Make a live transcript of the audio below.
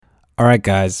All right,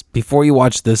 guys, before you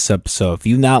watch this episode, if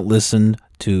you've not listened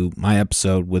to my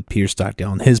episode with Peter Stockdale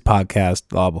on his podcast,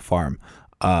 The Audible Farm,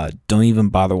 don't even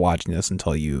bother watching this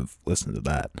until you've listened to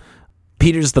that.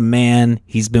 Peter's the man.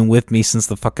 He's been with me since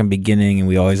the fucking beginning, and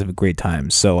we always have a great time.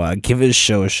 So give his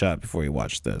show a shot before you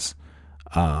watch this,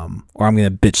 or I'm going to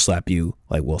bitch slap you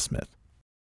like Will Smith.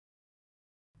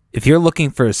 If you're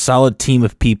looking for a solid team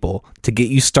of people to get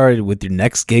you started with your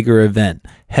next gig or event,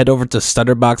 head over to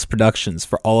Stutterbox Productions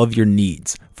for all of your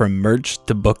needs, from merch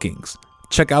to bookings.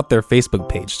 Check out their Facebook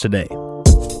page today.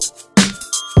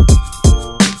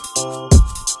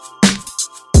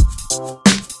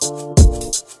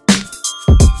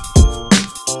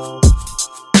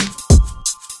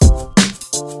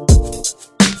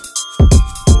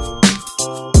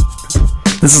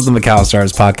 This is the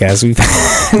McAllister's podcast.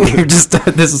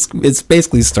 It's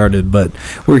basically started, but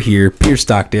we're here. Peter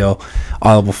Stockdale,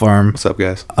 Audible Farm. What's up,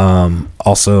 guys?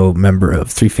 Also member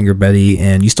of Three Finger Betty,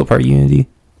 and you still part of Unity?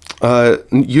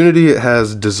 Unity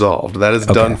has dissolved. That is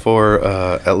done for,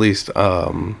 at least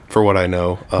for what I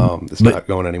know. It's not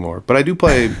going anymore. But I do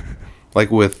play like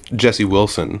with Jesse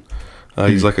Wilson.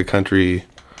 He's like a country,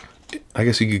 I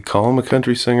guess you could call him a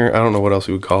country singer. I don't know what else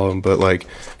you would call him, but like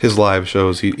his live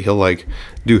shows, he'll like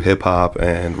do hip hop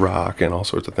and rock and all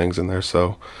sorts of things in there.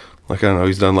 So like, I don't know,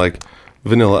 he's done like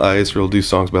Vanilla Ice, or he'll do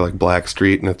songs by like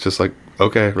Blackstreet, and it's just like,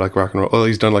 okay, like rock and roll. Well,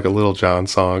 he's done like a Little John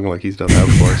song, like he's done that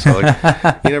before. So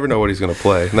like, you never know what he's gonna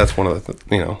play, and that's one of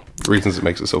the reasons it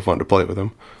makes it so fun to play with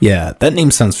him. Yeah, that name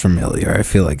sounds familiar. I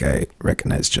feel like I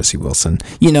recognize Jesse Wilson.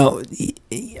 You know,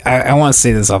 I want to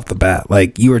say this off the bat.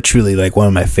 Like, you are truly like one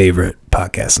of my favorite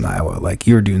podcasts in Iowa. Like,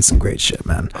 you were doing some great shit,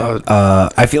 man.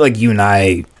 I feel like you and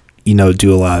I,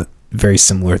 do a lot of very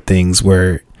similar things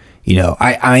where,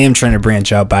 I am trying to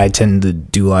branch out, but I tend to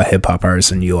do a lot of hip hop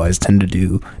artists, and you always tend to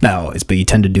do, not always, but you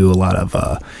tend to do a lot of,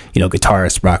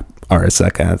 guitarists, rock artists,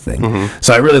 that kind of thing. Mm-hmm.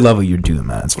 So I really love what you're doing,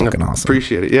 man. It's fucking awesome.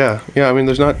 Appreciate it. Yeah. I mean,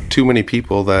 there's not too many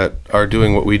people that are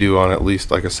doing what we do on at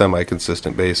least like a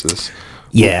semi-consistent basis.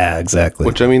 Yeah, exactly.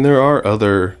 Which, I mean, there are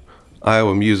other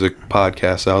Iowa music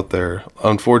podcasts out there.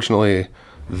 Unfortunately,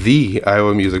 the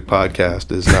Iowa Music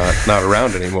Podcast is not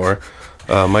around anymore.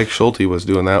 Mike Schulte was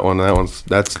doing that one.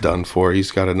 That's done for.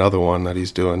 He's got another one that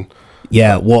he's doing.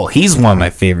 Yeah, well, he's one of my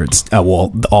favorites.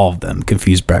 Well, all of them.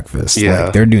 Confused Breakfast. Yeah,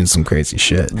 like, they're doing some crazy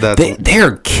shit.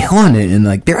 They're killing it, and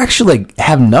like they're actually like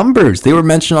have numbers. They were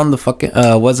mentioned on the fucking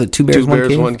was it Two Bears,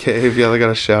 One Cave? Yeah, they got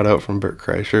a shout out from Bert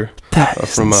Kreischer. That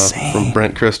is insane. From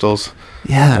Brent Crystals.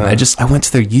 Yeah, I went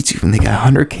to their YouTube and they got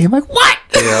 100K. I'm like, what?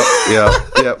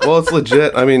 Yeah. Well, it's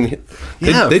legit. I mean,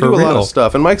 they do a lot of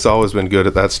stuff, and Mike's always been good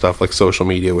at that stuff, like social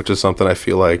media, which is something I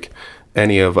feel like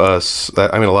any of us, a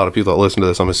lot of people that listen to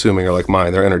this, I'm assuming, are like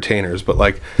mine. They're entertainers, but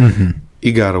like,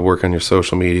 you got to work on your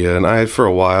social media. And I, for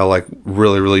a while, like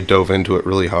really, really dove into it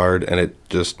really hard, and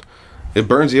it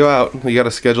burns you out. You got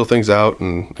to schedule things out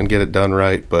and get it done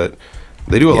right. But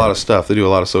they do a lot of stuff. They do a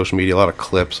lot of social media, a lot of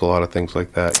clips, a lot of things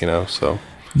like that, so.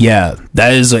 Yeah,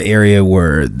 that is an area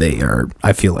where they are,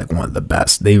 I feel like, one of the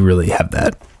best. They really have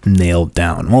that nailed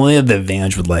down. Well, they have the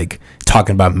advantage with like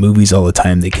talking about movies all the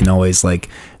time. They can always like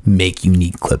make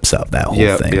unique clips out of that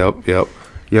whole thing. Yep.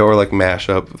 Yeah, or like mash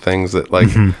up things that like,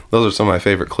 those are some of my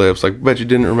favorite clips. Like, bet you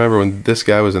didn't remember when this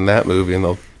guy was in that movie, and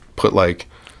they'll put like,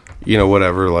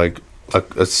 whatever, like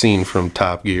a scene from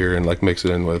Top Gear and like mix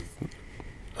it in with,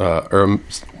 or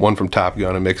one from Top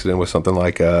Gun and mix it in with something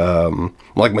like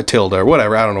Matilda or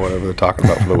whatever. I don't know whatever they're talking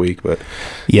about for the week, but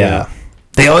yeah.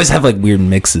 They always have like weird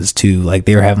mixes too. Like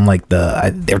they were having like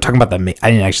they were talking about I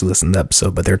didn't actually listen to the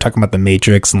episode, but they were talking about the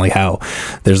Matrix and like how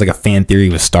there's like a fan theory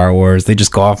with Star Wars. They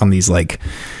just go off on these like,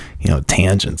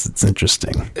 tangents. It's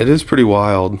interesting. It is pretty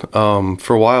wild.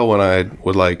 For a while when I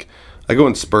would like, I go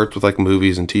in spurts with like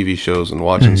movies and TV shows and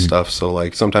watching stuff. So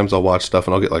like sometimes I'll watch stuff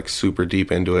and I'll get like super deep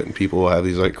into it, and people will have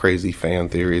these like crazy fan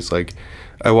theories. Like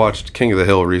I watched King of the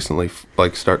Hill recently,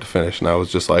 like start to finish, and I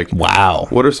was just like, wow,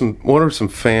 what are some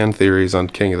fan theories on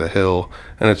King of the Hill?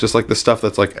 And it's just like the stuff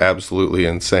that's like absolutely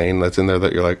insane that's in there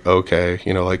that you're like, okay,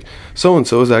 like so and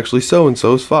so is actually so and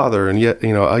so's father, and yet a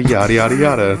yada yada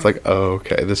yada. It's like, oh,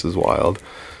 okay, this is wild.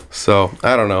 So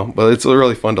I don't know, but it's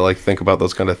really fun to like think about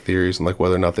those kind of theories and like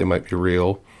whether or not they might be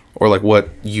real, or like what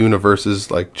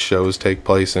universes like shows take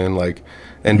place in. Like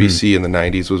NBC in the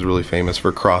 90s was really famous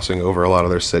for crossing over a lot of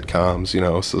their sitcoms,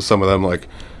 so some of them like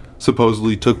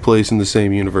supposedly took place in the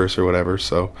same universe or whatever.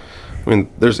 So I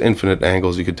mean, there's infinite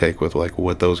angles you could take with like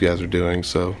what those guys are doing.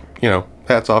 So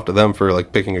hats off to them for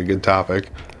like picking a good topic.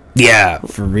 Yeah,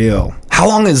 for real. How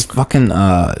long is fucking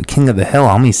King of the Hill?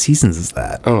 How many seasons is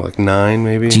that? I don't know, like 9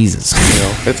 maybe. Jesus.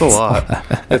 It's a lot.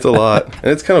 It's a lot.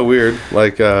 And it's kind of weird.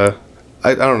 Like,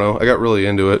 I don't know. I got really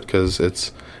into it because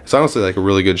it's honestly like a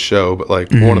really good show. But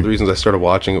like one of the reasons I started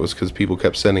watching it was because people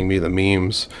kept sending me the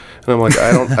memes, and I'm like,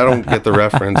 I don't get the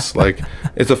reference. Like,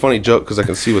 it's a funny joke because I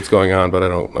can see what's going on, but I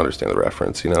don't understand the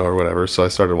reference, or whatever. So I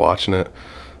started watching it,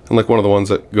 and like one of the ones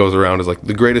that goes around is like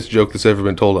the greatest joke that's ever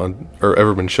been told on or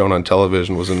ever been shown on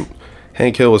television was in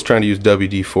Hank Hill was trying to use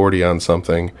WD-40 on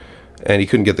something. And he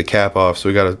couldn't get the cap off, so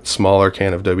he got a smaller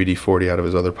can of WD-40 out of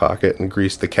his other pocket and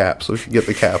greased the cap so he could get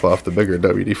the cap off the bigger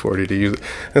WD-40 to use it.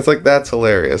 And it's like, that's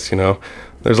hilarious,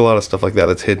 There's a lot of stuff like that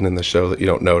that's hidden in the show that you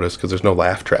don't notice because there's no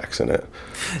laugh tracks in it.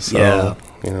 So,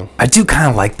 I do kind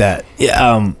of like that.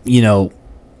 Yeah,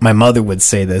 my mother would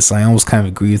say this. I almost kind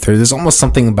of agree with her. There's almost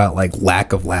something about like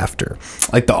lack of laughter,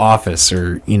 like The Office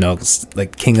or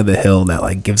like King of the Hill that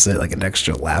like gives it like an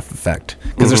extra laugh effect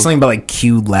because there's something about like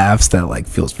cued laughs that like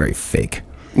feels very fake.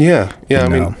 Yeah. I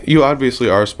mean, you obviously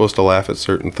are supposed to laugh at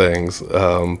certain things,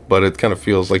 but it kind of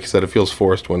feels like you said, it feels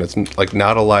forced when it's like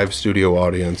not a live studio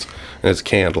audience and it's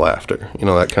canned laughter.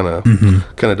 That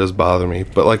kind of does bother me.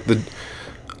 But like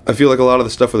I feel like a lot of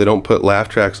the stuff where they don't put laugh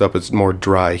tracks up, it's more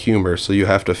dry humor, so you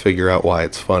have to figure out why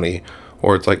it's funny,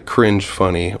 or it's like cringe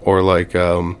funny, or like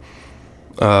one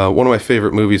of my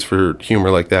favorite movies for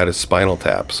humor like that is Spinal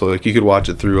Tap. So like you could watch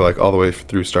it through like all the way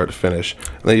through start to finish,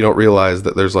 and then you don't realize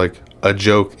that there's like a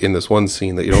joke in this one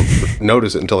scene that you don't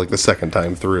notice it until like the second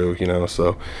time through,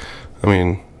 So, I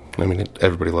mean,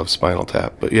 everybody loves Spinal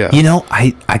Tap, but yeah.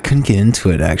 I couldn't get into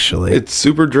it actually. It's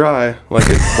super dry. Like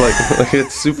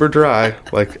it's super dry.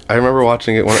 Like I remember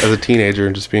watching it as a teenager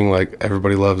and just being like,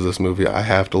 everybody loves this movie. I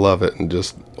have to love it, and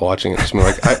just watching it, just being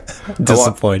like,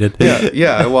 disappointed.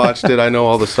 Yeah. I watched it. I know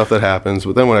all the stuff that happens,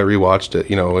 but then when I rewatched it,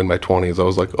 in my 20s, I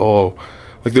was like, oh.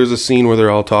 Like there's a scene where they're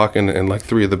all talking and like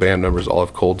 3 of the band members all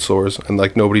have cold sores and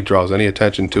like nobody draws any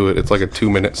attention to it. It's like a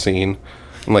 2-minute scene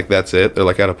and like that's it. They're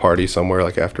like at a party somewhere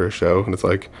like after a show and it's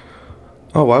like,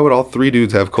 oh, why would all 3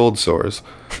 dudes have cold sores?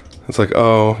 It's like,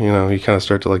 oh, you kind of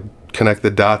start to like connect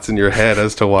the dots in your head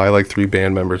as to why like 3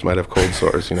 band members might have cold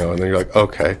sores, and then you're like,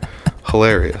 okay,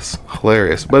 hilarious.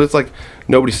 But it's like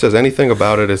nobody says anything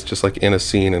about it. It's just like in a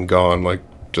scene and gone, like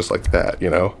just like that,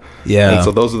 Yeah. And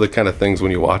so those are the kind of things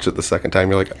when you watch it the second time,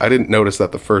 you're like, I didn't notice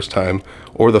that the first time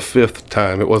or the 5th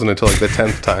time. It wasn't until like the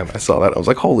 10th time I saw that. I was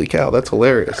like, holy cow, that's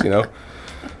hilarious,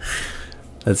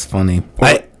 That's funny.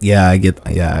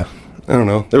 I don't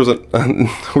know. There was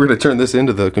we're gonna turn this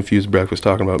into the Confused Breakfast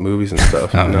talking about movies and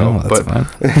stuff. That's fine.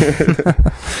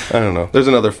 I don't know. There's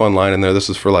another fun line in there. This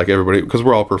is for like everybody because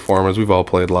we're all performers. We've all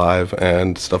played live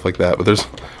and stuff like that. But there's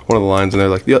one of the lines in there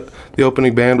like the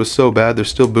opening band was so bad they're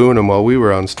still booing them while we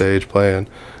were on stage playing,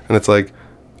 and it's like.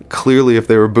 Clearly, if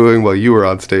they were booing while you were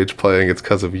on stage playing, it's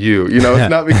because of you. It's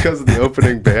not because the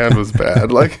opening band was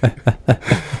bad. Like,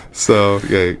 so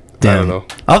yeah. Damn. I don't know.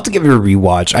 I'll have to give it a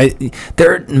rewatch.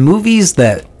 There are movies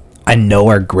that I know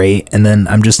are great, and then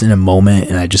I'm just in a moment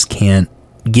and I just can't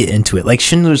get into it. Like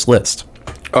Schindler's List.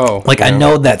 Oh, like I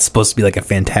know that's supposed to be like a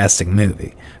fantastic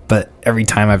movie, but every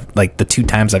time the 2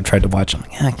 times I've tried to watch, I'm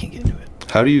like, I can't get into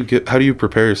it. How do you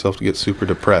prepare yourself to get super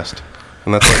depressed?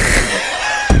 And that's like,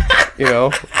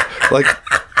 like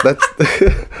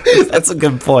that's a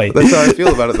good point. That's how I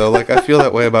feel about it though. Like I feel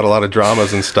that way about a lot of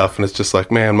dramas and stuff, and it's just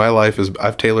like, man,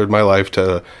 I've tailored my life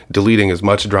to deleting as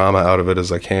much drama out of it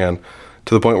as I can,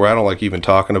 to the point where I don't like even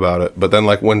talking about it. But then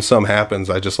like when some happens,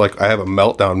 I just like I have a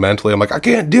meltdown mentally. I'm like, I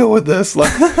can't deal with this.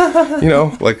 Like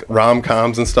like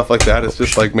rom-coms and stuff like that. It's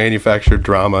just like manufactured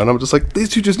drama, and I'm just like, these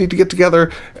two just need to get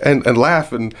together and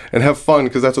laugh and have fun,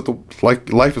 because that's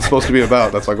what life is supposed to be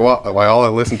about. That's like why all I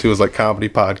listen to is like comedy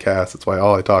podcasts. That's why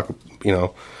all I talk,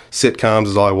 sitcoms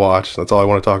is all I watch. That's all I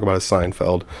want to talk about is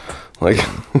Seinfeld. Like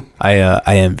I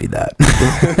envy that.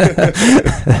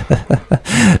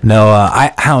 No,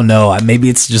 I don't know. Maybe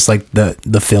it's just like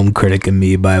the film critic in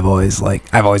me, but I've always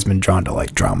been drawn to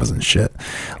like dramas and shit.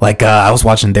 Like I was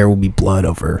watching There Will Be Blood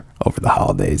over the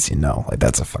holidays. Like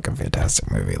that's a fucking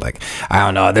fantastic movie. Like I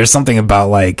don't know. There's something about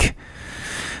like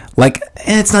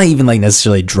it's not even like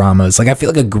necessarily drama. It's like I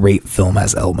feel like a great film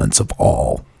has elements of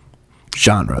all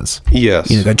genres.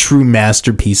 Yes. A true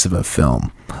masterpiece of a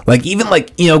film. Like even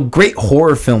like great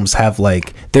horror films have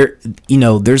like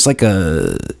there's like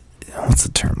a what's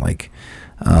the term like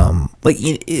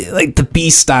the B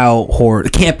style horror, the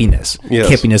campiness. Yes.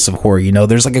 Campiness of horror.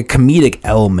 There's like a comedic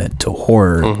element to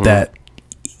horror that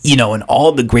in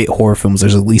all the great horror films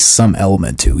there's at least some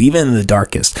element to, even in the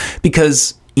darkest,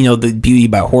 because the beauty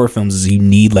about horror films is you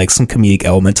need like some comedic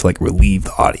element to like relieve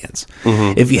the audience.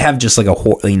 If you have just like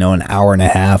an hour and a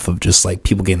half of just like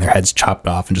people getting their heads chopped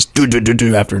off and just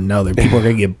do after another, people are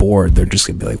gonna get bored. They're just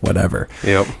gonna be like, whatever.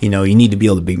 Yep. You need to be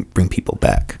able to bring people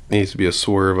back. It needs to be a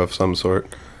swerve of some sort.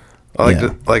 I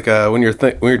like when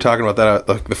you're talking about that,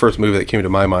 like the first movie that came to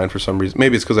my mind for some reason,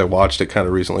 maybe it's because I watched it kind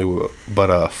of recently,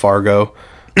 but Fargo.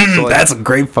 So, like, that's a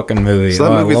great fucking movie. So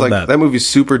that movie's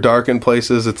super dark in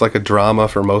places. It's like a drama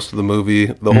for most of the movie.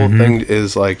 The whole thing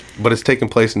is like, but it's taking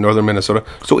place in northern Minnesota.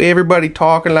 So everybody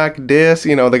talking like this,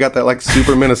 they got that like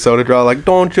super Minnesota draw, like,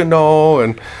 don't you know,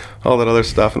 and all that other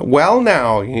stuff. And well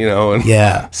now,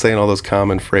 and saying all those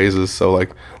common phrases. So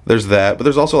like, there's that, but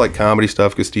there's also like comedy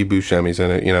stuff because Steve Buscemi's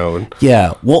in it,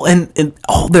 And, well, and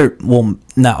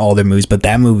not all their movies, but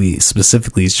that movie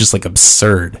specifically is just like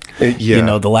absurd.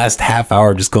 The last half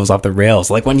hour just goes off the rails.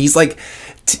 Like when he's like,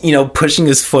 pushing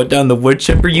his foot down the wood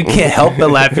chipper, you can't help but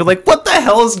laugh. You're like, what the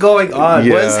hell is going on?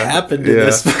 What has happened to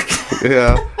this?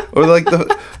 Or like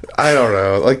I don't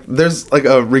know. Like there's like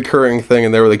a recurring thing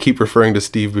in there where they keep referring to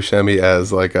Steve Buscemi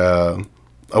as like a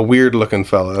weird looking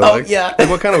fella. Like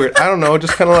what kind of weird? I don't know.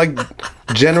 Just kind of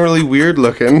like generally weird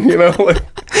looking, Like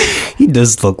he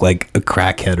does look like a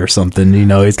crackhead or something,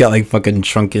 He's got like fucking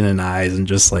shrunken in eyes and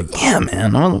just like, yeah,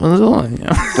 man. What's on?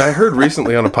 I heard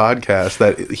recently on a podcast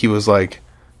that he was like,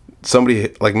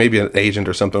 somebody like maybe an agent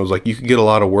or something was like, you could get a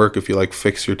lot of work if you like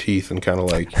fix your teeth and kind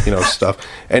of like stuff,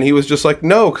 and he was just like,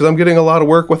 no, because I'm getting a lot of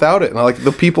work without it, and like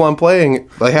the people I'm playing,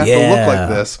 they have to look like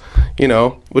this,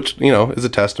 which is a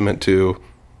testament to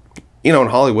in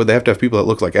Hollywood they have to have people that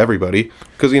look like everybody,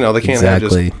 because they can't have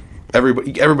just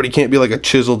everybody can't be like a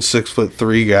chiseled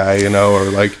 6'3" guy,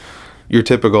 or like your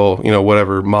typical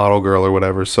whatever model girl or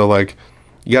whatever. So like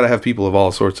you got to have people of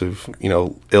all sorts of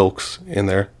ilks in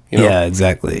there. Yeah,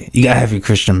 exactly. You gotta have your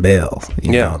Christian Bale,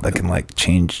 that can like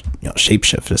change,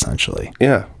 shapeshift essentially.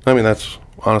 Yeah, I mean that's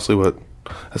honestly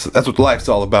that's what life's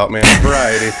all about, man.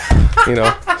 Variety,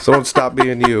 So don't stop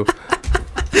being you.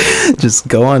 Just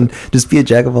go on. Just be a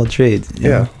jack of all trades.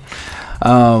 Yeah.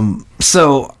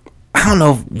 So I don't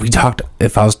know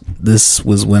if this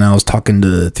was when I was talking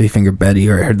to Three Finger Betty,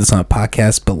 or I heard this on a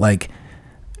podcast, but like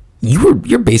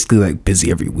you're basically like busy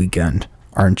every weekend,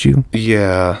 aren't you?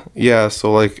 Yeah.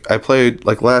 So like I played,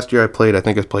 like last year I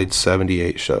think I played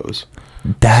 78 shows.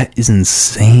 That is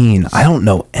insane. I don't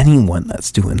know anyone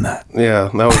that's doing that. Yeah,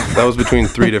 that was between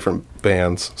 3 different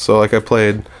bands. So like I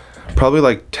played probably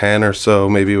like 10 or so,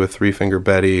 maybe with Three Finger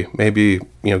Betty, maybe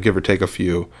give or take a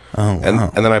few. Oh,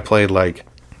 wow. And then I played like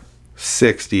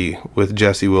 60 with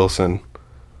Jesse Wilson.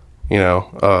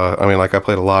 I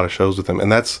played a lot of shows with him,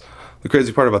 and that's the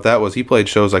crazy part about that was he played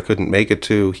shows I couldn't make it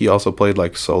to. He also played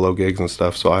like solo gigs and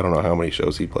stuff, so I don't know how many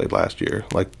shows he played last year.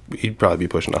 Like he'd probably be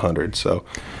pushing 100. So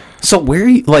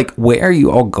where are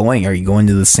you all going? Are you going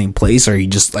to the same place, or are you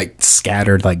just like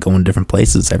scattered, like going different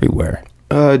places everywhere?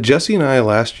 Jesse and I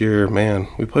last year, man,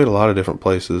 we played a lot of different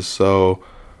places. So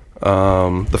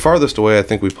the farthest away I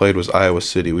think we played was Iowa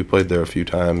City. We played there a few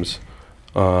times.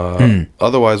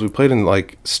 Otherwise we played in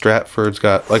like Stratford's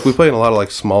we played in a lot of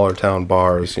like smaller town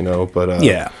bars,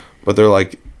 but they're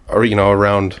like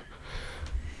around,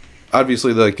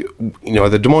 obviously like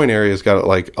the Des Moines area's got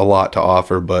like a lot to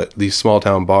offer, but these small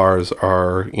town bars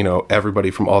are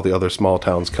everybody from all the other small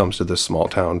towns comes to this small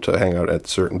town to hang out at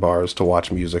certain bars to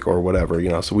watch music or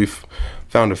whatever, so we've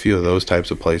found a few of those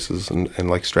types of places, and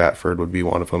like Stratford would be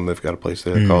one of them. They've got a place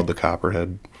there called the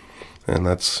Copperhead, and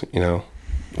that's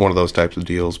one of those types of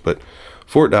deals. But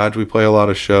Fort Dodge, we play a lot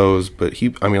of shows, but he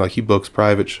books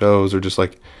private shows, or just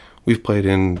like we've played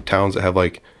in towns that have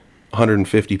like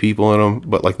 150 people in them,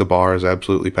 but like the bar is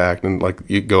absolutely packed, and like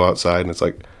you go outside and it's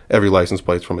like every license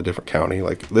plate's from a different county.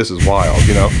 Like this is wild,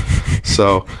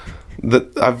 So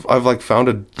that I've like found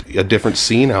a different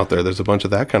scene out there. There's a bunch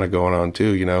of that kind of going on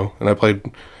too, And I played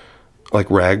like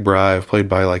Ragbri, I've played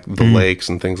by like the lakes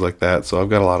and things like that. So I've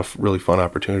got a lot of really fun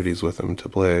opportunities with him to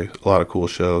play a lot of cool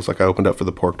shows. Like I opened up for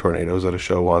the Pork Tornadoes at a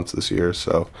show once this year.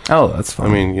 So that's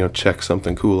fun. Check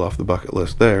something cool off the bucket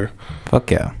list there.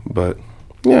 Fuck yeah. But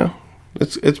yeah,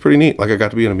 it's pretty neat. Like I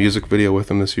got to be in a music video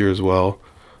with him this year as well.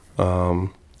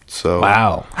 So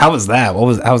wow, how was that?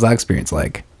 How was that experience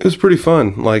like? It was pretty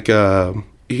fun. Like a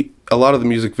lot of the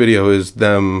music video is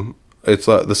them. It's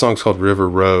the song's called River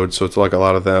Road, so it's like a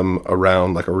lot of them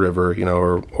around like a river,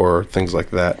 or things like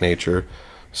that nature.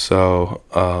 So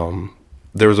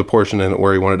there was a portion in it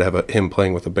where he wanted to have him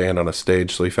playing with a band on a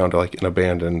stage, so he found like an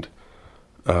abandoned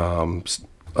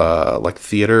like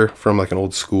theater from like an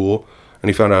old school, and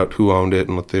he found out who owned it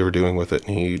and what they were doing with it,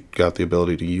 and he got the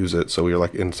ability to use it. So we were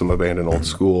like in some abandoned old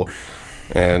school,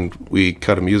 and we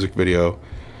cut a music video.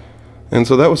 And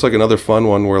so that was like another fun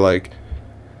one where like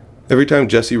every time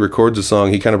Jesse records a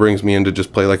song, he kind of brings me in to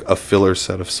just play like a filler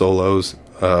set of solos,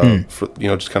 for, you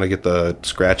know, just kind of get the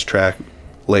scratch track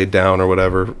laid down or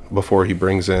whatever before he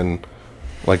brings in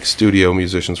like studio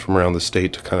musicians from around the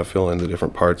state to kind of fill in the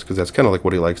different parts, because that's kind of like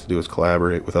what he likes to do, is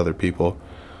collaborate with other people.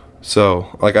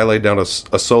 So like I laid down a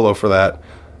solo for that,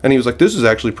 and he was like, this is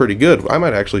actually pretty good. I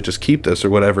might actually just keep this or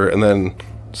whatever. And then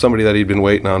somebody that he'd been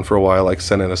waiting on for a while like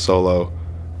sent in a solo,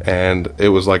 and it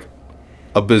was like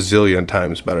a bazillion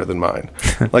times better than mine.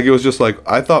 Like it was just like,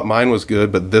 I thought mine was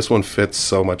good, but this one fits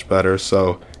so much better.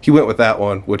 So he went with that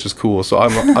one, which is cool. So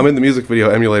I'm in the music video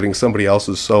emulating somebody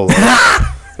else's solo,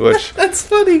 which that's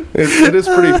funny.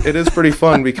 It is pretty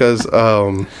fun because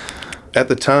at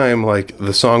the time, like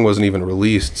the song wasn't even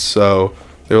released, so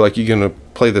they were like, "You gonna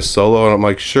play this solo?" And I'm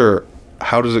like, "Sure."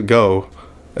 How does it go?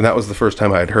 And that was the first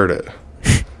time I had heard it.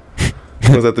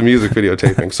 Was at the music video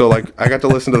taping. So like I got to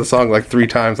listen to the song like 3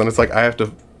 times, and it's like I have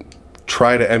to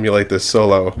try to emulate this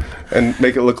solo and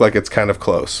make it look like it's kind of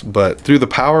close. But through the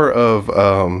power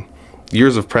of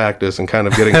years of practice and kind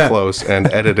of getting close and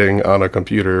editing on a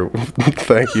computer,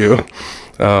 thank you.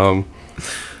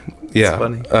 Yeah,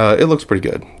 funny. It looks pretty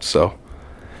good. So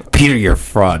Peter, you're a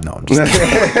fraud. No, I'm just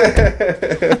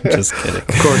kidding. I'm just kidding. Of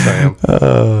course I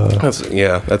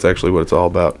am. That's actually what it's all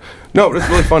about. No, but it's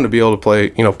really fun to be able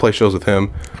to play shows with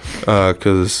him,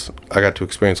 because I got to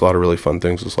experience a lot of really fun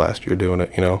things this last year doing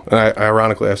it, And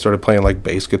ironically, I started playing like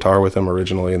bass guitar with him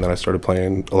originally, and then I started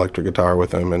playing electric guitar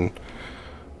with him, and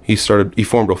he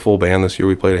formed a full band this year.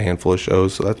 We played a handful of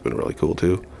shows, so that's been really cool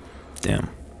too. Damn.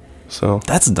 So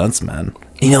that's nuts, man.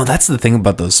 That's the thing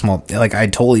about those small, like I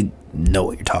totally know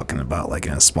what you're talking about, like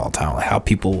in a small town, like how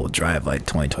people will drive like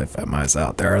 20-25 miles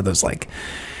out. There are those like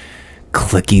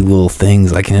clicky little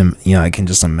things. I can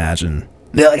just imagine.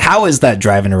 Like, how is that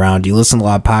driving around? Do you listen to a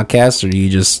lot of podcasts, or do you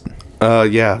just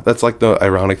yeah, that's like the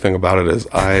ironic thing about it is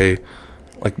I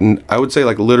would say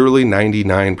like literally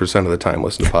 99% of the time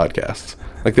listen to podcasts.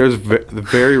 Like there's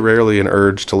very rarely an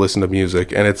urge to listen to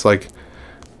music, and it's like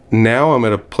now I'm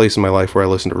at a place in my life where I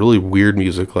listen to really weird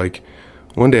music. Like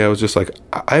one day I was just like,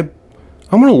 I'm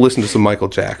going to listen to some Michael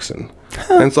Jackson.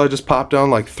 And so I just popped down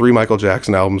like 3 Michael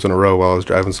Jackson albums in a row while I was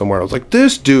driving somewhere. I was like,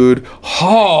 this dude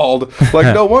hauled.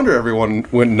 Like, no wonder everyone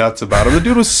went nuts about him. The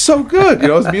dude was so good.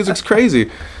 His music's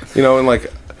crazy. And like,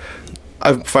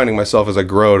 I'm finding myself as I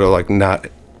grow to like not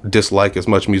dislike as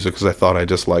much music as I thought I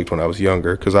disliked when I was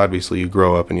younger, because obviously you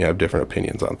grow up and you have different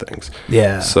opinions on things.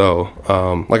 Yeah. So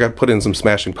like I put in some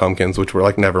Smashing Pumpkins, which were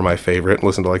like never my favorite, and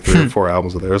listened to like 3 or 4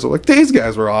 albums of theirs. So like, these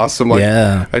guys were awesome. Like,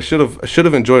 yeah. I should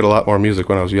have enjoyed a lot more music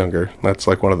when I was younger. That's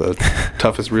like one of the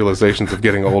toughest realizations of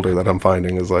getting older that I'm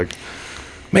finding is like,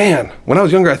 man, when I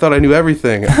was younger I thought I knew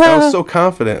everything. I was so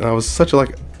confident, and I was such a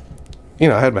like,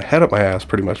 I had my head up my ass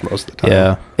pretty much most of the time.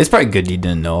 Yeah. It's probably good you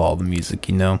didn't know all the music,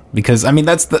 because,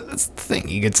 that's the thing.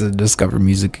 You get to discover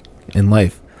music in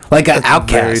life. Like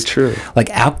Outkast. Very true. Like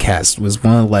Outkast was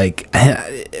one of like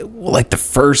the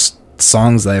first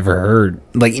songs I ever heard.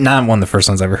 Like, not one of the first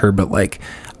songs I ever heard, but like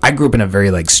I grew up in a very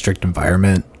like strict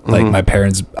environment. Like my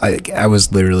parents, I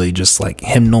was literally just like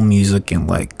hymnal music and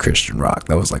like Christian rock.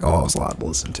 That was like all I was allowed to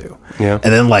listen to. Yeah.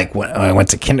 And then like when I went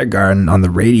to kindergarten, on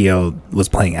the radio was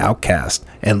playing Outkast,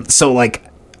 and so like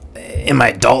in my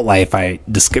adult life I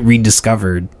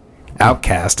rediscovered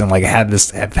Outkast, and like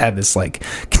I've had this like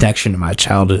connection to my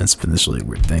childhood, and it's been this really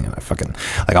weird thing. And I fucking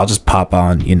like I'll just pop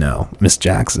on Miss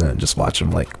Jackson and just watch him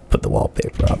like put the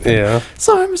wallpaper up. Yeah.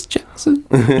 Sorry, Miss Jackson.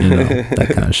 That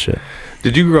kind of shit.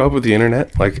 Did you grow up with the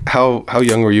internet? Like, how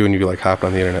young were you when you like hopped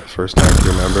on the internet the first time? Do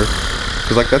you remember?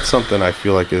 Because like that's something I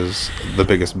feel like is the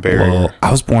biggest barrier. Well, I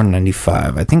was born in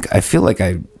 '95. I feel like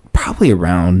I probably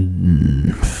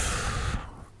around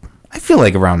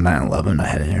 9/11 I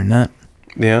had internet.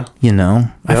 Yeah.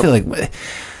 I feel like,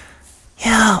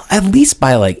 at least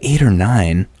by like 8 or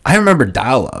 9. I remember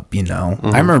dial up. I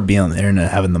remember being on the internet,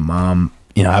 having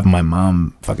having my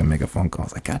mom fucking make a phone call. I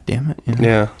was like, God damn it.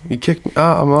 Yeah. You kicked me.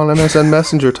 I'm on MSN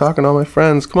Messenger talking to all my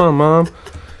friends. Come on, Mom.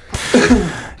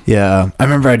 Yeah. I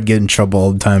remember I'd get in trouble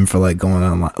all the time for like going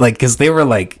online. Like, because they were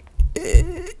like,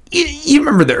 you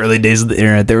remember the early days of the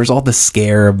internet. There was all this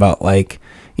scare about like,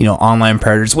 online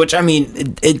predators, which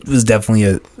it was definitely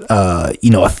a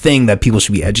thing that people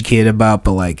should be educated about.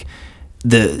 But like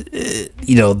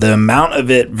the amount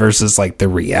of it versus like the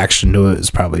reaction to it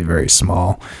is probably very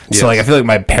small. Yes. So like I feel like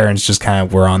my parents just kind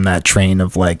of were on that train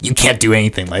of like, you can't do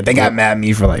anything. Like they got mad at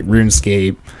me for like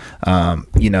RuneScape,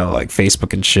 like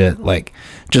Facebook and shit. Like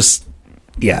just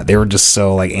yeah, they were just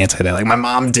so like anti that. Like my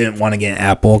mom didn't want to get an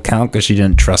Apple account because she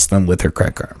didn't trust them with her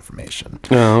credit card information.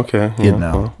 Oh, okay. Yeah, you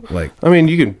know, like I mean,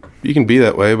 you can be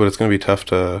that way, but it's going to be tough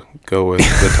to go with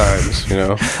the times, you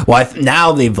know. Well,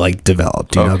 now they've like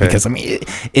developed, you know, because I mean,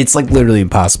 it's like literally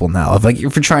impossible now. If you're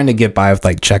trying to get by with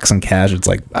like checks and cash, it's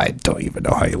like I don't even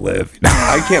know how you live. You know?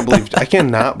 I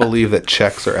cannot believe that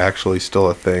checks are actually still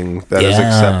a thing that is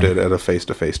accepted at a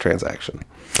face-to-face transaction.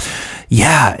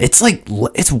 Yeah, it's like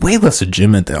it's way less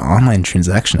legitimate than online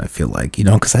transaction. I feel like, you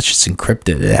know, because that's just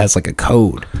encrypted. It has like a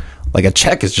code. Like a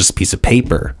check is just a piece of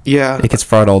paper. Yeah, it gets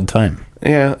fraud all the time.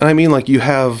 Yeah, and I mean, like, you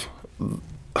have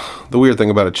the weird thing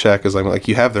about a check is like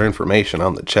you have their information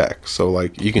on the check, so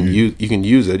like you can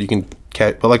use it. You can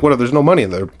but like what if there's no money in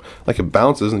there? Like it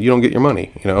bounces and you don't get your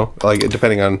money. You know, like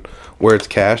depending on where it's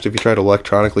cashed. If you try to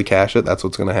electronically cash it, that's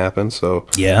what's going to happen. So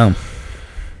yeah.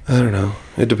 I don't know.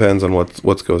 It depends on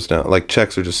what goes down. Like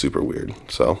checks are just super weird.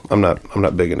 So I'm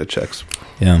not big into checks.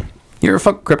 Yeah. You ever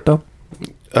fuck crypto?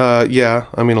 Yeah.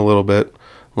 I mean a little bit.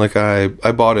 Like I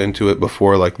bought into it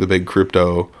before like the big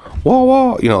crypto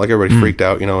wall. You know, like everybody freaked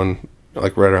out. You know, and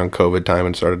like right around COVID time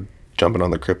and started jumping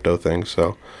on the crypto thing.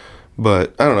 So,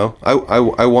 but I don't know.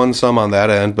 I won some on that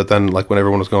end, but then like when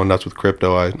everyone was going nuts with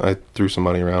crypto, I threw some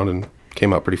money around and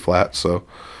came out pretty flat. So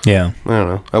yeah, I don't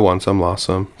know. I won some, lost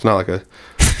some. It's not like a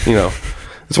you know,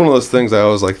 it's one of those things I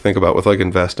always like think about with like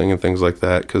investing and things like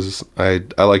that because I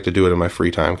like to do it in my free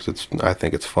time because I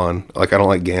think it's fun. Like I don't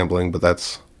like gambling, but that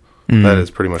is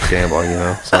pretty much gambling, you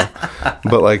know. So,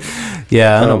 but like,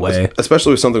 yeah, in a way,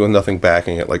 especially with something with nothing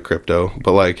backing it like crypto.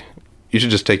 But like, you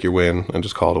should just take your win and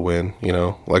just call it a win, you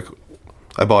know. Like,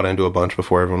 I bought into a bunch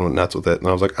before everyone went nuts with it, and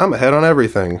I was like, I'm ahead on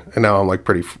everything, and now I'm like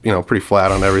pretty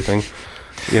flat on everything.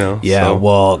 You know, yeah. So.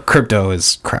 Well, crypto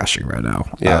is crashing right now.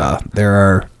 Yeah, there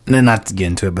are not to get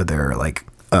into it, but there are like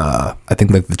I think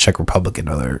like the Czech Republic and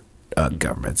other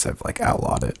governments have like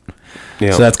outlawed it.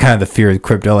 Yeah. So that's kind of the fear of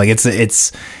crypto. Like it's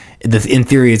in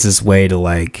theory it's this way to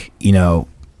like, you know,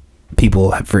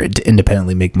 people have to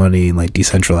independently make money and like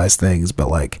decentralize things, but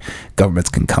like governments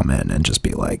can come in and just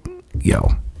be like,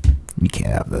 yo, you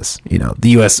can't have this. You know, the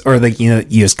U.S. or like, you know,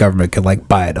 U.S. government could like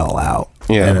buy it all out.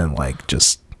 Yeah. And then like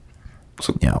just.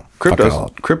 So, you know,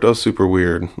 crypto's super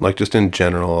weird, like just in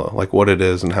general, like what it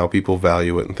is and how people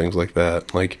value it and things like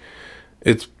that. Like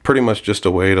it's pretty much just a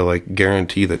way to like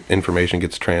guarantee that information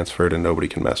gets transferred and nobody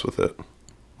can mess with it.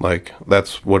 Like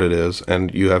that's what it is.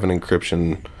 And you have an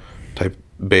encryption type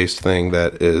based thing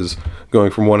that is going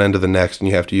from one end to the next and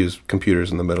you have to use computers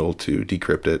in the middle to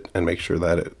decrypt it and make sure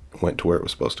that it went to where it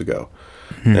was supposed to go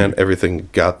and everything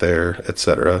got there,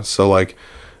 etc. So like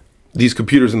these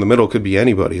computers in the middle could be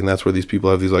anybody, and that's where these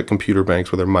people have these like computer banks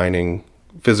where they're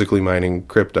physically mining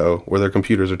crypto, where their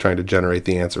computers are trying to generate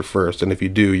the answer first. And if you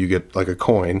do, you get like a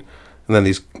coin. And then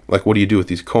these, like, what do you do with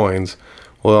these coins?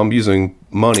 Well, I'm using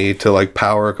money to like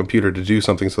power a computer to do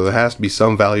something, so there has to be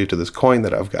some value to this coin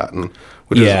that I've gotten,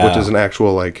 which is an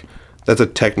actual like that's a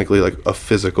technically like a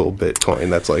physical Bitcoin.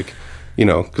 That's like, you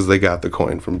know, because they got the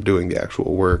coin from doing the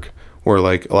actual work. Where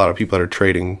like a lot of people that are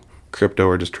trading crypto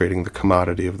are just trading the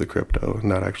commodity of the crypto,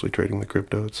 not actually trading the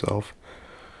crypto itself.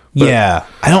 But, yeah,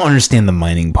 I don't understand the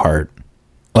mining part.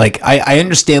 Like, I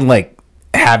understand like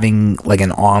having like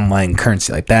an online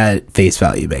currency like that, face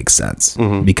value makes sense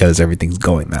because everything's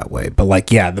going that way. But like,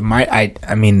 yeah,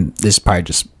 I mean, this is probably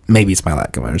just maybe it's my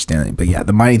lack of understanding, but yeah,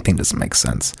 the mining thing doesn't make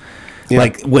sense. Yeah.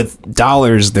 Like with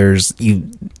dollars,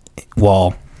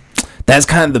 that's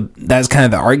kind of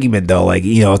the argument though. Like,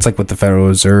 you know, it's like with the Federal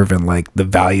Reserve and like the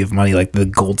value of money, like the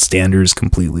gold standard is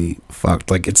completely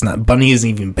fucked. Like it's not, money isn't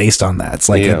even based on that. It's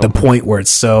like at the point where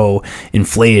it's so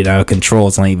inflated out of control,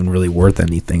 it's not even really worth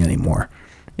anything anymore.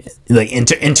 Like in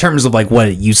terms of like what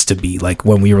it used to be, like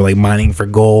when we were like mining for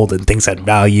gold and things had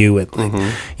value and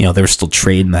like, you know, they were still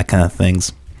trading that kind of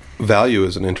things. Value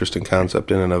is an interesting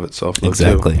concept in and of itself though,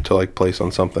 exactly, too, to like place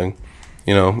on something.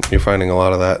 You know, you're finding a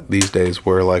lot of that these days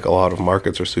where like a lot of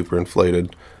markets are super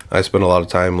inflated. I spend a lot of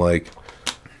time like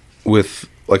with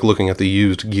like looking at the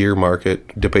used gear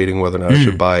market, debating whether or not I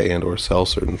should buy and or sell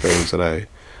certain things that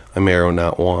I may or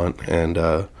not want.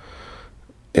 And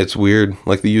it's weird.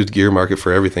 Like the used gear market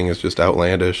for everything is just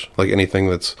outlandish. Like anything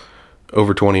that's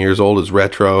over 20 years old is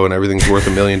retro and everything's worth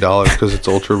 $1 million because it's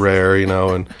ultra rare, you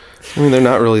know. And I mean, they're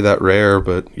not really that rare,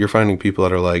 but you're finding people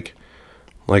that are like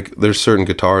there's certain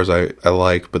guitars I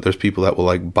like, but there's people that will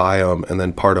like buy them and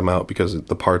then part them out because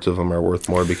the parts of them are worth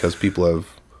more because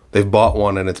they've bought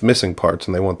one and it's missing parts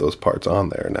and they want those parts on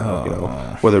there now, you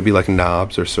know, whether it be like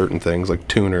knobs or certain things like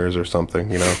tuners or something,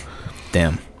 you know.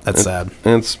 Damn, that's sad.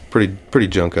 And it's pretty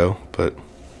junko, but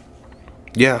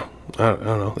Yeah, I don't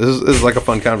know. This is like a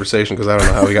fun conversation because I don't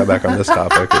know how we got back on this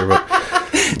topic here,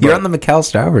 but you're on the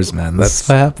McAllister Hours, man. That's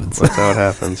what happens. That's how it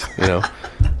happens. You know,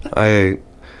 I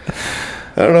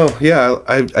don't know. Yeah,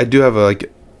 I do have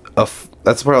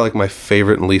that's probably like my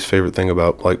favorite and least favorite thing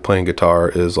about like playing guitar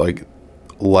is like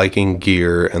liking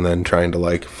gear and then trying to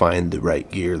like find the right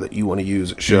gear that you want to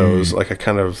use at shows. Like I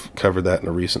kind of covered that in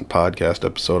a recent podcast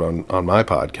episode on my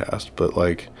podcast, but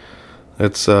like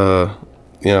it's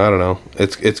you know, I don't know.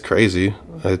 It's crazy.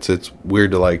 It's weird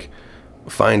to like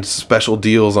find special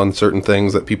deals on certain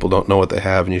things that people don't know what they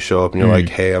have, and you show up and you're like,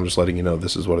 hey, I'm just letting you know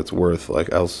this is what it's worth.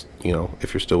 Like, else, you know,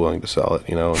 if you're still willing to sell it,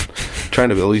 you know, and trying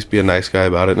to at least be a nice guy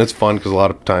about it. And it's fun because a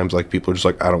lot of times like people are just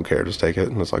like, I don't care, just take it.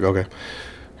 And it's like, okay,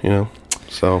 you know.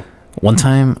 So one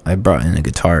time I brought in a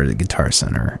guitar to the Guitar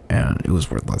Center and it was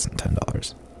worth less than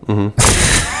 $10.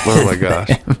 Oh my gosh.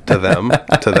 to them.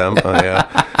 Oh yeah,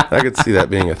 I could see that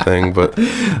being a thing, but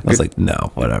I was like,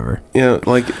 no, whatever. Yeah,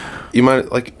 like you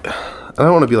might like, I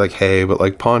don't want to be like, hey, but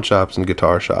like pawn shops and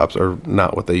guitar shops are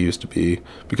not what they used to be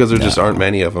because there just aren't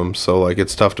many of them. So like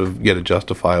it's tough to get a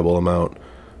justifiable amount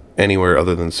anywhere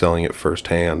other than selling it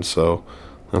firsthand. So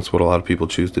that's what a lot of people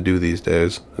choose to do these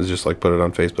days, is just like put it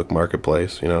on Facebook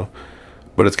Marketplace, you know.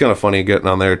 But it's kind of funny getting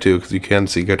on there too, because you can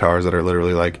see guitars that are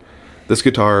literally like, this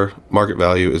guitar market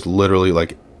value is literally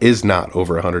like is not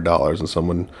over $100, and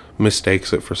someone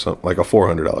mistakes it for some like a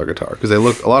 $400 guitar because a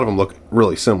lot of them look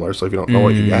really similar. So if you don't know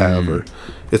what you have, or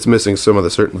it's missing some of the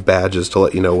certain badges to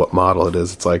let you know what model it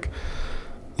is, it's like,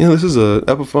 you know, this is a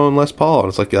Epiphone Les Paul, and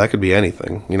it's like, yeah, that could be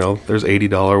anything. You know, there's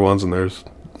 $80 ones and there's,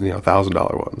 you know,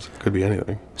 $1,000 ones. It could be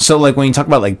anything. So like when you talk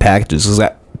about like patches,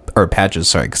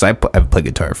 because I've played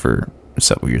guitar for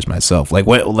several years myself. Like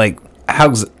what, like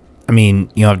how's, I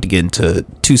mean, you don't have to get into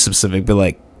too specific, but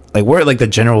like what are like the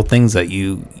general things that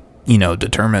you know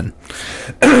determine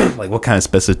like what kind of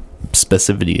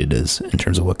specificity it is in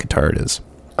terms of what guitar it is?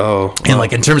 And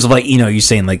like in terms of like, you know, you're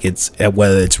saying like it's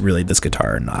whether it's really this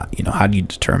guitar or not, you know, how do you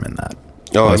determine that?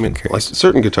 I mean, like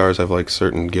certain guitars have like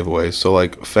certain giveaways. So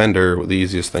like Fender, the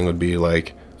easiest thing would be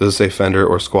like, does it say Fender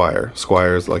or Squier?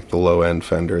 Squier is like the low end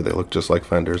Fender. They look just like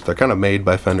Fenders. They're kind of made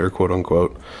by Fender, quote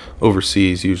unquote,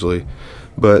 overseas usually.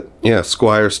 But yeah,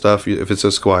 Squier stuff, if it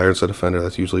says Squier instead of Fender,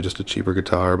 that's usually just a cheaper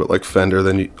guitar. But like Fender,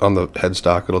 then on the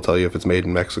headstock, it'll tell you if it's made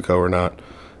in Mexico or not.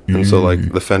 And so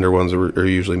like the Fender ones are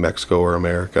usually Mexico or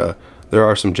America. There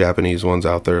are some Japanese ones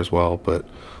out there as well, but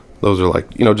those are like,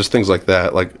 you know, just things like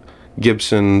that. Like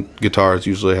Gibson guitars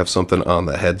usually have something on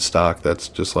the headstock that's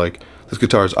just like, this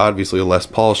guitar is obviously a Les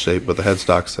Paul shape, but the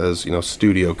headstock says, you know,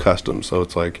 Studio Custom. So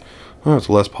it's like, oh, it's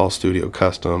a Les Paul Studio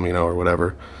Custom, you know, or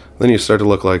whatever. Then you start to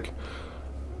look like,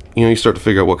 you know, you start to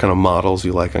figure out what kind of models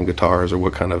you like on guitars or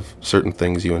what kind of certain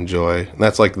things you enjoy. And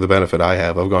that's like the benefit I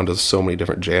have. I've gone to so many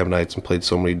different jam nights and played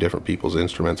so many different people's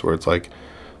instruments where it's like,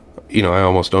 you know, I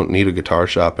almost don't need a guitar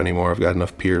shop anymore. I've got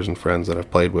enough peers and friends that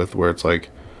I've played with where it's like,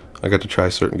 I got to try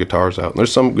certain guitars out. And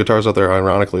there's some guitars out there,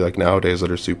 ironically, like nowadays that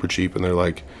are super cheap and they're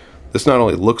like, this not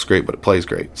only looks great, but it plays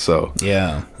great. So,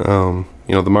 yeah. You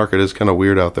know, the market is kind of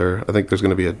weird out there. I think there's going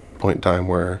to be a point in time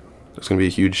where there's going to be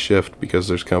a huge shift because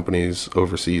there's companies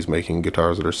overseas making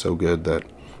guitars that are so good that,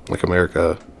 like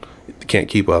America, can't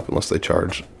keep up unless they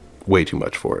charge way too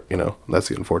much for it, you know? That's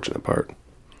the unfortunate part.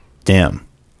 Damn.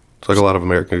 It's like a lot of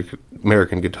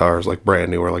American guitars, like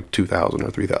brand new, are like $2,000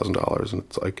 or $3,000, and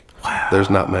it's like, wow, there's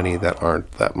not many that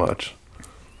aren't that much.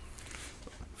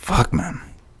 Fuck, man.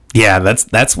 Yeah,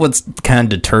 that's what's kind of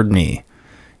deterred me,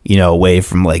 you know, away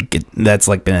from like that's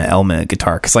like been an element of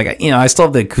guitar, because like, you know, I still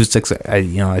have the acoustics,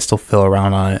 I still feel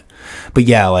around on it, but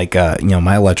yeah, like you know,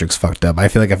 my electric's fucked up. I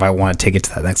feel like if I want to take it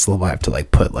to that next level, I have to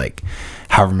like put like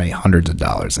however many hundreds of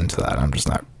dollars into that. I'm just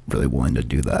not really willing to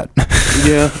do that.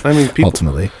 Yeah, I mean,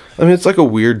 ultimately, I mean, it's like a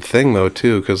weird thing though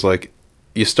too, because like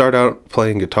you start out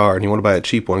playing guitar and you want to buy a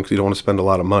cheap one because you don't want to spend a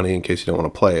lot of money in case you don't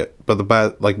want to play it. But the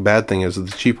bad thing is that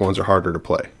the cheap ones are harder to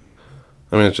play.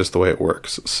 I mean, it's just the way it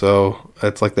works. So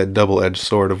it's like that double-edged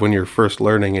sword of when you're first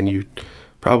learning, and you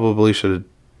probably should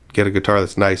get a guitar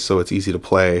that's nice so it's easy to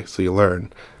play, so you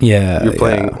learn. Yeah, you're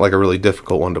playing like a really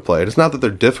difficult one to play. And it's not that they're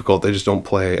difficult; they just don't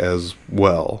play as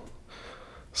well.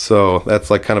 So that's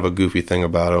like kind of a goofy thing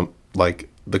about them, like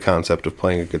the concept of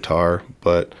playing a guitar.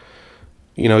 But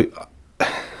you know,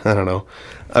 I don't know.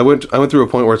 I went through a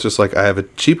point where it's just like I have a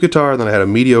cheap guitar, then I had a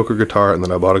mediocre guitar, and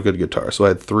then I bought a good guitar. So I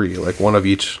had three, like one of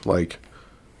each, like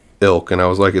ilk, and I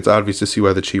was like, it's obvious to see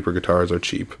why the cheaper guitars are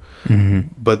cheap.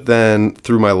 But then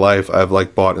through my life, I've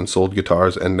like bought and sold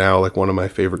guitars, and now like one of my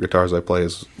favorite guitars I play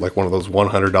is like one of those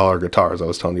 $100 guitars I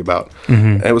was telling you about.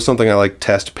 And it was something I like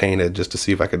test painted just to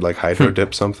see if I could like hydro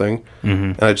dip something.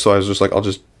 And I was just like, I'll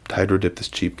just hydro dip this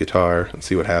cheap guitar and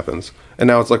see what happens. And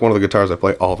now it's like one of the guitars I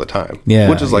play all the time. Yeah,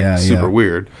 which is like yeah, super yeah.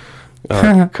 weird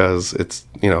because it's,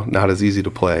 you know, not as easy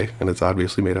to play, and it's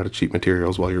obviously made out of cheap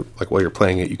materials. While you're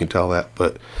playing it, you can tell that.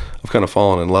 But I've kind of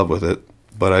fallen in love with it.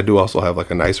 But I do also have like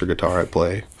a nicer guitar I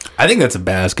play. I think that's a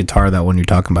badass guitar, that one you're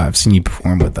talking about. I've seen you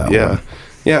perform with that Yeah. one.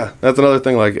 Yeah, that's another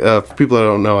thing. Like, for people that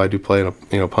don't know, I do play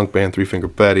in a punk band, Three Finger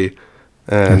Betty,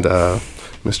 and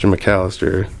Mr.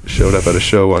 McAllister showed up at a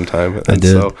show one time. And I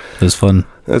did. So it was fun.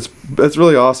 That's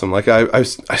really awesome. Like, I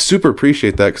super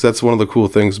appreciate that, because that's one of the cool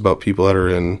things about people that are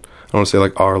in, I don't want to say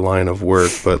like our line of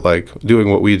work, but like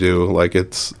doing what we do. Like,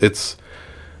 it's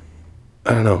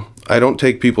I don't know. I don't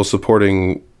take people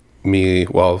supporting me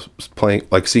while playing,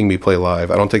 like seeing me play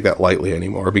live. I don't take that lightly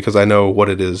anymore, because I know what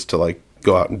it is to like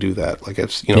go out and do that. Like,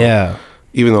 it's, you know, Yeah.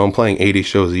 even though I'm playing 80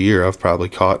 shows a year, I've probably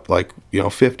caught like, you know,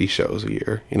 50 shows a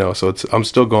year, you know, so I'm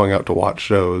still going out to watch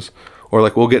shows, or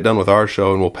like we'll get done with our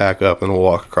show and we'll pack up and we'll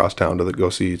walk across town to go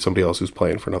see somebody else who's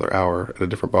playing for another hour at a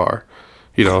different bar,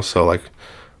 you know, so like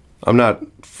I'm not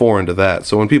foreign to that.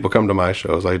 So when people come to my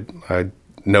shows, I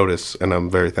notice, and I'm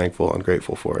very thankful and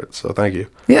grateful for it. So thank you.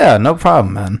 Yeah, no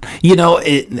problem, man. You know,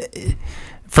 it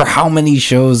for how many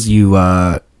shows you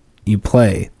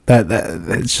play, that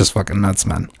it's just fucking nuts,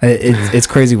 man. It's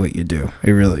crazy what you do.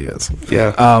 It really is.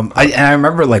 Yeah. I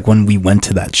remember like when we went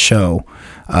to that show,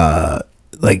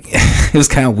 like it was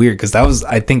kind of weird, because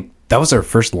I think that was our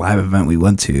first live event we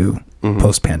went to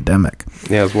post pandemic.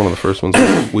 Yeah, it was one of the first ones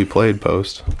we played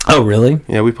post. Oh, really?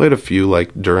 Yeah, we played a few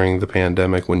like during the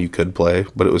pandemic when you could play,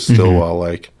 but it was still while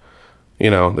like, you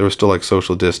know, there was still like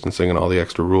social distancing and all the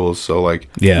extra rules. So like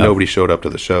nobody showed up to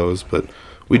the shows, but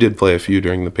we did play a few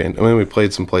during the pandemic. I mean, we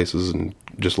played some places and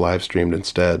just live streamed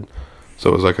instead. So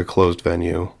it was like a closed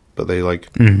venue, but they like,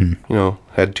 you know,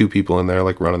 had 2 people in there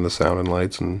like running the sound and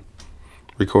lights and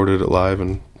recorded it live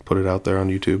and put it out there on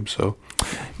YouTube. So,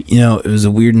 you know, it was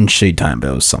a weird and shitty time, but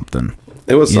it was something.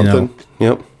 It was something.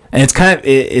 Yep. And it's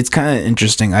kind of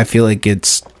interesting. I feel like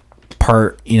it's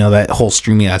part, you know, that whole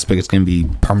streaming aspect is going to be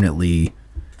permanently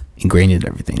ingrained in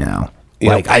everything now.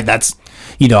 Yep. Like that's,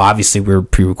 you know, obviously we're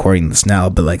pre-recording this now,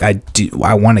 but like I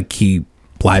want to keep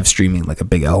live streaming like a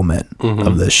big element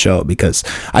of this show, because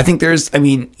I think I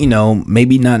mean, you know,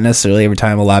 maybe not necessarily every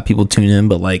time a lot of people tune in,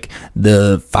 but like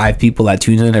the 5 people that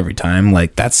tune in every time,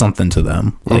 like that's something to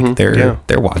them. Like they're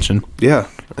watching. Yeah.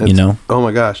 You know? Oh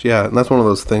my gosh. Yeah. And that's one of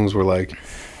those things where like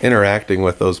interacting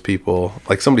with those people,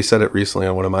 like somebody said it recently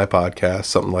on one of my podcasts,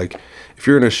 something like, if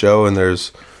you're in a show and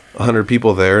there's 100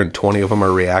 people there and 20 of them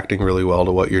are reacting really well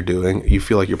to what you're doing, you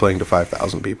feel like you're playing to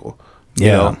 5,000 people. You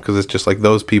know, because it's just like to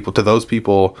those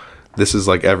people, this is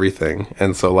like everything.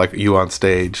 And so like you on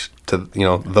stage, to, you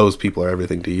know, those people are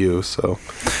everything to you. So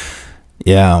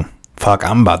yeah, fuck,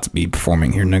 I'm about to be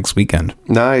performing here next weekend.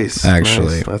 Nice.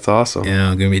 Actually. Nice. That's awesome. Yeah,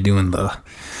 I'm gonna be doing the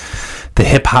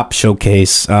hip hop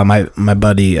showcase. My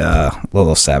buddy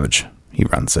Lilo Savage, he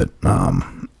runs it.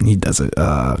 He does it.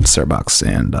 Starbucks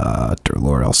and Dirt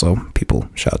Lord also. People,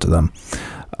 shout out to them.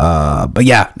 But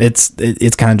yeah, it's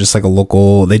kind of just like a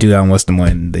local. They do it on West Des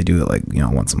Moines. They do it like, you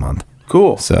know, once a month.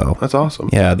 Cool. So that's awesome.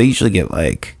 Yeah, they usually get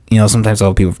like, you know, sometimes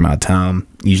all people from out of town.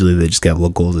 Usually they just get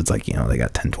locals. It's like, you know, they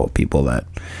got 10, 12 people that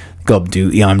go up do.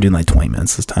 You know, I'm doing like 20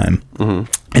 minutes this time.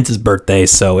 It's his birthday,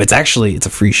 so it's a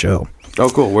free show. Oh,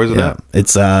 cool. Where's it at?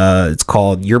 It's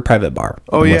called Your Private Bar.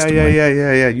 Oh yeah.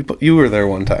 You were there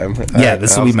one time. Yeah,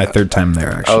 this will be my 3rd time there.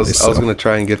 Actually, I was gonna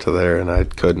try and get to there, and I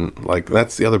couldn't. Like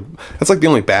that's like the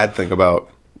only bad thing about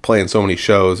playing so many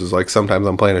shows is like sometimes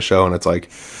I'm playing a show and it's like,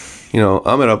 you know,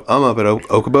 I'm up at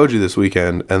Okoboji this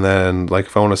weekend, and then like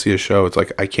if I want to see a show, it's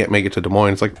like I can't make it to Des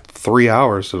Moines. It's like 3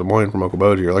 hours to Des Moines from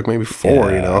Okoboji, or like maybe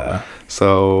 4. You know,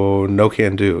 so no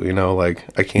can do. You know, like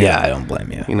I can't. Yeah, I don't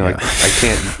blame you. You know, I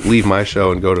can't leave my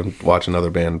show and go to watch another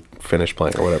band finish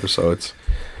playing or whatever. So it's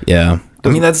I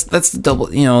mean that's the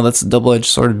double, you know, that's the double-edged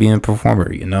sword of being a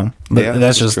performer. You know, but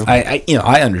that's just true. I you know,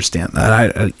 I understand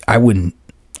that.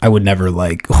 I would never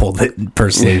like hold it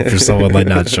personally for someone like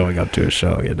not showing up to a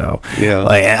show, you know. Yeah.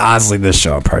 Like honestly, this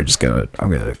show I'm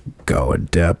gonna go and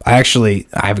dip. I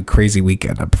have a crazy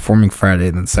weekend. I'm performing Friday,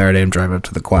 and then Saturday I'm driving up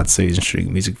to the Quad Cities and shooting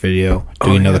a music video,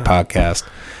 doing another podcast.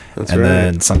 That's and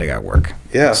then Sunday got work.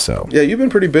 Yeah. So yeah, you've been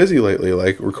pretty busy lately,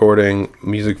 like recording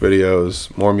music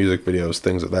videos, more music videos,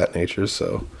 things of that nature.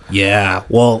 So yeah,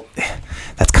 well,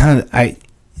 that's kind of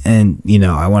and you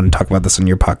know, I want to talk about this on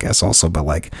your podcast also, but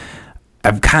like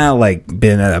I've kind of like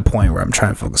been at a point where I'm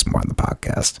trying to focus more on the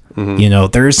podcast. You know,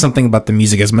 there is something about the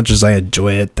music, as much as I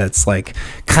enjoy it, that's like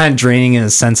kind of draining in the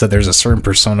sense that there's a certain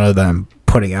persona that I'm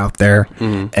putting out there,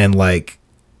 and like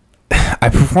I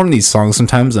perform these songs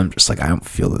sometimes I'm just like, I don't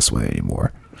feel this way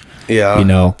anymore. Yeah. You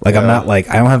know, like I'm not like,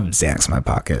 I don't have Xanax in my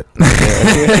pocket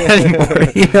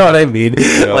anymore. You know what I mean?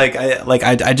 Yeah.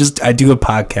 I do a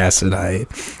podcast and I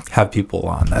have people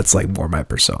on. That's like more my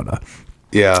persona.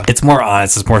 Yeah. It's more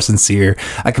honest. It's more sincere.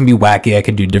 I can be wacky. I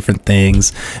can do different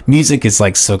things. Music is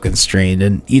like so constrained,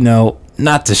 and you know,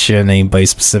 not to shit on anybody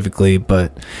specifically,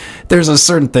 but there's a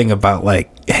certain thing about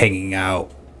like hanging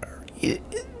out.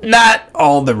 Not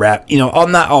all the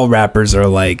not all rappers are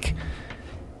like,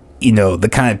 you know, the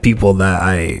kind of people that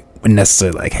I would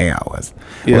necessarily like hang out with.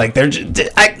 Yeah. Like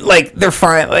they're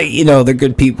fine. Like, you know, they're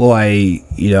good people. I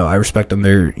respect them.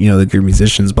 They're, you know, they're good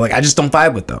musicians, but like, I just don't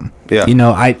vibe with them. Yeah. You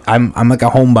know, I'm like a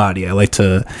homebody. I like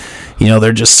to, you know,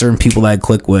 they're just certain people that I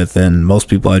click with, and most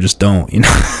people I just don't, you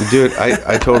know. Dude,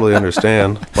 I totally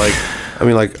understand. Like, I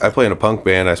mean, like, I play in a punk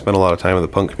band. I spend a lot of time in the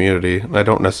punk community. And I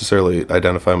don't necessarily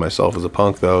identify myself as a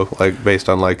punk, though. Like, based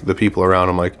on like the people around,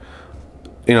 I'm like,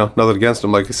 you know, nothing against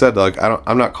them. Like you said, like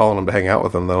I'm not calling them to hang out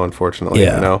with them, though. Unfortunately,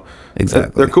 yeah, you know,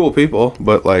 exactly. They're cool people,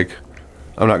 but like,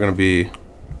 I'm not gonna be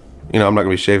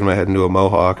shaving my head into a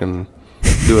mohawk and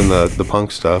doing the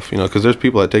punk stuff, you know, because there's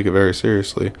people that take it very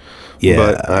seriously. Yeah,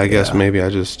 but I guess maybe I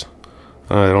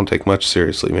don't take much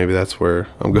seriously. Maybe that's where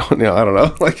I'm going. You know, I don't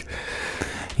know, like.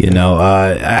 You know,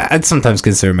 I'd sometimes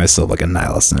consider myself like a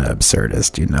nihilist and an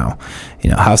absurdist. You know,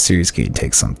 how serious can you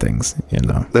take some things? You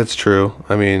know, that's true.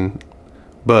 I mean.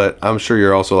 But I'm sure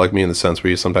you're also like me in the sense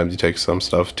where sometimes you take some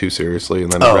stuff too seriously,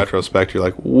 and then in retrospect, you're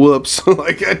like, whoops,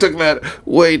 like I took that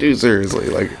way too seriously,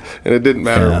 like, and it didn't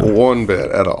matter one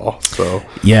bit at all. So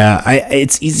yeah,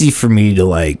 it's easy for me to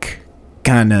like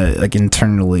kind of like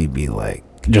internally be like,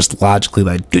 just logically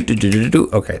like,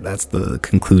 okay, that's the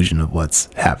conclusion of what's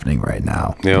happening right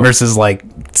now, versus like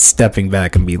stepping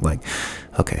back and be like,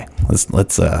 okay,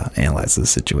 let's analyze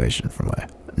this situation from a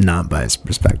non-biased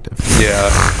perspective. Yeah.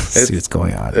 See what's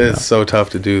going on. It's so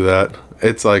tough to do that.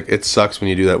 It's like, it sucks when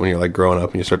you do that when you're like growing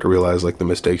up and you start to realize like the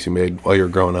mistakes you made while you're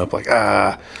growing up, like,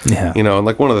 you know, and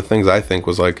like one of the things I think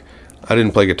was like, I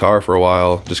didn't play guitar for a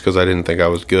while just because I didn't think I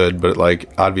was good, but like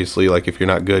obviously like if you're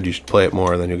not good, you should play it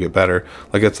more and then you'll get better.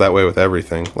 Like it's that way with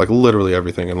everything, like literally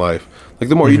everything in life. Like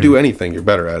the more you do anything, you're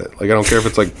better at it. Like I don't care if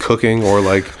it's like cooking or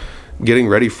like getting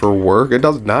ready for work, it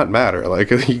does not matter.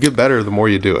 Like you get better the more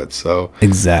you do it. So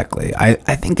exactly, I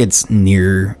think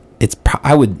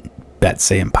I would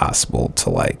say impossible to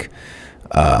like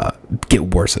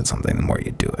get worse at something the more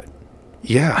you do it.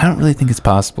 Yeah, I don't really think it's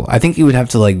possible. I think you would have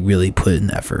to like really put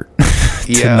in effort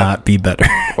to not be better,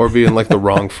 or be in like the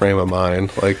wrong frame of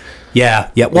mind. Like yeah.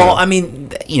 Well, I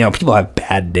mean, you know, people have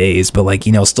bad days, but like,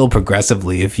 you know, still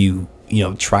progressively, if you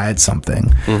tried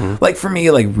something, like for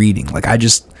me, like reading, like I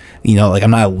just, you know, like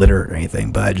I'm not illiterate or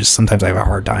anything, but I just sometimes I have a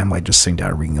hard time like just sitting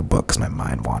down and reading a book because my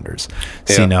mind wanders.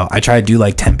 So, you know, I try to do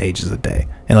like 10 pages a day.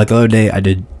 And like the other day I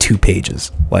did 2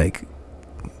 pages. Like,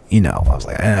 you know, I was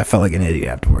like, I felt like an idiot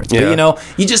afterwards. Yeah. But, you know,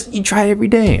 you try it every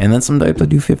day. And then sometimes I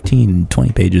do 15,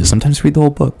 20 pages. Sometimes read the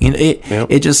whole book. You know,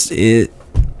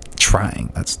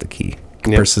 trying. That's the key.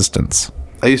 Persistence.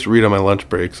 I used to read on my lunch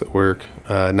breaks at work.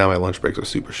 Now my lunch breaks are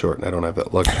super short and I don't have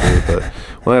that luxury. But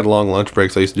when I had long lunch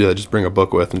breaks, I used to do that. Just bring a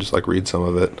book with and just like read some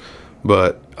of it.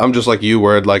 But I'm just like you,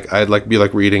 where I'd be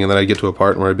like reading and then I'd get to a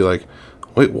part where I'd be like,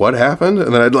 wait, what happened?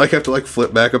 And then I'd like have to like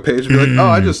flip back a page and be like, oh,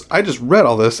 I just read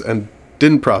all this and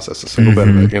didn't process a single bit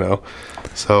of it, you know.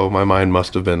 So my mind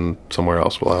must have been somewhere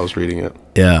else while I was reading it.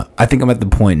 Yeah, I think I'm at the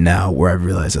point now where I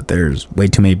realize that there's way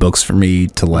too many books for me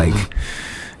to like.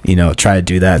 You know, try to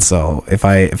do that. So if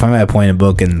I'm at a point in a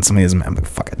book and somebody doesn't, I'm like,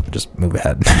 fuck it, just move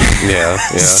ahead. Yeah.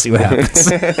 See what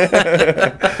happens.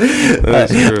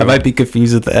 I might be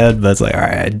confused at the end, but it's like, all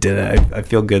right, I did it. I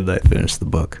feel good that I finished the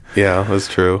book. Yeah, that's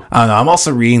true. I don't know. I'm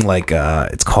also reading like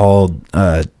it's called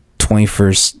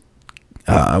 21st.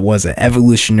 Was an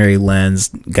Evolutionary Lens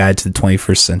Guide to the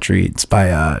 21st Century. It's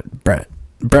by Brett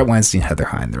Weinstein, Heather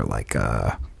Hine. They're like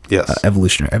yes,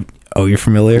 evolutionary. Oh, you're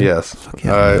familiar? Yes.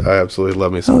 Yeah, I absolutely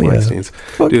love me some Weinsteins.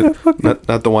 Dude,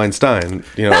 not the Weinstein,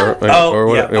 you know,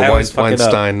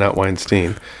 Weinstein, not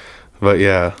Weinstein. But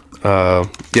yeah,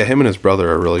 him and his brother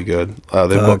are really good.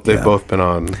 They've both been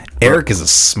on. Eric is a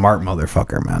smart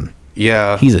motherfucker, man.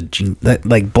 Yeah. He's a genius.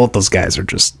 Like both those guys are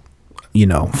just, you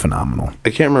know, phenomenal. I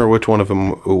can't remember which one of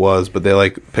them it was, but they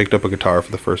like picked up a guitar for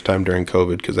the first time during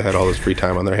COVID because they had all this free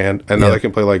time on their hand, and now they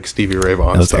can play like Stevie Ray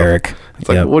Vaughan. That was Eric. It's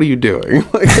like, what are you doing?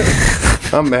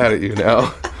 Like, I'm mad at you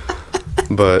now.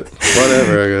 But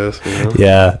whatever, I guess. You know?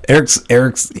 Yeah,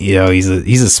 Eric's. You know, he's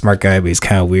a smart guy, but he's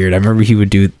kind of weird. I remember he would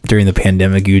do during the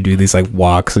pandemic. He would do these like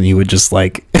walks, and he would just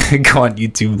like go on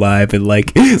YouTube Live and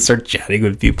like start chatting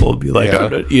with people and be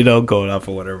like, you know, going off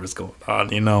of whatever's going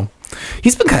on. You know,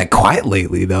 he's been kind of quiet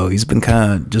lately, though. He's been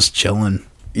kind of just chilling.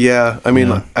 Yeah, I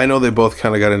mean, I know they both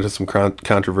kind of got into some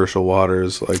controversial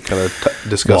waters, like kind of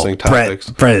discussing topics.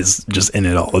 Brett is just in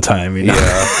it all the time, you know?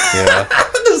 Yeah.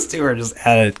 Those two are just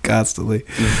at it constantly.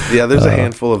 Yeah, there's a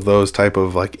handful of those type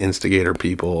of like instigator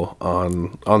people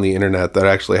on the internet that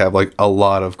actually have like a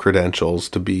lot of credentials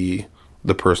to be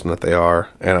the person that they are,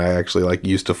 and I actually like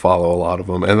used to follow a lot of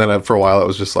them, and then for a while it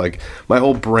was just like my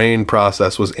whole brain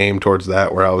process was aimed towards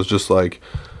that, where I was just like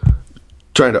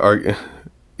trying to argue.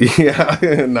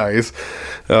 Yeah, nice.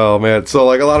 Oh man, so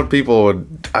like a lot of people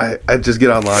would, I just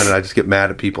get online and I just get mad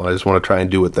at people and I just want to try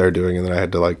and do what they're doing, and then I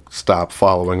had to like stop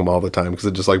following them all the time because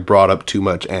it just like brought up too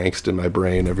much angst in my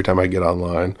brain every time I get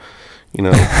online, you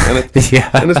know. And and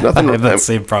it's nothing. I have that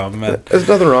same problem, man. There's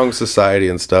nothing wrong with society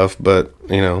and stuff, but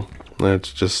you know,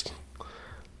 it's just.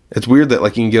 It's weird that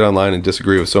like you can get online and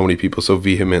disagree with so many people so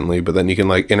vehemently, but then you can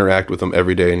like interact with them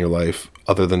every day in your life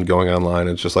other than going online.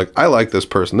 It's just like, I like this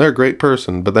person. They're a great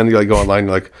person. But then you like go online and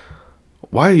you're like,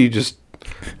 why are you just...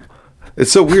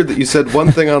 It's so weird that you said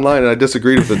one thing online and I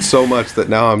disagreed with it so much that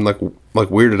now I'm like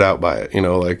weirded out by it, you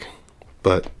know, like...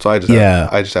 But so I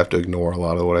just have to ignore a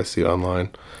lot of what I see online.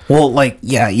 Well, like,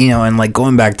 yeah, you know, and like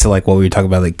going back to like what we were talking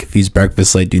about, like Confused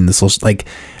Breakfast, like doing the social... Like,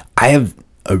 I have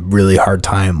a really hard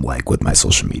time like with my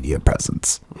social media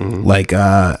presence. Mm-hmm. Like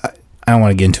I don't want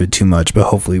to get into it too much, but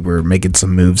hopefully we're making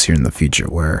some moves here in the future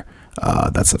where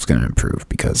that stuff's going to improve,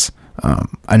 because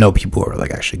I know people who are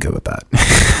like actually good with that.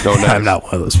 Oh, nice. I'm not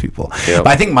one of those people. Yep. But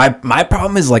I think my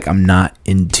problem is like I'm not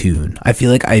in tune. I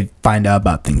feel like I find out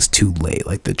about things too late,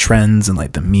 like the trends and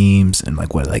like the memes and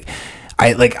like what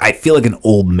I feel like an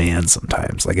old man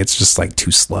sometimes. Like it's just like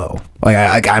too slow.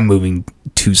 Like I'm moving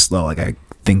too slow. Like I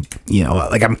think, you know,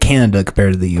 like I'm Canada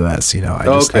compared to the US, you know.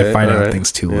 I find out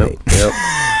things too late.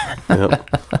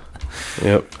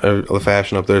 Yep. The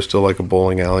fashion up there is still like a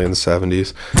bowling alley in the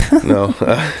 70s. No.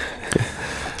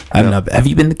 Have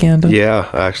you been to Canada?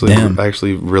 Yeah, I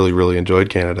actually really, really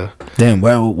enjoyed Canada. Damn,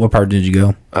 well, what part did you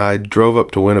go? I drove up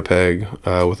to Winnipeg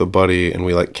with a buddy, and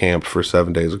we like camped for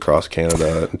 7 days across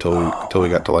Canada until we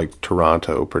got to like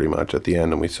Toronto pretty much at the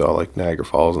end, and we saw like Niagara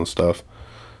Falls and stuff.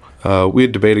 We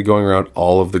had debated going around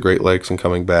all of the Great Lakes and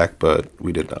coming back, but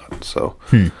we did not. So,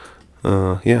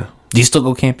 yeah. Do you still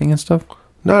go camping and stuff?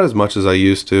 Not as much as I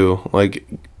used to. Like,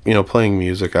 you know, playing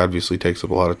music obviously takes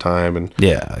up a lot of time, and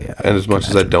And as much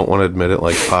as I don't want to admit it,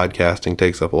 like podcasting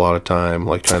takes up a lot of time.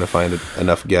 Like trying to find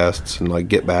enough guests and like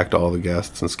get back to all the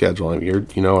guests and scheduling.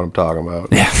 You know what I'm talking about?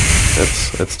 Yeah,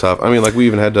 it's tough. I mean, like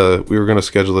we were going to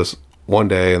schedule this one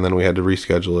day, and then we had to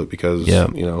reschedule it because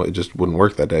you know, it just wouldn't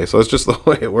work that day. So it's just the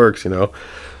way it works, you know.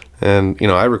 And you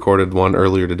know, I recorded one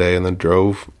earlier today and then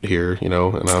drove here, you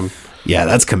know, and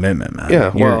that's commitment, man.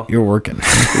 Yeah, you're working.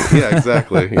 Yeah,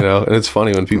 exactly. You know, and it's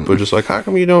funny when people are just like, how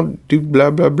come you don't do blah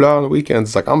blah blah on the weekends?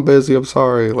 It's like, I'm busy, I'm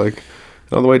sorry. Like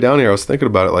on the way down here I was thinking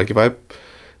about it, like if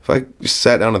I just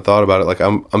sat down and thought about it, like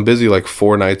I'm busy like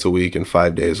 4 nights a week and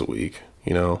 5 days a week,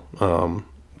 you know.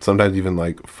 Sometimes even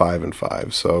like 5 and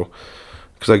 5. So,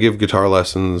 because I give guitar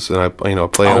lessons and I play.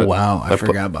 I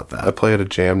forgot about that. I play at a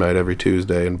jam night every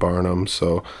Tuesday in Barnum,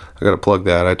 so I got to plug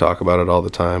that. I talk about it all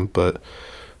the time, but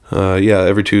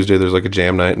every Tuesday there's like a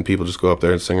jam night and people just go up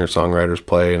there and singer-songwriters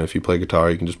play, and if you play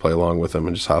guitar, you can just play along with them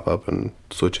and just hop up and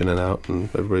switch in and out, and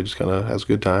everybody just kind of has a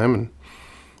good time and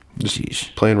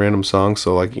just playing random songs.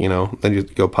 So like, you know, then you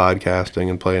go podcasting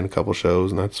and playing a couple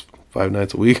shows, and that's 5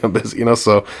 nights a week. I'm busy, you know,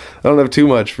 so I don't have too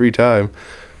much free time,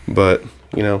 but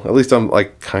you know, at least I'm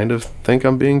like kind of think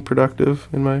I'm being productive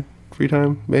in my free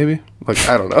time, maybe. Like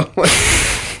I don't know,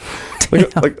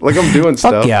 like I'm doing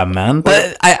stuff. Fuck yeah, man.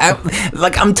 But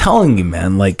I'm telling you,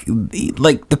 man. Like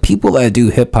the people that do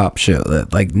hip hop show,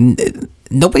 that like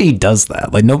nobody does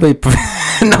that. Like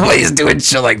nobody's doing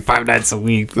shit like 5 nights a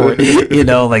week. For, you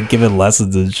know, like giving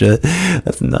lessons and shit.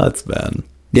 That's nuts, man.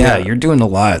 Yeah, you're doing a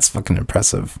lot. It's fucking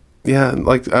impressive. Yeah,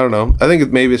 like I don't know. I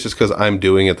think maybe it's just because I'm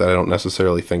doing it that I don't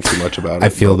necessarily think too much about it. I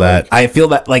feel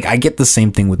that. Like I get the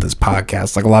same thing with this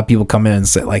podcast. Like a lot of people come in and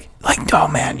say like, oh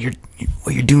man,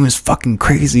 what you're doing is fucking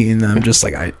crazy, and I'm just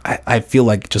like, I feel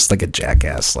like just like a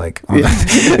jackass, like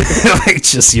like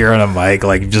just you're on a mic,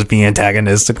 like just being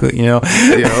antagonistic, you know.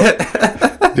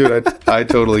 Dude, I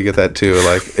totally get that too.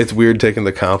 Like, it's weird taking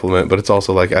the compliment, but it's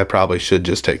also like I probably should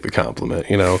just take the compliment,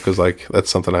 you know, because like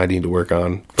that's something I need to work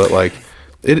on. But like.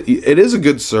 It is a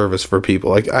good service for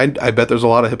people. Like I bet there's a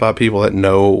lot of hip hop people that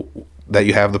know that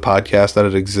you have the podcast, that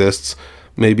it exists,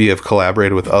 maybe have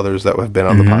collaborated with others that have been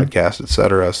on the podcast,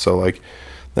 etc. So like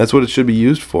that's what it should be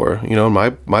used for. You know, my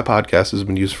podcast has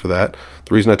been used for that.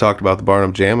 The reason I talked about the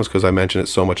Barnum Jam is because I mentioned it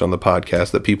so much on the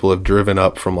podcast that people have driven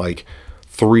up from like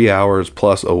 3 hours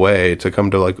plus away to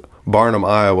come to like Barnum,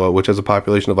 Iowa, which has a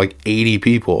population of like 80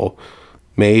 people,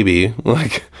 maybe,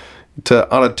 like, to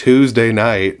on a Tuesday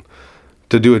night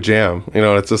to do a jam. You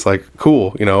know, it's just like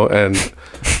cool, you know, and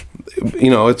you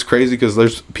know, it's crazy because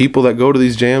there's people that go to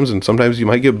these jams, and sometimes you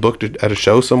might get booked at a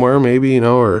show somewhere, maybe, you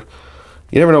know, or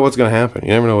you never know what's going to happen. You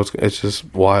never know it's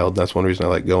just wild. That's one reason I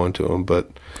like going to them.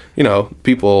 But, you know,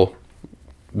 people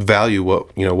value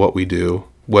what we do,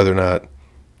 whether or not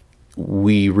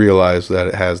we realize that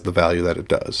it has the value that it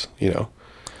does, you know.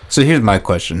 So here's my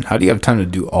question. How do you have time to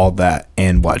do all that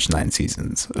and watch 9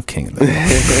 seasons of King of the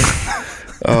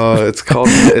Hill? It's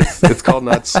called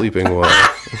not sleeping well.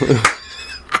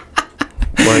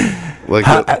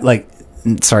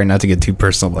 Sorry, not to get too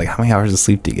personal, but like, how many hours of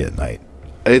sleep do you get at night?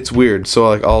 It's weird. So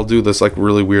like, I'll do this like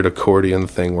really weird accordion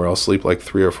thing where I'll sleep like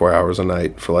 3 or 4 hours a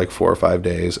night for like 4 or 5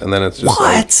 days, and then it's just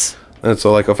what? And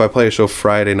so like, if I play a show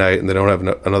Friday night and they don't have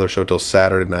another show till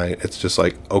Saturday night, it's just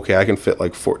like, okay, I can fit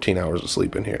like 14 hours of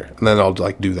sleep in here, and then I'll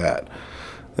like do that.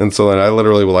 And so then I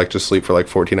literally will like just sleep for like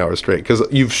 14 hours straight because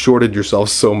you've shorted yourself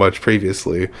so much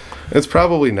previously. It's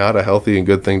probably not a healthy and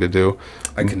good thing to do.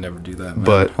 I could never do that, man.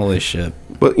 But holy shit.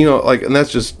 But you know, like, and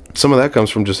that's just, some of that comes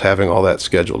from just having all that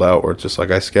scheduled out, where it's just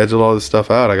like, I scheduled all this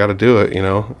stuff out, I got to do it, you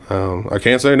know. I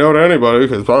can't say no to anybody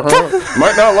because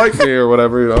might not like me or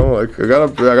whatever, you know. Like, I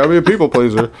gotta be a people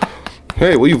pleaser.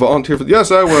 Hey, will you volunteer for?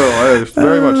 Yes, I will.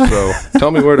 Very much so.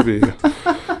 Tell me where to be.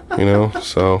 You know.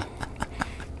 So,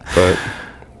 but.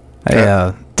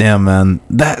 Damn, man,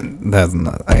 that's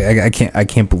not. I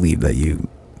can't believe that you.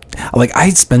 Like, I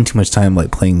spend too much time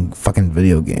like playing fucking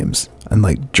video games and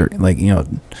like you know,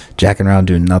 jacking around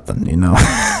doing nothing, you know.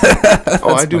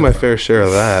 I do my fair share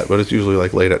of that, but it's usually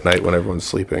like late at night when everyone's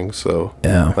sleeping, so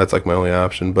yeah, that's like my only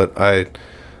option. But I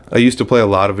used to play a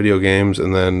lot of video games,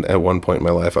 and then at one point in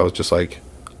my life I was just like,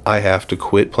 I have to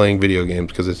quit playing video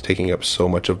games because it's taking up so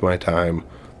much of my time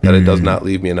that it does not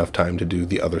leave me enough time to do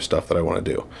the other stuff that I want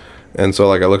to do. And so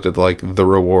like, I looked at like the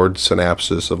reward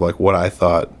synopsis of like what I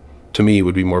thought to me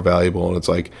would be more valuable, and it's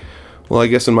like, well, I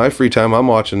guess in my free time I'm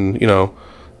watching, you know,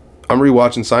 I'm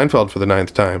rewatching Seinfeld for the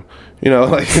 9th time, you know,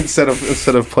 like instead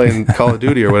of playing Call of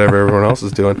Duty or whatever everyone else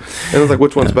is doing. And it's like,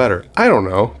 which one's better? I don't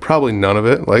know, probably none of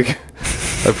it. Like,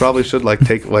 I probably should like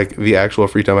take like the actual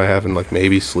free time I have and like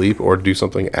maybe sleep or do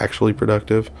something actually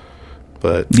productive.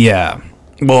 But yeah,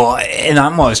 well, and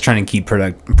I'm always trying to keep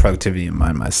productivity in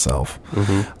mind myself.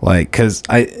 Like, because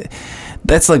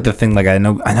that's like the thing. Like, I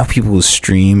know people who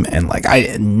stream, and like,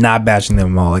 I not bashing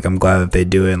them all. Like, I'm glad that they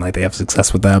do it and like they have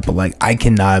success with that. But like, I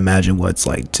cannot imagine what it's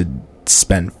like to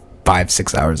spend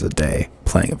 5-6 hours a day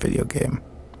playing a video game.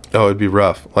 Oh, it'd be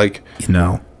rough. Like, you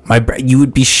know, you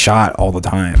would be shot all the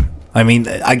time. I mean,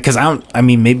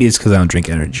 maybe it's because I don't drink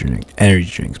energy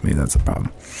drinks. Maybe that's the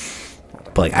problem.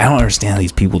 But like, I don't understand how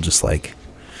these people just like,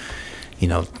 you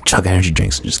know, chug energy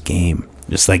drinks and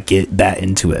just like get that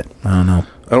into it. I don't know.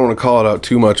 I don't want to call it out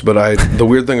too much, but the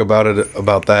weird thing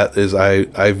about that is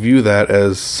I view that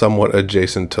as somewhat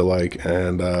adjacent to like,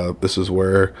 and this is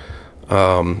where,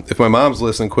 if my mom's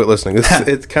listening, quit listening.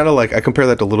 It's kind of like, I compare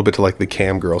that a little bit to like the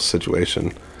cam girl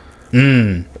situation.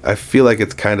 I feel like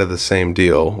it's kind of the same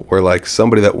deal, where like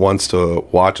somebody that wants to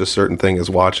watch a certain thing is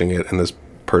watching it, and this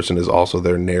person is also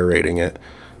there narrating it.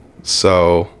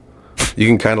 So you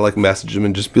can kind of like message them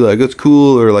and just be like, it's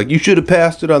cool, or like, you should have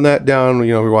passed it on that down,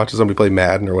 you know, we're watching somebody play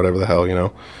Madden or whatever the hell, you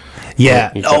know.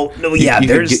 Yeah.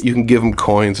 You can give them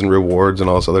coins and rewards and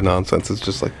all this other nonsense. It's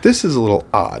just like, this is a little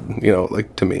odd, you know,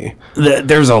 like, to me.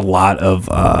 There's a lot of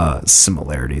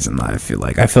similarities in that. I feel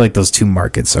like those two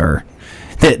markets are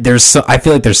I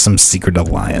feel like there's some secret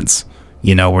alliance,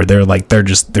 you know, where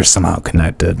they're somehow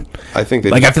connected. I think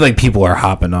I feel like people are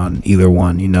hopping on either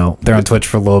one, you know. They're on Twitch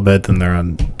for a little bit, then they're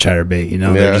on Chatterbait, you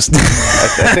know. Yeah. They're just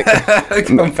I think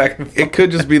back and forth. It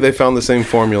could just be they found the same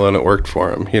formula and it worked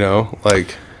for them, you know,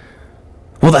 like.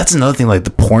 Well, that's another thing. Like the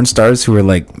porn stars who are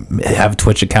like have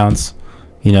Twitch accounts,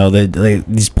 you know,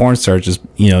 these porn stars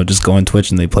just go on Twitch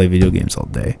and they play video games all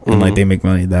day, and like they make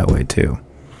money that way too.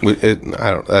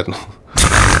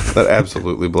 That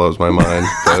absolutely blows my mind.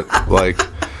 But like,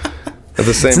 at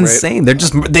the same rate, it's insane.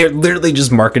 They're literally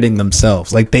just marketing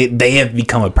themselves. Like they have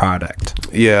become a product.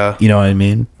 Yeah, you know what I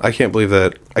mean. I can't believe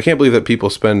that people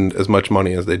spend as much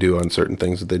money as they do on certain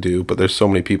things that they do. But there's so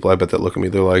many people, I bet, that look at me.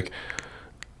 They're like,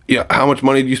 yeah, how much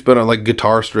money do you spend on like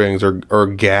guitar strings or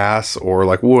gas or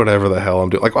like whatever the hell I'm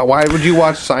doing? Like, why would you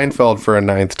watch Seinfeld for a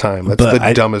 9th time? That's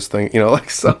the dumbest thing, you know. Like,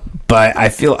 so. But I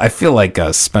feel like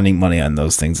spending money on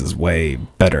those things is way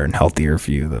better and healthier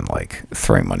for you than like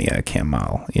throwing money at a cam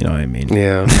model. You know what I mean?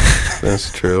 Yeah,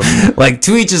 that's true. Like,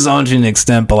 to each his own to an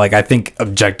extent, but like I think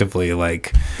objectively,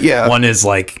 like, one is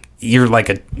like, you're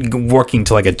like working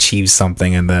to like achieve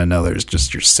something, and then others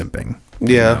just you're simping.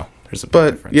 Yeah. There's a big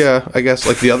But difference. yeah, I guess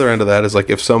like the other end of that is like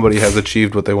if somebody has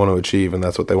achieved what they want to achieve and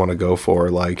that's what they want to go for,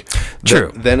 like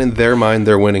True. then in their mind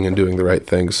they're winning and doing the right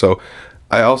thing. So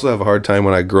I also have a hard time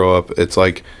when I grow up. It's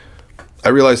like I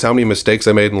realize how many mistakes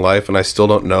I made in life, and I still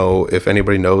don't know if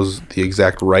anybody knows the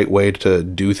exact right way to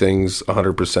do things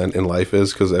 100% in life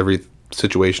is, because every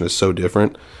situation is so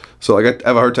different. So like I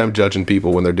have a hard time judging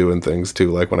people when they're doing things too,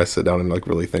 like when I sit down and like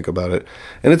really think about it.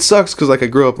 And it sucks because like I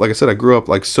grew up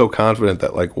like so confident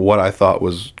that like what I thought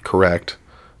was correct,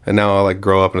 and now I like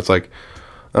grow up and it's like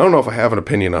I don't know if I have an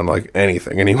opinion on like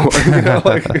anything anymore. You know,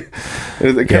 like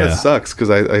it kind of sucks because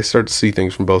I start to see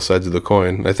things from both sides of the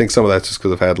coin. I think some of that's just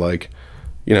because I've had like,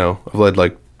 you know, I've led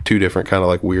like two different kind of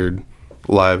like weird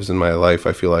lives in my life.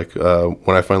 I feel like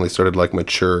when I finally started like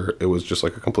mature, it was just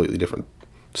like a completely different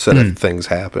set of things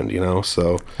happened, you know.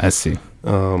 So I see.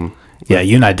 Yeah,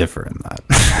 you and I differ in that.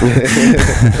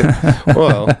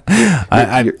 Well,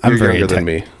 I'm you're very younger than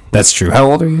me. That's true.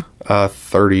 How old are you?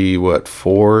 30, what,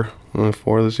 4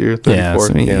 this year?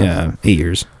 34? Yeah, so 8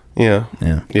 years. Yeah.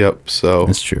 Yeah, Yep. So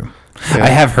that's true. Yeah. I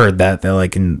have heard that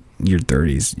like in your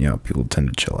 30s, you know, people tend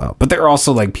to chill out. But there are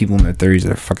also like people in their 30s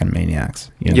that are fucking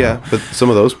maniacs. You know? Yeah, but some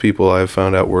of those people I've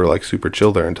found out were like super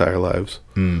chill their entire lives.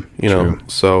 You know,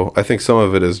 so I think some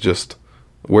of it is just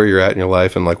where you're at in your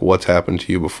life and like what's happened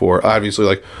to you before. Obviously,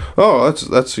 like, oh,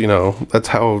 that's you know, that's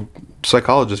how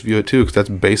psychologists view it too, because that's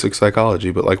basic psychology.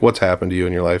 But like what's happened to you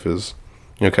in your life is,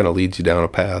 you know, kind of leads you down a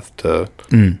path to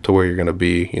where you're gonna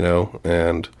be. You know,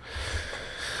 and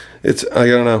it's I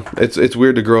don't know, it's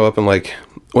weird to grow up and like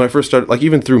when I first started, like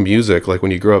even through music, like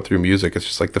when you grow up through music, it's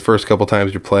just like the first couple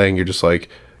times you're playing, you're just like,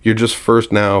 you're just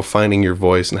first now finding your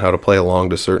voice and how to play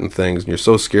along to certain things. And you're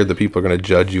so scared that people are going to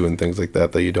judge you and things like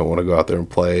that, that you don't want to go out there and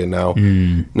play. And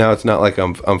now it's not like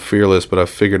I'm fearless, but I've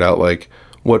figured out like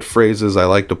what phrases I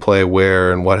like to play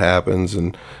where and what happens.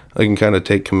 And I can kind of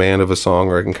take command of a song,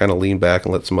 or I can kind of lean back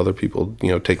and let some other people, you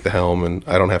know, take the helm. And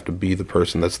I don't have to be the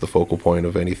person that's the focal point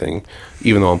of anything.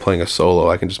 Even though I'm playing a solo,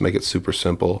 I can just make it super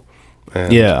simple.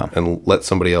 And let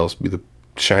somebody else be the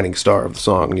shining star of the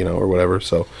song, you know, or whatever.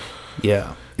 So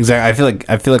yeah, exactly.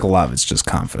 I feel like a lot of it's just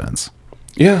confidence.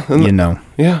 Yeah, and you know.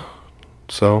 Yeah.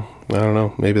 So I don't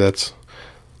know. Maybe that's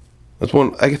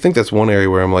one. I think that's one area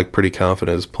where I'm like pretty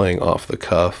confident is playing off the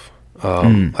cuff.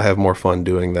 I have more fun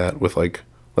doing that with like,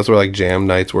 that's where like jam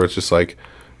nights where it's just like,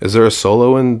 is there a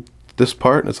solo in this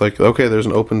part? And it's like, okay, there's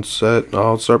an open set.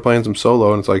 I'll start playing some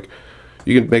solo, and it's like,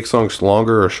 you can make songs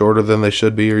longer or shorter than they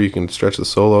should be, or you can stretch the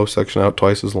solo section out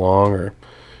twice as long, or,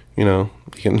 you know,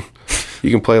 you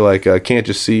can play like Can't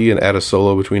You See and add a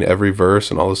solo between every verse,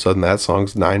 and all of a sudden that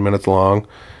song's 9 minutes long,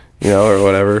 you know, or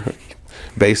whatever.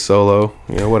 Bass solo,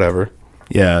 you know, whatever.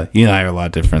 Yeah, you and I are a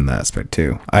lot different in that aspect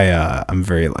too. I'm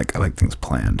very like, I like things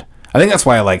planned. I think that's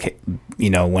why I like, you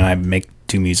know, when I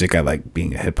do music, I like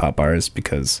being a hip hop artist,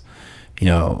 because, you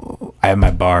know, I have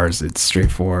my bars, it's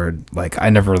straightforward. Like, I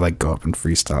never like go up and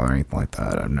freestyle or anything like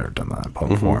that. I've never done that in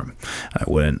public forum. I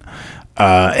wouldn't.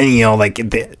 And you know, like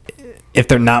if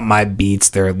they're not my beats,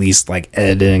 they're at least like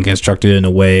edited and constructed in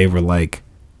a way where like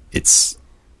it's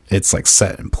like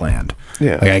set and planned.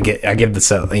 Yeah. Like I give the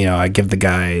set, you know, I give the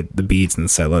guy the beats and the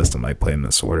set list. I'm like, play him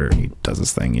this order, and he does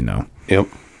his thing, you know. Yep.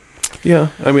 Yeah.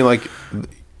 I mean, like,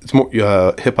 it's more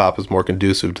hip hop is more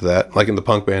conducive to that. Like in the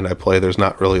punk band I play, there's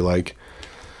not really like,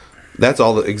 that's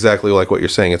all exactly like what you're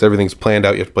saying. It's everything's planned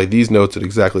out. You have to play these notes at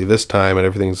exactly this time, and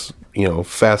everything's, you know,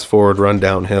 fast forward, run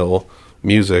downhill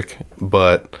music.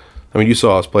 But I mean, you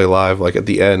saw us play live. Like at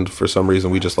the end, for some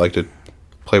reason, we just like to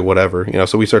play whatever, you know.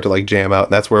 So we start to like jam out,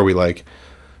 and that's where we like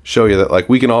show you that like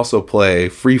we can also play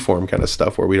freeform kind of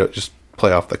stuff where we don't just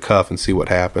play off the cuff and see what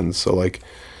happens. So like,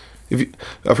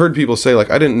 I've heard people say like,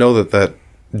 I didn't know that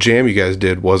jam you guys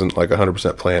did wasn't like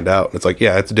 100% planned out. And it's like,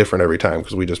 yeah, it's different every time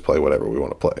because we just play whatever we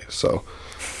want to play. So,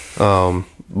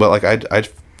 but like I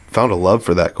found a love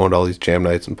for that, going to all these jam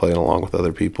nights and playing along with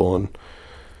other people, and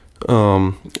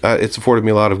it's afforded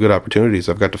me a lot of good opportunities.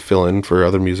 I've got to fill in for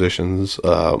other musicians.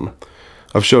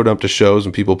 I've showed up to shows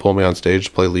and people pull me on stage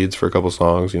to play leads for a couple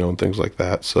songs, you know, and things like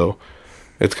that. So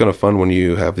it's kind of fun when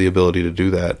you have the ability to do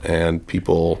that and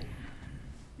people,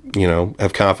 you know,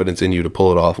 have confidence in you to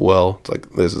pull it off well. It's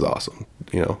like, this is awesome.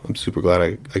 You know, I'm super glad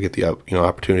I get the, you know,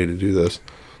 opportunity to do this.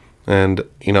 And,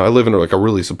 you know, I live in like a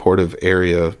really supportive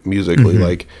area musically.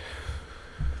 Like,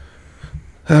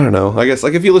 I don't know. I guess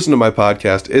like if you listen to my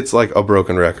podcast, it's like a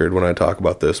broken record when I talk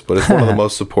about this, but it's one of the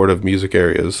most supportive music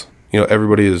areas. You know,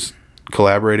 everybody is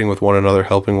collaborating with one another,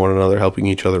 helping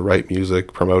each other write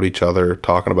music, promote each other,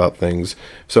 talking about things.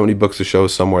 If somebody books a show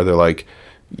somewhere, they're like,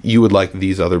 you would like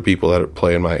these other people that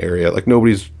play in my area. Like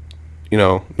nobody's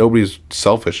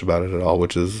selfish about it at all,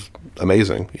 which is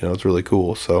amazing. It's really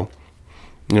cool. So,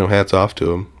 hats off to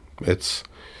them. It's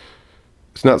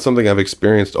not something I've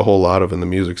experienced a whole lot of in the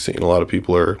music scene. A lot of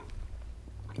people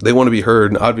they want to be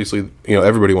heard, and obviously,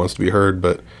 everybody wants to be heard,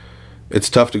 but it's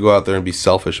tough to go out there and be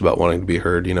selfish about wanting to be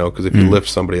heard, because if you lift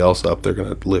somebody else up, they're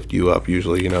going to lift you up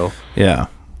usually, Yeah.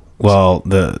 Well,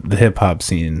 the hip hop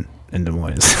scene in Des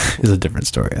Moines is a different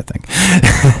story, I think.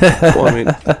 Well, I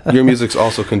mean, your music's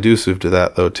also conducive to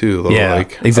that, though, too. Though. Yeah,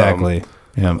 like, exactly.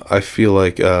 Yeah. I feel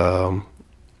like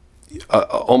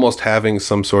almost having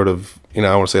some sort of,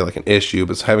 I want to say like an issue,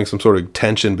 but having some sort of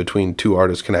tension between two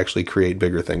artists can actually create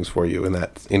bigger things for you in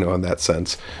that, in that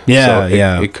sense. Yeah,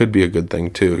 so it could be a good thing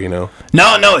too,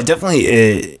 No, it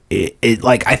definitely, it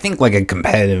like, I think like a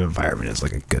competitive environment is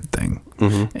like a good thing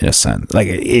in a sense. Like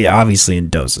it obviously in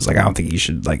doses, like I don't think you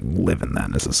should like live in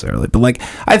that necessarily, but like,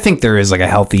 I think there is like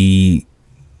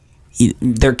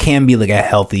there can be like a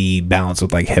healthy balance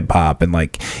with like hip hop and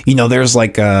like, there's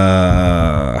like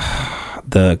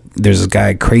there's a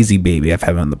guy, Crazy Baby, I've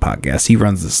had him on the podcast. He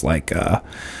runs this like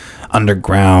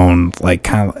underground, like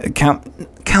kind of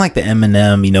like the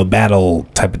Eminem, battle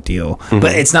type of deal.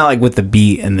 But it's not like with the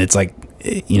beat, and it's like,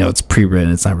 it's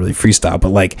pre-written, it's not really freestyle, but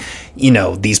like,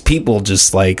 these people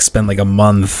just like spend like a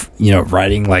month,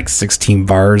 writing like 16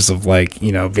 bars of like,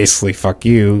 basically fuck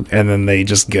you, and then they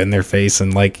just get in their face,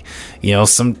 and like,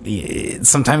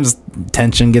 sometimes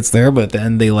tension gets there, but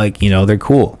then they like, they're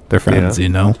cool, they're friends.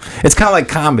 It's kind of like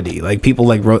comedy, like people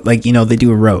like they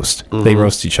do a roast, they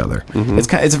roast each other.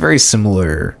 It's a very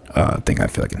similar thing, I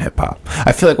feel like, in hip-hop.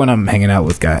 I feel like when I'm hanging out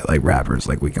with guys like rappers,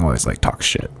 like we can always like talk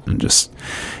shit and just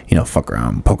fuck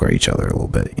around, poke at each other a little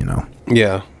bit.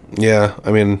 Yeah,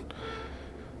 I mean,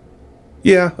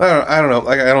 yeah, I don't know.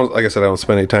 Like I said, I don't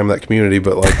spend any time in that community,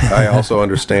 but like I also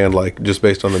understand, like, just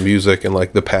based on the music and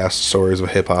like the past stories of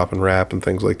hip hop and rap and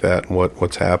things like that, and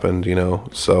what's happened,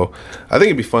 So I think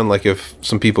it'd be fun, like, if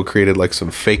some people created like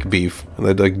some fake beef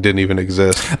that like didn't even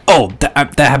exist. Oh,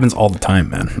 that happens all the time,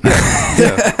 man.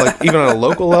 Yeah. Like even on a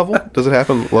local level, does it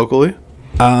happen locally?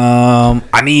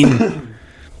 I mean,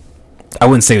 I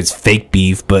wouldn't say it's fake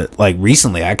beef, but like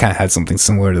recently I kind of had something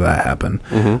similar to that happen.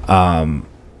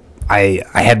 I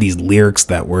had these lyrics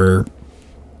that were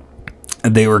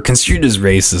construed as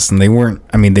racist, and they weren't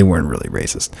really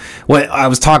racist. What I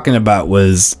was talking about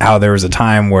was how there was a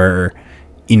time where,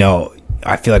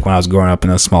 I feel like when I was growing up in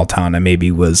a small town, I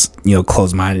maybe was,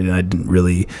 closed-minded, and I didn't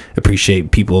really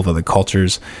appreciate people of other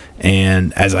cultures.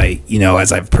 And as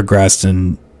I've progressed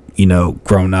and,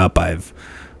 grown up, I've,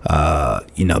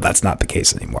 that's not the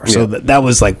case anymore. Yeah. So that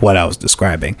was like what I was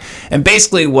describing. And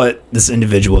basically what this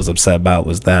individual was upset about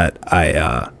was that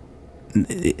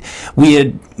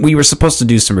we were supposed to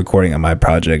do some recording on my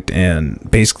project, and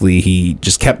basically he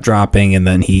just kept dropping, and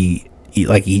then he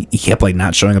kept like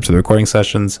not showing up to the recording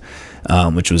sessions,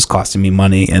 which was costing me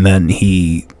money. And then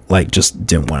he like just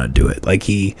didn't want to do it.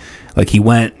 He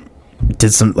went to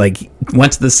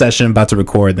the session about to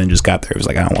record, then just got there. He was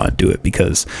like, I don't want to do it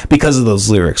because of those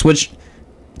lyrics, which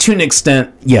to an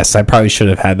extent, yes, I probably should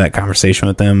have had that conversation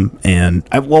with him. And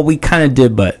we kind of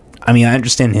did, but I mean, I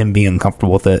understand him being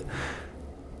uncomfortable with it,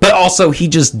 but also he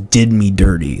just did me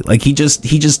dirty. Like he just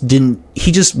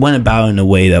went about in a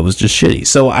way that was just shitty.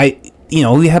 So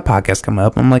we had podcasts coming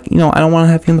up. I'm like, I don't want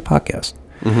to have you in the podcast.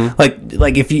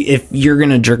 Like if you're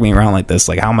going to jerk me around like this,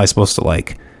 like how am I supposed to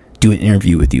like do an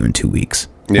interview with you in 2 weeks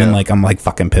when like I'm like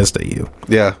fucking pissed at you?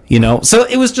 Yeah. So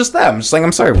it was just that. I'm just like,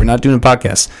 I'm sorry, we're not doing a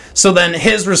podcast. So then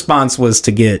his response was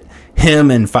to get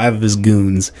him and 5 of his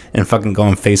goons and fucking go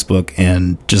on Facebook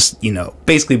and just,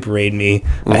 basically berate me.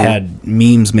 I had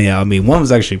memes made out of me. One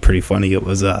was actually pretty funny. It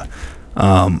was I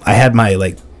had my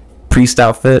like priest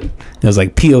outfit. It was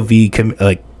like POV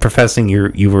like professing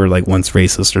you were like once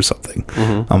racist or something.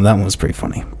 That one was pretty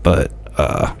funny. But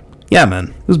yeah, man,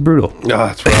 it was brutal. Oh,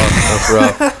 that's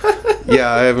rough. Yeah,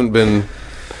 I haven't been.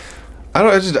 I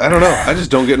don't know. I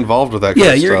just don't get involved with that.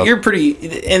 Yeah, you're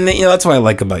pretty, and that's what I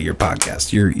like about your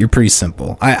podcast. You're pretty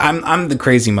simple. I'm the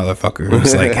crazy motherfucker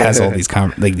who's like has all these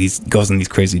these goes on these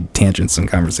crazy tangents and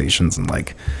conversations, and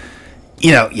like,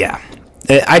 yeah.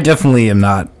 I definitely am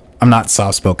not. I'm not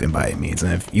soft spoken by any means,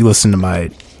 and if you listen to my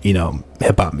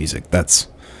hip hop music, that's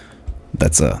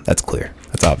clear.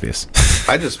 That's obvious.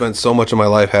 I just spent so much of my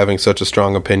life having such a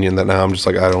strong opinion that now I'm just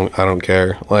like I don't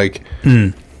care. Like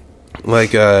I'm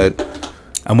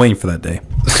waiting for that day.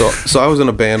 So I was in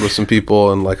a band with some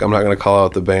people, and like I'm not gonna call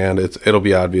out the band. It'll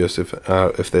be obvious if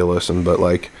they listen. But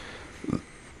like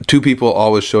 2 people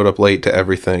always showed up late to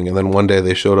everything, and then one day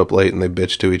they showed up late and they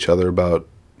bitched to each other about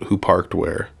who parked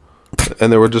where.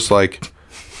 and they were just like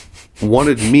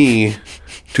wanted me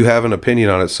to have an opinion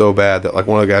on it so bad that like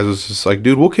one of the guys was just like,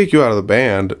 dude, we'll kick you out of the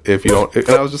band if you don't. And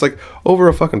I was just like, over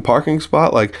a fucking parking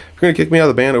spot? Like, you're gonna kick me out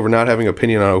of the band over not having an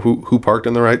opinion on who parked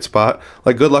in the right spot?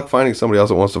 Like, good luck finding somebody else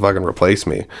that wants to fucking replace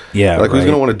me. Yeah, like, who's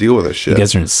gonna want to deal with this shit? You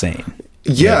guys are insane.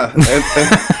 Yeah.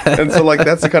 And so like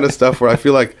that's the kind of stuff where I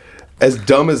feel like, as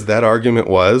dumb as that argument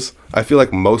was, I feel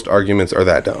like most arguments are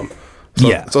that dumb. So,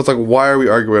 yeah. So it's like, why are we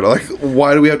arguing? Like,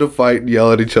 why do we have to fight and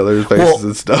yell at each other's faces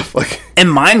and stuff? Like,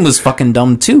 and mine was fucking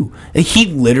dumb too. He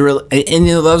literally, and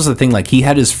you know, that was the thing. Like, he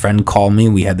had his friend call me.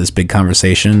 We had this big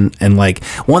conversation, and like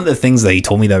one of the things that he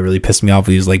told me that really pissed me off,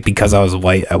 he was like, because I was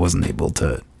white, I wasn't able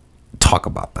to talk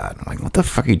about that. I'm like, what the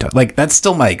fuck are you talking? Like, that's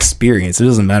still my experience. It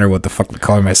doesn't matter what the fuck the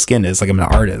color of my skin is. Like, I'm an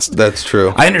artist. That's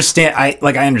true. I understand. I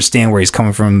understand where he's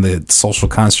coming from, the social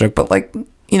construct, but like,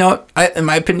 you know, in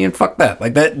my opinion, fuck that.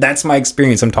 Like, that's my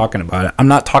experience. I'm talking about it. I'm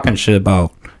not talking shit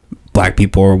about black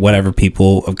people or whatever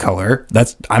people of color.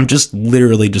 I'm just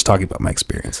literally just talking about my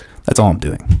experience. That's all I'm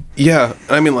doing. Yeah.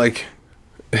 I mean, like,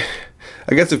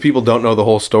 I guess if people don't know the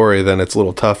whole story, then it's a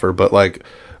little tougher, but like,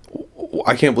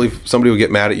 I can't believe somebody would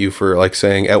get mad at you for like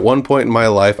saying, at one point in my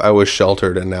life I was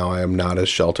sheltered and now I am not as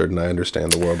sheltered and I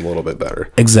understand the world a little bit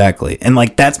better. Exactly. And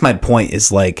like, that's my point,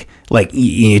 is like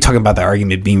you talk about the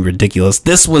argument being ridiculous.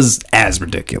 This was as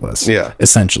ridiculous. Yeah.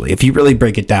 Essentially, if you really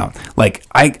break it down. Like,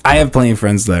 I have plenty of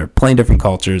friends that are plenty different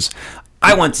cultures.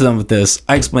 I went to them with this.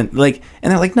 I explained, like,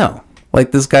 and they're like, no,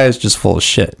 like, this guy is just full of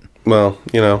shit. Well,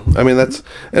 you know, I mean, and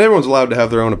everyone's allowed to have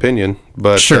their own opinion,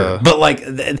 but sure. But like,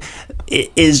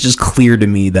 it is just clear to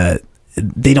me that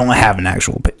they don't have an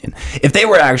actual opinion. If they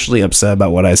were actually upset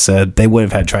about what I said, they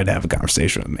would have tried to have a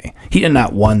conversation with me. He did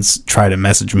not once try to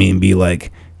message me and be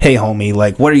like, hey homie,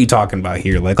 like, what are you talking about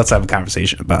here? Like, let's have a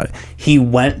conversation about it. He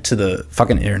went to the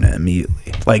fucking internet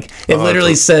immediately. Like, it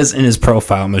literally says in his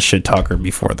profile, I'm a shit talker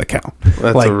before the count.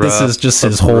 Like, this is just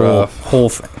his whole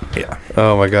thing. Yeah.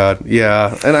 Oh my god.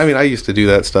 Yeah. And I mean, I used to do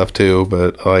that stuff too,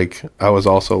 but like, I was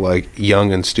also like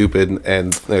young and stupid,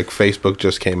 and like Facebook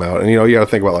just came out, and you know, you gotta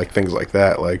think about like things like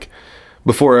that. Like,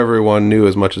 before everyone knew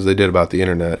as much as they did about the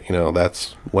internet, you know,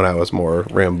 that's when I was more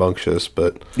rambunctious.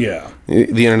 But yeah,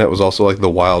 the internet was also like the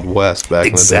Wild West back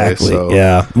in the day. So.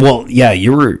 Yeah. Well, yeah,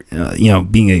 you were, you know,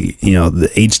 being the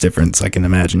age difference, I can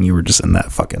imagine you were just in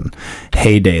that fucking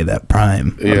heyday, that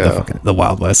prime of the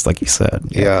Wild West, like you said.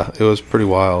 Yeah, it was pretty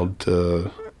wild.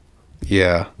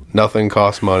 Nothing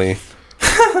cost money.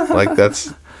 Like,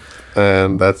 that's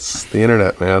the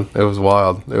internet, man. It was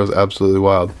wild. It was absolutely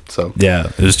wild. So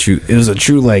yeah, it was true. It was a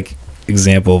true like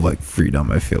example of like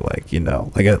freedom. I feel like, you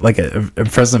know, like a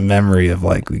present memory of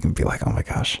like, we can be like, oh my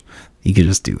gosh, you could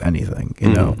just do anything. You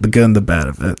know, the good and the bad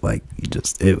of it. Like, you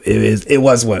just it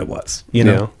was what it was. You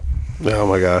know. Yeah. Oh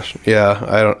my gosh. Yeah.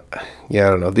 I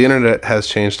don't know. The internet has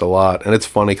changed a lot, and it's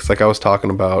funny because like I was talking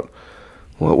about,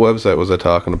 what website was I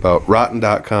talking about?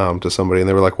 Rotten.com to somebody, and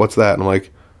they were like, "What's that?" And I'm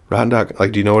like, Rotten.com,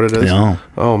 like, do you know what it is? No.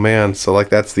 Oh man, so like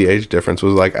that's the age difference.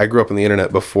 Was like, I grew up on the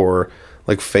internet before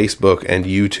like Facebook and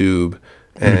YouTube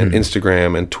and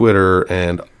Instagram and Twitter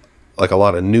and like a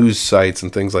lot of news sites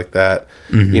and things like that.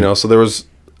 You know, so there was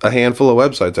a handful of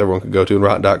websites everyone could go to, and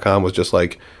Rotten.com was just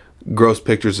like gross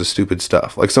pictures of stupid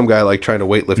stuff. Like some guy like trying to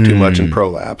weightlift too much and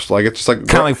prolapse. Like, it's just like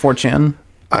kind of like 4chan.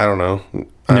 I don't know.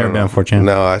 Never been on 4chan.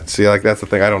 No, I see. Like, that's the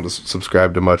thing. I don't just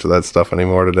subscribe to much of that stuff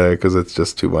anymore today because it's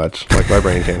just too much. Like, my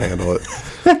brain can't handle it.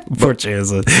 4chan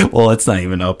is it's not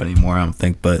even up anymore, I don't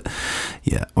think. But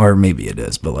yeah, or maybe it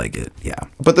is. But like it, yeah.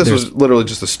 But this was literally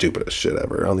just the stupidest shit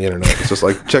ever on the internet. It's just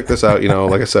like, check this out. You know,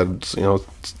 like I said, you know,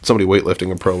 somebody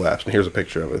weightlifting and prolapse, and here's a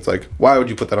picture of it. It's like, why would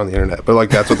you put that on the internet? But like,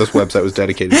 that's what this website was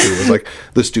dedicated to. It was like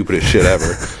the stupidest shit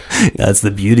ever. That's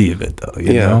the beauty of it, though.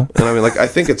 You know? And I mean, like, I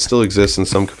think it still exists in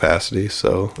some capacity,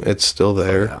 so it's still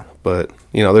there. Yeah. But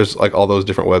you know, there's like all those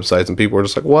different websites, and people are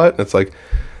just like, what? And it's like,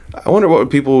 I wonder what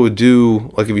people would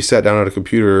do, like, if you sat down at a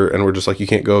computer and were just like, you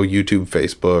can't go YouTube,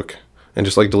 Facebook, and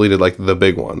just like deleted like the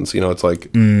big ones. You know, it's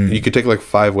like you could take like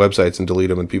 5 websites and delete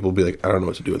them, and people would be like, I don't know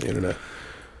what to do with the internet.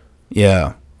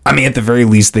 Yeah, I mean, at the very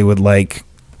least, they would like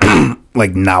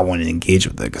like not want to engage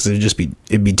with it because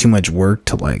it'd be too much work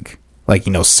to like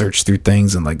you know, search through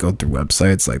things and like go through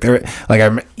websites. Like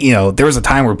there was a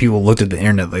time where people looked at the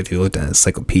internet like they looked at an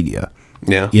encyclopedia.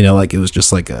 Yeah. You know, like it was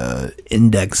just like a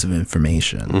index of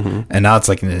information. And now it's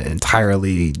like an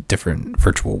entirely different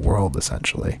virtual world,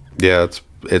 essentially. Yeah,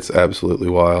 it's absolutely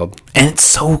wild. And it's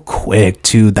so quick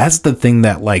too. That's the thing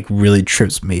that like really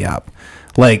trips me up.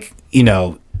 Like, you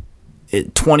know,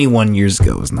 21 years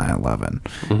ago was 9/11,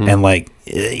 and like,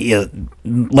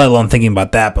 let alone thinking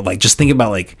about that, but like just thinking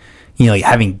about like, like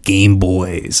having Game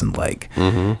Boys and like,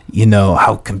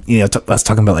 how us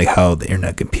talking about like how the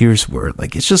internet computers were,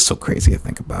 like, it's just so crazy to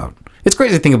think about. It's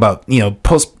crazy to think about,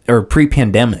 post or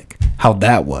pre-pandemic, how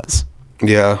that was.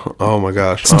 Yeah. Oh my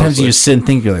gosh. Sometimes honestly. you just sit and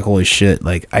think, you're like, holy shit.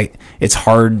 Like it's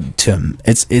hard to,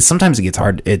 sometimes it gets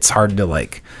hard. It's hard to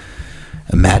like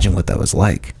imagine what that was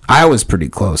like. I was pretty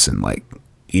close and like,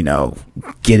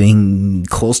 getting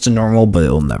close to normal, but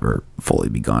it'll never fully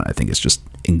be gone. I think it's just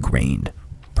ingrained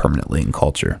permanently in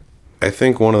culture. I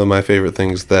think one of my favorite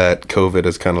things that COVID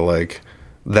is kind of like,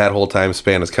 that whole time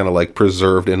span is kind of like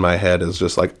preserved in my head is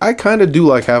just like, I kind of do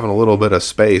like having a little bit of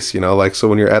space, like, so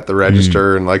when you're at the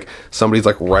register and like somebody's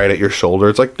like right at your shoulder,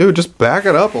 it's like, dude, just back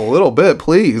it up a little bit,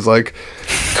 please. Like,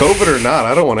 COVID or not,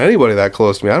 I don't want anybody that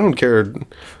close to me. I don't care.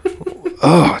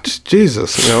 Oh, just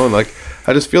Jesus, and like,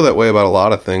 I just feel that way about a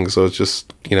lot of things. So it's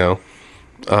just,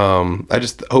 I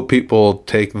just hope people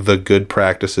take the good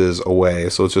practices away.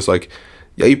 So it's just like,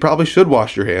 yeah, you probably should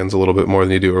wash your hands a little bit more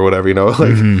than you do or whatever,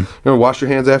 like, wash your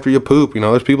hands after you poop,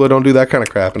 there's people that don't do that kind of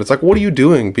crap. And it's like, what are you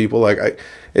doing, people? Like,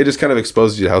 it just kind of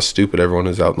exposes you to how stupid everyone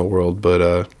is out in the world. But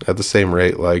at the same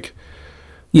rate, like,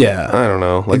 yeah, I don't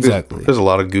know. Like, exactly. There's a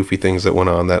lot of goofy things that went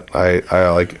on that I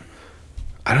like,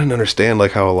 I didn't understand,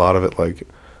 like, how a lot of it, like,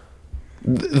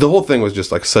 the whole thing was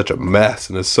just like such a mess,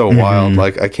 and it's so wild.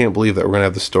 Like, I can't believe that we're gonna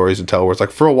have the stories to tell where it's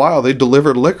like, for a while they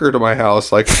delivered liquor to my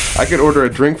house. Like, I could order a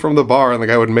drink from the bar and the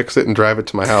guy would mix it and drive it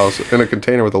to my house in a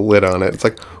container with a lid on it. It's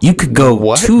like, you could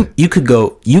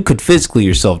you could physically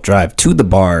yourself drive to the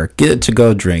bar, get a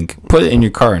to-go drink, put it in your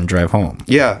car and drive home.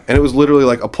 Yeah, and it was literally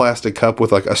like a plastic cup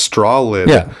with like a straw lid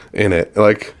in it.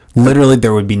 Like, literally,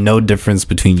 there would be no difference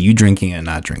between you drinking and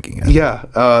not drinking it. Yeah,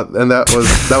 and that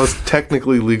was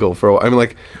technically legal for a while. I mean,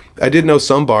 like, I did know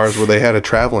some bars where they had a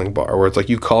traveling bar where it's like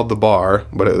you called the bar,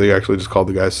 but they actually just called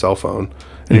the guy's cell phone,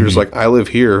 and you're just like, I live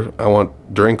here, I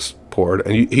want drinks poured,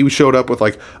 and he showed up with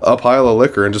like a pile of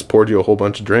liquor and just poured you a whole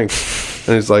bunch of drinks,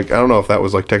 and he's like, I don't know if that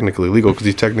was like technically legal because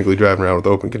he's technically driving around with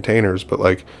open containers, but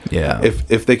like, yeah,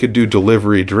 if they could do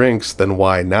delivery drinks, then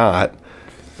why not?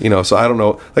 So I don't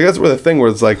know. Like, that's where the thing where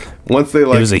it's like, once they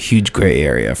like... It was a huge gray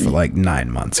area for like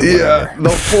 9 months or yeah, whatever. the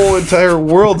whole entire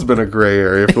world's been a gray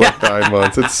area for like 9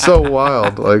 months. It's so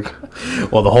wild. Like...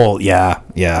 Well, the whole... Yeah.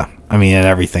 I mean, and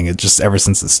everything. It just... Ever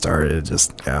since it started, it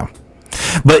just... Yeah.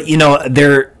 But,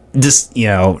 they're... Just,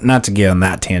 not to get on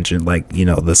that tangent, like,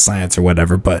 the science or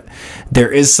whatever, but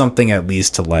there is something at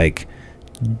least to like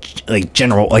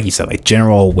general... Like you said, like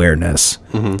general awareness.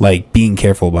 Like being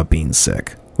careful about being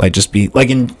sick. Like, just be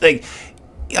like,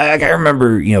 I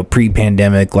remember,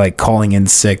 pre-pandemic, like calling in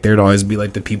sick, there'd always be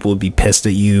like the people would be pissed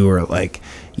at you, or like,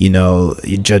 you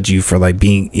judge you for like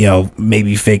being,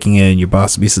 maybe faking it, and your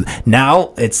boss would be.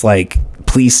 Now it's like,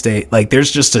 please stay. Like,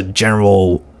 there's just a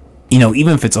general,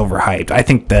 even if it's overhyped, I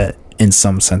think that in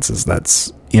some senses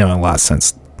that's, in a lot of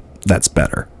sense, that's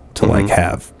better to like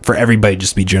have for everybody,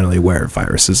 just be generally aware of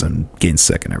viruses and getting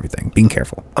sick and everything, being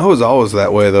careful. I was always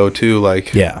that way though too.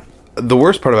 Like, yeah. The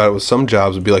worst part about it was some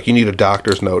jobs would be like, you need a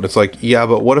doctor's note. It's like, yeah,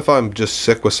 but what if I'm just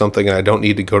sick with something and I don't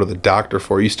need to go to the doctor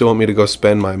for it? You still want me to go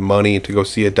spend my money to go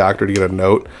see a doctor to get a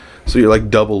note? So you're like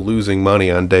double losing money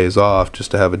on days off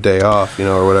just to have a day off,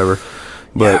 or whatever.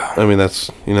 But I mean, that's,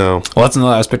 Well, that's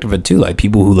another aspect of it too. Like,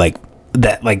 people who like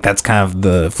that, like, that's kind of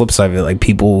the flip side of it. Like,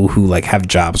 people who like have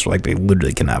jobs where like they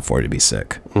literally cannot afford to be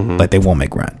sick. Like, they won't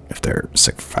make rent if they're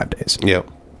sick for 5 days. Yeah.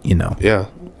 Yeah.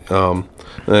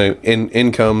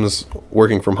 Incomes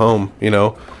working from home,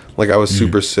 like I was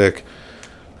super sick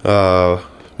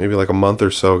maybe like a month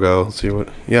or so ago. Let's see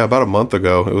about a month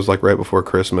ago. It was like right before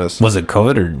Christmas. Was it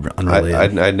COVID or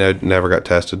unrelated? I never got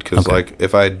tested because like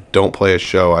if I don't play a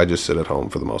show, I just sit at home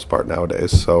for the most part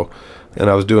nowadays. So, and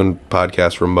I was doing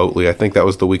podcasts remotely. I think that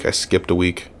was the week I skipped a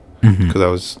week because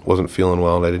I wasn't feeling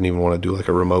well and I didn't even want to do like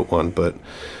a remote one, but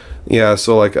yeah,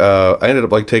 so like I ended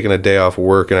up like taking a day off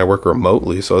work, and I work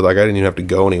remotely, so like I didn't even have to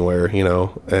go anywhere,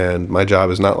 and my job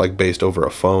is not like based over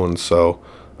a phone, so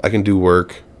I can do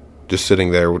work just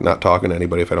sitting there not talking to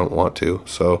anybody if I don't want to.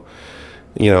 So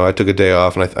I took a day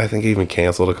off, and I think I even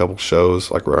canceled a couple shows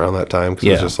like around that time because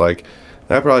it's just like,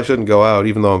 I probably shouldn't go out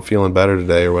even though I'm feeling better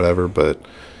today or whatever, but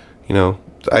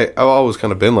I've always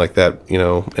kind of been like that,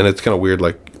 and it's kind of weird,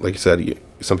 like you said,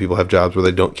 some people have jobs where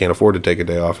they can't afford to take a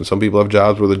day off, and some people have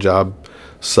jobs where the job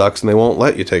sucks and they won't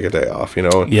let you take a day off,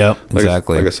 Yeah,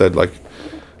 exactly. Like I said, like,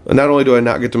 not only do I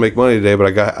not get to make money today,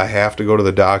 but I have to go to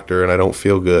the doctor and I don't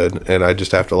feel good, and I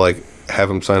just have to like have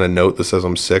them sign a note that says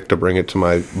I'm sick to bring it to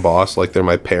my boss like they're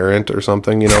my parent or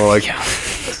something, like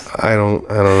I don't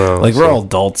know. Like, we're all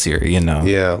adults here, you know.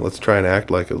 Yeah, let's try and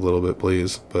act like it a little bit,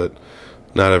 please. But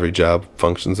not every job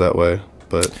functions that way.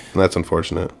 But that's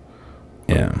unfortunate.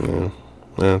 Yeah.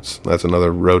 That's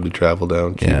another road to travel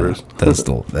down. Cheapers. Yeah,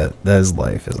 that is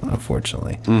life, isn't it,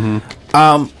 unfortunately.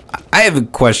 I have a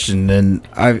question, and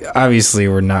obviously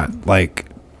we're not like,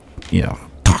 you know,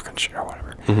 talking shit or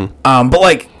whatever. But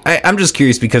like, I'm just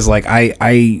curious because like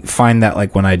I find that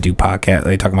like when I do podcast,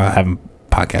 they talk about having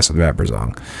podcasts with rappers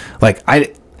on, like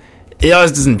it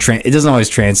always doesn't always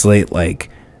translate like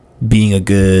being a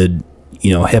good,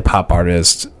 you know, hip hop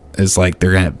artist is like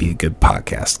they're gonna be a good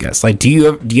podcast guest. Like, do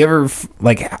you ever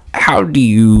like how do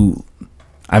you?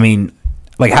 I mean,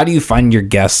 like, how do you find your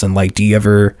guests, and like, do you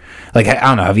ever like I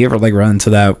don't know, have you ever like run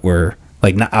into that where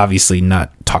like not obviously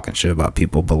not talking shit about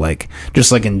people, but like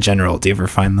just like in general, do you ever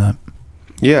find that?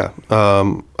 Yeah,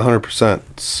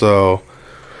 100%. So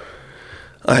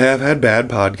I have had bad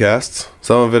podcasts.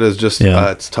 Some of it is just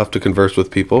it's tough to converse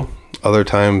with people. Other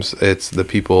times it's the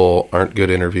people aren't good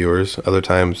interviewers. Other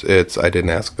times it's I didn't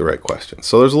ask the right questions.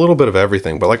 So there's a little bit of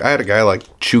everything. But like I had a guy like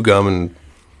chew gum and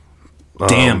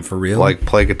Damn, for real? like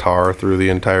play guitar through the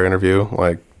entire interview.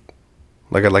 Like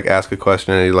I'd like ask a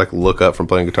question and he'd like look up from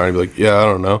playing guitar and he'd be like, yeah, I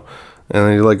don't know. And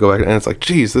then you like go back and it's like,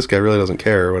 geez, this guy really doesn't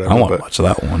care or whatever. I want to watch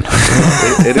that one.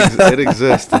 It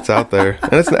exists. It's out there,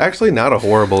 and it's actually not a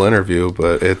horrible interview,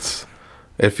 but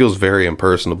it feels very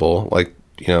impersonable. Like,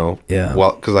 you know,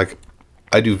 well, because like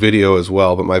I do video as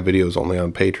well, but my video is only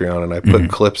on Patreon, and I put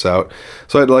clips out.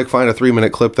 So I had to like find a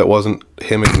 3-minute clip that wasn't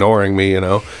him ignoring me, you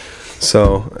know.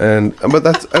 So but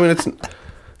that's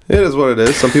it is what it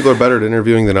is. Some people are better at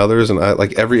interviewing than others, and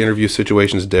like every interview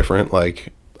situation is different.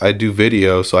 Like I do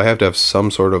video, so I have to have some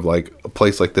sort of like a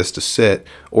place like this to sit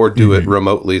or do it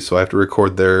remotely. So I have to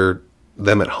record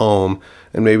them at home,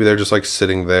 and maybe they're just like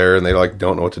sitting there and they like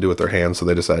don't know what to do with their hands, so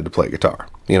they decided to play guitar,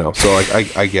 you know. So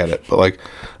like I get it, but like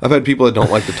I've had people that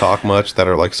don't like to talk much that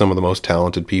are like some of the most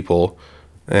talented people,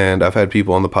 and I've had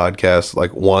people on the podcast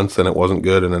like once and it wasn't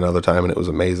good, and another time and it was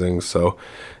amazing. So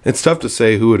it's tough to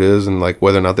say who it is and like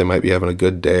whether or not they might be having a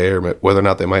good day or whether or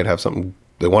not they might have something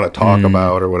they want to talk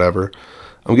about or whatever.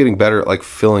 I'm getting better at like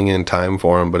filling in time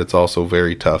for them, but it's also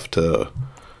very tough to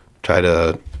try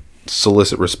to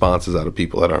solicit responses out of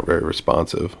people that aren't very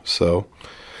responsive. So,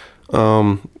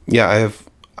 yeah, I have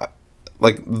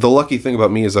like the lucky thing about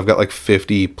me is I've got like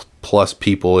 50 plus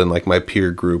people in like my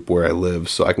peer group where I live,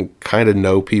 so I can kind of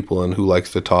know people and who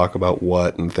likes to talk about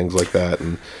what and things like that.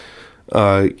 And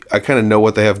I kind of know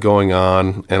what they have going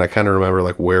on, and I kind of remember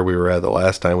like where we were at the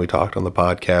last time we talked on the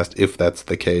podcast, if that's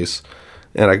the case.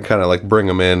 And I can kind of like bring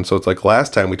them in. So it's like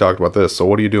last time we talked about this. So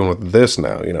what are you doing with this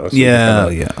now? You know?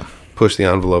 So push the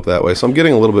envelope that way. So I'm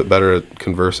getting a little bit better at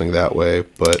conversing that way.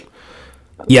 But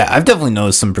yeah, I've definitely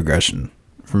noticed some progression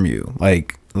from you.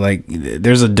 Like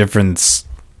there's a difference,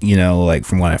 you know, like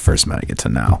from when I first met you to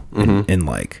now. In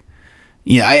like,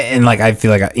 yeah, I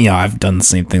feel like I've done the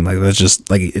same thing. Like that's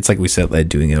just like it's like we said, like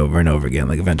doing it over and over again.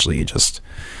 Like eventually you just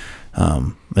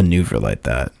maneuver like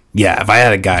that. Yeah, if I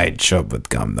had a guy show up with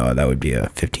gum, though, that would be a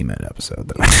 15-minute episode.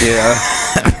 Though. Yeah.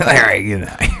 All right, you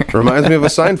know. Reminds me of a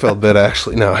Seinfeld bit,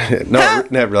 actually. No,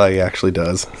 it really actually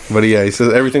does. But yeah, he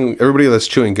says everybody that's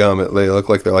chewing gum, they look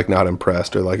like they're like not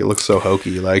impressed, or like it looks so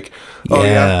hokey. Like, oh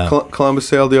yeah, Columbus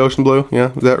sailed the ocean blue.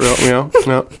 Yeah, is that real?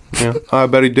 Yeah. Oh, I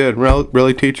bet he did.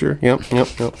 Really, teacher? Yep. You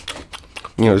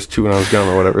know, just chewing on his gum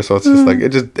or whatever. So it's just like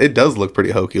it does look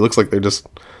pretty hokey. It looks like they're just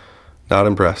not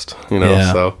impressed, you know.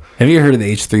 Yeah. So have you heard of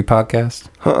the H3 podcast?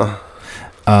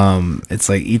 It's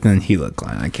like Ethan and Hila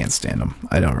Klein. I can't stand them.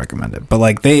 I don't recommend it. But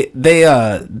like they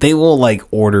will like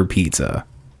order pizza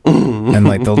and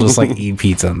like they'll just like eat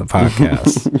pizza on the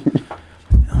podcast.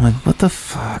 I'm like, what the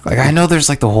fuck? Like I know there's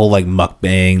like the whole like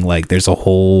mukbang, like there's a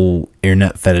whole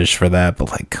internet fetish for that,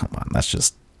 but like come on, that's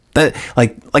just that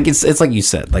like it's like you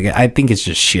said, like I think it's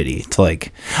just shitty to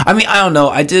like, I mean, I don't know.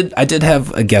 I did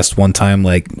have a guest one time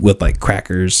like with like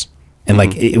crackers and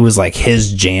like it was like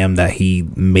his jam that he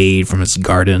made from his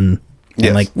garden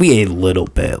and like we ate a little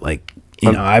bit, like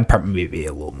you know, I'd probably maybe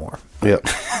a little more. Yeah,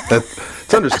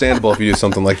 it's understandable if you do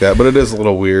something like that, but it is a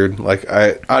little weird. Like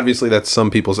obviously that's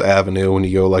some people's avenue when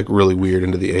you go like really weird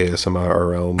into the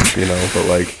ASMR realm, you know, but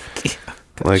like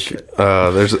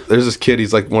there's this kid,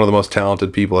 he's like one of the most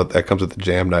talented people that comes at the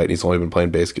jam night, and he's only been playing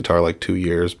bass guitar like 2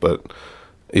 years, but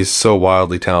he's so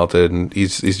wildly talented, and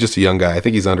he's just a young guy. I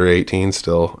think he's under 18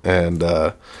 still, and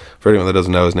for anyone that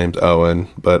doesn't know, his name's Owen,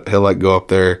 but he'll like go up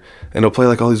there and he'll play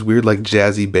like all these weird like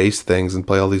jazzy bass things and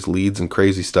play all these leads and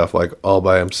crazy stuff like all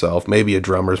by himself. Maybe a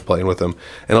drummer's playing with him,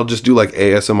 and he'll just do like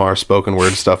ASMR spoken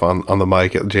word stuff on the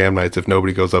mic at jam nights if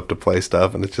nobody goes up to play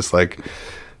stuff, and it's just like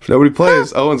If nobody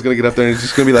plays, Owen's gonna get up there and he's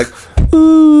just gonna be like,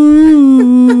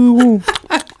 ooh.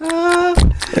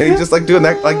 And he's just like doing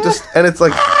that, like just, and it's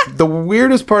like the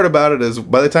weirdest part about it is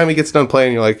by the time he gets done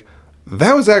playing, you're like,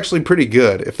 that was actually pretty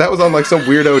good. If that was on like some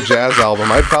weirdo jazz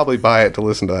album, I'd probably buy it to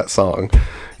listen to that song,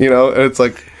 you know. And it's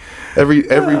like every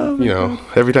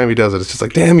time he does it, it's just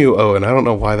like, damn you, Owen. I don't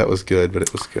know why that was good, but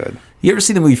it was good. You ever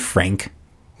see the movie Frank?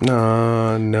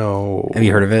 No. Have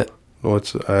you heard of it?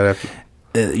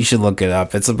 You should look it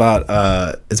up. It's about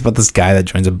this guy that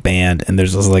joins a band, and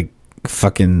there's this like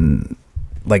fucking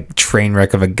like train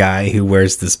wreck of a guy who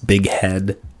wears this big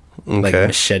head, like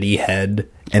machete head,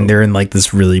 and they're in like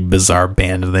this really bizarre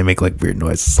band, and they make like weird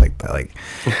noises like that. Like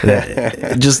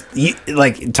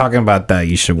like talking about that,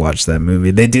 you should watch that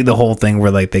movie. They do the whole thing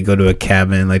where like they go to a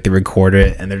cabin, like they record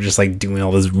it, and they're just like doing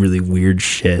all this really weird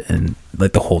shit, and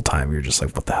like the whole time you're just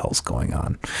like, what the hell's going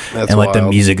on? That's like wild. The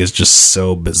music is just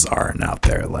so bizarre and out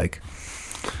there. Like,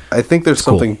 I think there's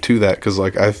something to that, because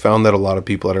like I've found that a lot of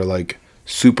people that are like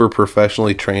super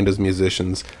professionally trained as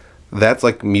musicians, that's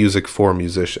like music for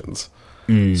musicians.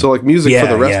 So like music for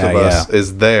the rest of us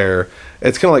is there.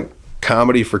 It's kind of like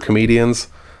comedy for comedians.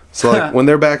 So like when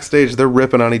they're backstage, they're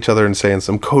ripping on each other and saying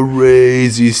some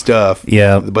crazy stuff.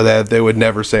 Yeah, but that they would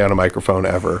never say on a microphone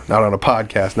ever, not on a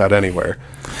podcast, not anywhere.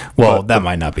 Well, that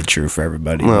might not be true for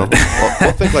everybody. Well,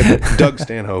 I think like Doug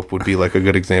Stanhope would be like a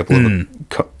good example of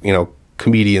a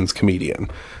comedian's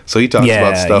comedian. So he talks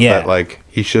about stuff that like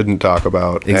he shouldn't talk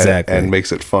about, and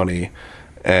makes it funny,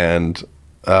 and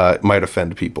might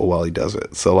offend people while he does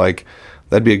it. So like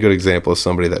that'd be a good example of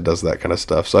somebody that does that kind of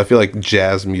stuff. So I feel like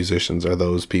jazz musicians are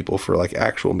those people for like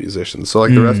actual musicians. So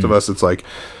like the rest of us, it's like,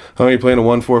 oh, you're playing a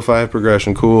 1-4-5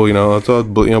 progression, cool. You know, it's all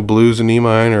blues and E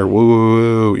minor, woo woo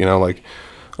woo. You know, like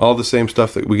all the same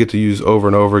stuff that we get to use over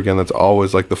and over again. That's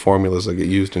always like the formulas that get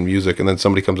used in music. And then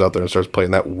somebody comes out there and starts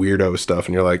playing that weirdo stuff,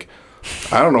 and you're like,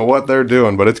 I don't know what they're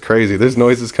doing, but it's crazy. There's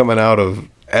noises coming out of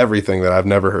everything that I've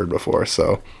never heard before.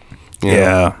 So.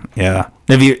 Yeah.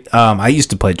 Have you? I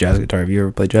used to play jazz guitar. Have you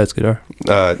ever played jazz guitar?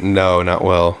 No, not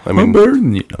well. I mean,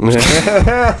 I'm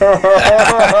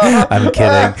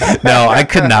kidding. No, I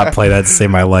could not play that to save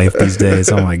my life these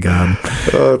days. Oh my god.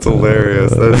 Oh, it's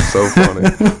hilarious. That is so funny.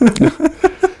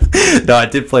 No, I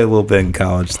did play a little bit in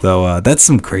college, though. That's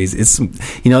some crazy. It's some,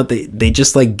 they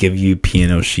just like give you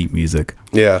piano sheet music.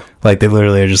 Yeah. Like they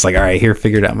literally are just like, all right, here,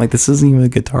 figure it out. I'm like, this isn't even a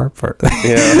guitar part.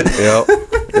 Yeah.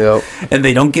 Yep. And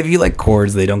they don't give you like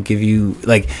chords. They don't give you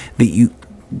like the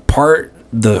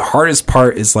hardest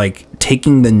part is like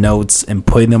taking the notes and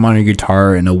putting them on your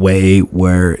guitar in a way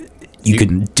where you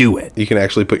can do it. You can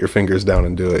actually put your fingers down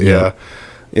and do it. Yeah.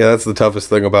 Yeah, that's the toughest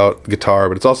thing about guitar,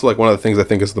 but it's also like one of the things I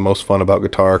think is the most fun about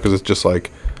guitar, because it's just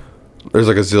like there's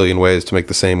like a zillion ways to make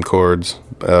the same chords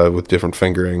with different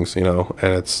fingerings, and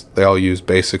they all use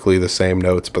basically the same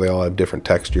notes, but they all have different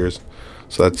textures.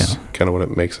 So that's kind of what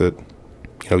it makes it,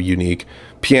 unique.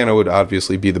 Piano would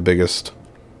obviously be the biggest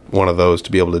one of those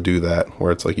to be able to do that,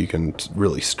 where it's like you can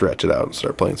really stretch it out and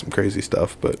start playing some crazy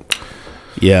stuff. But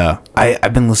yeah,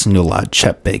 I've been listening to a lot of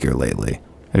Chet Baker lately.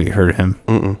 Have you heard of him?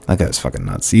 Mm-mm. That guy was fucking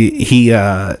nuts. He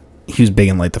was big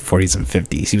in like the 40s and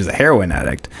 50s. He was a heroin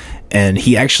addict, and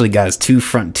he actually got his 2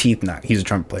 front teeth knocked. He's a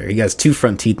trumpet player. He got his 2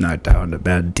 front teeth knocked out in a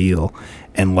bad deal,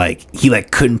 and like he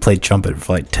like couldn't play trumpet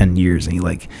for like 10 years, and he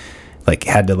like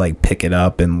had to like pick it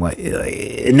up, and like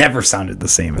it never sounded the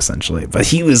same essentially. But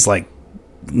he was like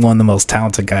one of the most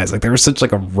talented guys. Like there was such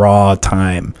like a raw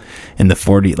time in the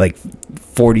 40s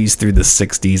through the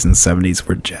 60s and 70s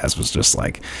where jazz was just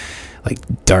like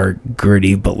dark,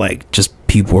 gritty, but like just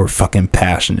people were fucking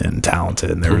passionate and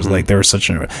talented, and there was such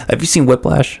an. Have you seen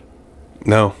Whiplash?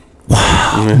 No.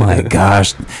 Wow, my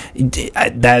gosh,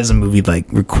 that is a movie like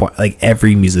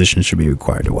every musician should be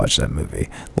required to watch that movie.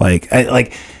 Were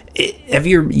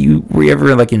you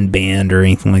ever like in band or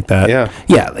anything like that? Yeah.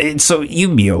 So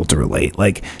you'd be able to relate.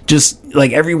 Like just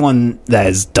like everyone that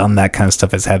has done that kind of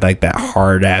stuff has had like that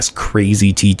hard ass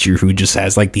crazy teacher who just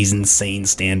has like these insane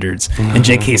standards. And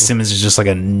J.K. Simmons is just like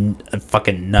a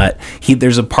fucking nut.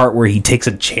 There's a part where he takes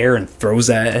a chair and throws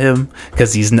it at him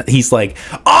because he's like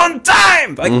on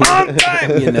time,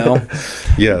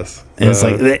 Yes. And it's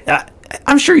like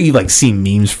I'm sure you've like seen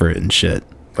memes for it and shit.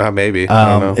 Maybe.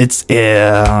 I don't know. It's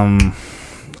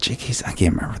J.K. I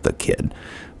can't remember the kid,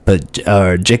 but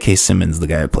J.K. Simmons, the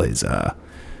guy who plays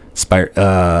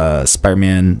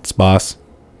Spider-Man's boss,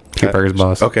 Peter Parker's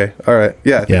boss. Okay, all right,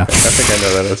 yeah. I think I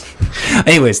know that is.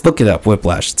 Anyways, look it up.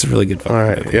 Whiplash. It's a really good. All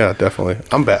right, movie. Yeah, definitely.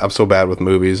 I'm so bad with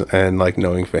movies and like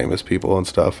knowing famous people and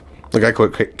stuff. Like I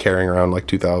quit carrying around like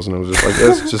 2000. It was just like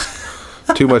it's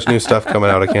just too much new stuff coming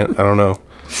out. I don't know.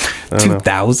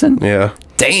 2000? Yeah.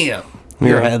 Damn.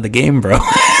 You're ahead of the game, bro.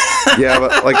 Yeah,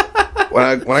 but like when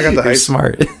I got to high school,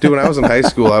 smart. dude, when I was in high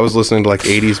school, I was listening to like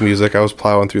 80s music. I was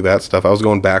plowing through that stuff. I was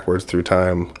going backwards through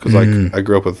time because like I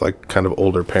grew up with like kind of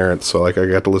older parents, so like I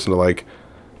got to listen to like,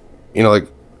 you know, like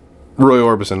Roy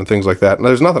Orbison and things like that. And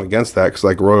there's nothing against that because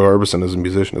like Roy Orbison as a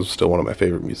musician is still one of my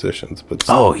favorite musicians. But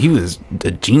he was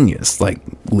a genius, like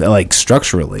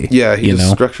structurally. Yeah, he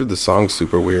just structured the songs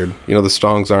super weird. You know, the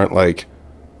songs aren't like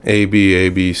A B A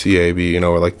B C A B, you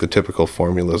know, or like the typical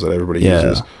formulas that everybody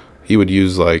uses. He would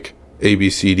use like A B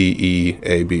C D E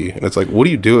A B, and it's like, what are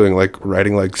you doing? Like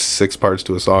writing like 6 parts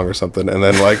to a song or something, and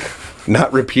then like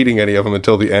not repeating any of them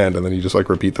until the end, and then you just like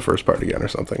repeat the first part again or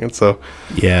something. And so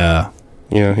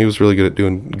you know, he was really good at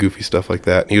doing goofy stuff like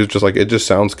that. He was just like, it just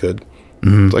sounds good.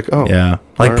 It's like, oh yeah,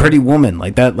 like Pretty Woman,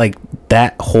 like that lick,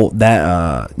 that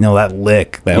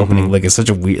opening lick is such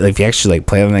a weird. Like, if you actually like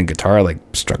play it on the guitar, like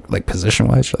like position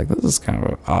wise, you're like, this is kind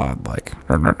of odd, like,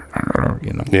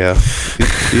 you know. Yeah,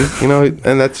 you know,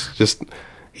 and that's just,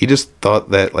 he just thought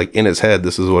that like in his head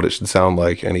this is what it should sound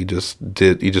like, and he just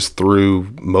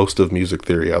threw most of music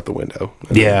theory out the window.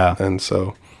 And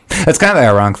so that's kind of the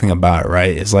ironic thing about it,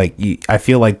 right? It's like I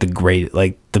feel like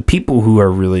the people who are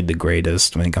really the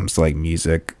greatest when it comes to like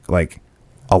music, like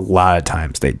a lot of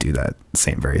times they do that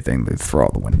same very thing. They throw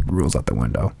all the rules out the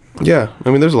window. Yeah,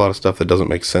 I mean, there's a lot of stuff that doesn't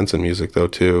make sense in music though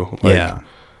too.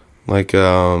 Like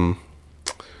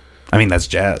I mean, that's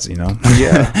jazz, you know.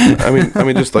 Yeah, I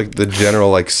mean, just like the general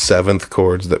like 7th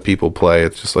chords that people play.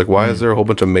 It's just like, why is there a whole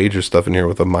bunch of major stuff in here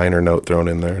with a minor note thrown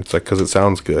in there? It's like, because it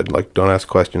sounds good. Like, don't ask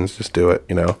questions, just do it,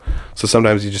 you know. So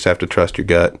sometimes you just have to trust your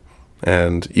gut,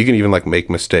 and you can even like make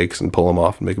mistakes and pull them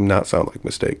off and make them not sound like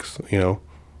mistakes, you know.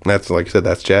 And that's, like I said,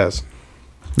 that's jazz.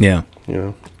 Yeah, you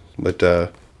know. But yeah,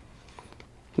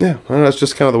 I don't know. It's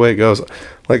just kind of the way it goes.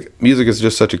 Like, music is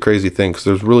just such a crazy thing because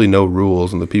there's really no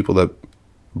rules, and the people that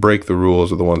break the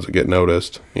rules are the ones that get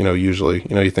noticed, you know. Usually,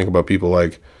 you know, you think about people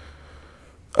like,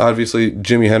 obviously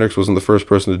Jimi Hendrix wasn't the first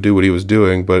person to do what he was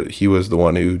doing, but he was the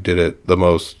one who did it the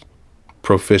most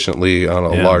proficiently on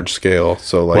a large scale.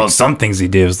 So like, well, some things he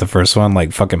did was the first one,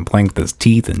 like fucking planked his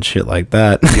teeth and shit like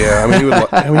that. Yeah,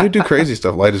 I mean, he'd do crazy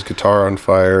stuff, light his guitar on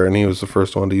fire, and he was the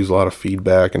first one to use a lot of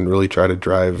feedback and really try to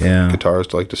drive guitars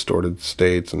to like distorted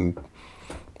states, and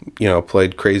you know,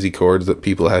 played crazy chords that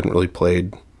people hadn't really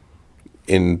played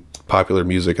in popular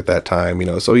music at that time, you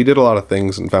know. So he did a lot of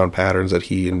things and found patterns that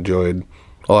he enjoyed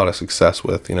a lot of success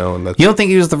with, you know. And that's, you don't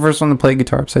think he was the first one to play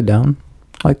guitar upside down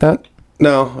like that?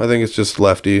 No, I think it's just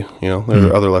lefty, you know. There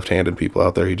are other left-handed people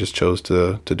out there. He just chose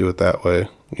to do it that way,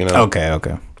 you know.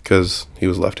 Okay. Because he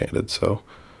was left-handed, so,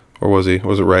 or was he?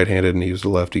 Was it right-handed and he used a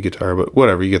lefty guitar? But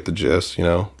whatever, you get the gist, you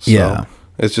know. So yeah,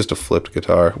 it's just a flipped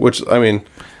guitar, which I mean,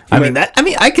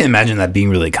 I can imagine that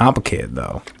being really complicated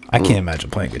though. I can't imagine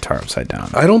playing guitar upside down.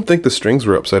 I don't think the strings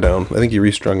were upside down. I think he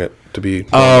restrung it to be.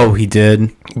 Oh, he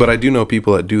did. But I do know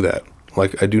people that do that.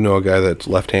 Like, I do know a guy that's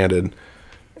left-handed,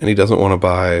 and he doesn't want to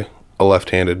buy a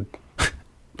left-handed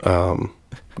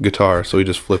guitar, so he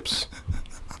just flips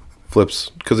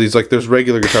because he's like, there's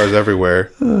regular guitars everywhere,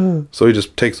 so he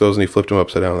just takes those and he flipped them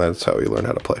upside down, and that's how he learned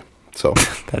how to play. So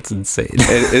that's insane.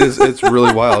 It's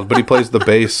really wild, but he plays the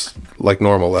bass like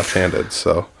normal left-handed.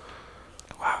 So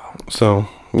wow. So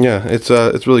yeah, it's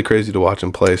really crazy to watch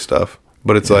him play stuff.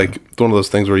 But it's like one of those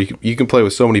things where you can play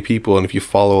with so many people, and if you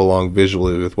follow along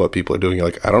visually with what people are doing, you're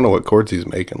like, I don't know what chords he's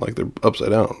making. Like, they're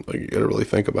upside down. Like, you got to really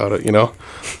think about it, you know?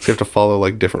 So you have to follow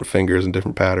like different fingers and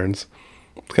different patterns.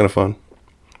 It's kind of fun.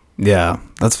 Yeah,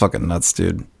 that's fucking nuts,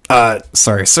 dude.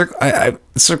 Sorry,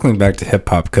 circling back to hip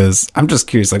hop, because I'm just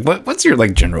curious. Like, what's your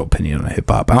like general opinion on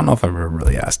hip hop? I don't know if I've ever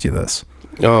really asked you this.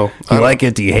 Oh, do you like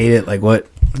it? Do you hate it? Like, what?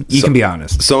 You can be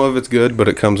honest. Some of it's good, but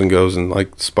it comes and goes in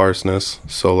like sparseness.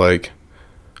 So like,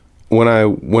 when I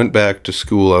went back to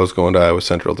school, I was going to Iowa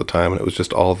Central at the time, and it was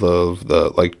just all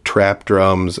the like trap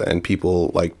drums and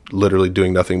people like literally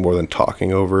doing nothing more than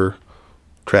talking over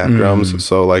trap drums.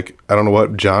 So like, I don't know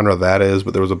what genre that is,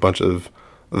 but there was a bunch of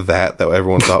that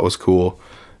everyone thought was cool,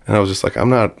 and I was just like, I'm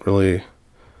not really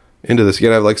into this. You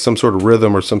gotta have like some sort of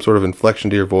rhythm or some sort of inflection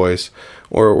to your voice,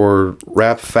 or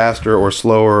rap faster or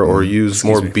slower, or use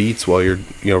more beats while you're,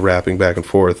 you know, rapping back and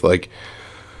forth. Like,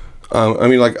 I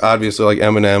mean, like, obviously, like,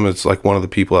 Eminem is, like, one of the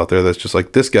people out there that's just,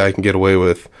 like, this guy can get away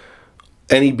with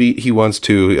any beat he wants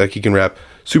to. Like, he can rap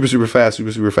super, super fast, and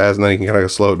then he can kind of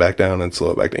slow it back down and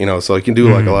slow it back down, you know? So he can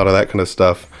do, like, a lot of that kind of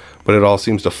stuff, but it all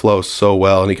seems to flow so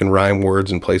well, and he can rhyme words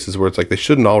in places where it's like, they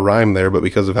shouldn't all rhyme there, but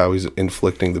because of how he's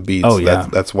inflicting the beats,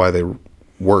 that's why they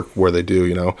work where they do,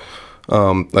 you know?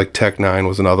 Like, Tech Nine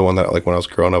was another one that, like, when I was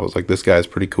growing up, I was like, this guy's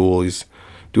pretty cool. He's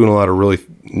doing a lot of really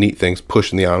neat things,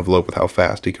 pushing the envelope with how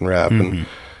fast he can rap, and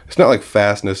it's not like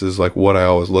fastness is like what I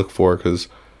always look for, because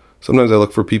sometimes I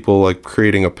look for people like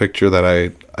creating a picture that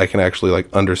I can actually like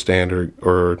understand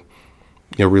or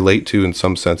relate to in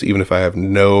some sense, even if I have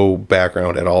no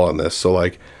background at all on this. So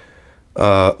like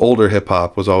older hip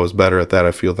hop was always better at that,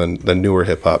 I feel, than newer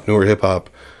hip hop. Newer hip hop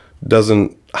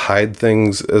doesn't hide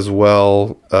things as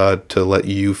well to let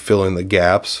you fill in the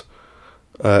gaps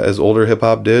as older hip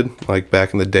hop did, like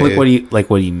back in the day. What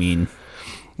do you mean?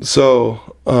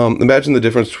 So imagine the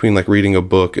difference between like reading a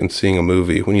book and seeing a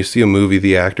movie. When you see a movie,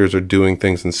 the actors are doing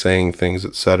things and saying things,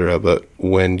 etc. But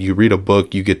when you read a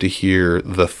book, you get to hear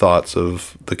the thoughts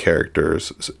of the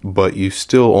characters, but you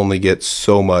still only get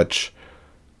so much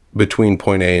between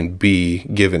point A and B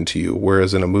given to you.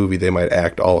 Whereas in a movie, they might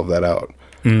act all of that out.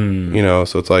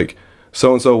 So it's like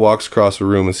so-and-so walks across a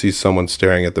room and sees someone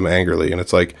staring at them angrily. And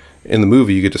it's like, in the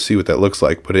movie, you get to see what that looks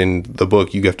like. But in the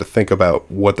book, you have to think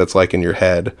about what that's like in your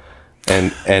head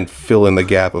and fill in the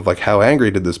gap of like, how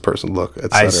angry did this person look,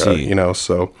 etc. I see.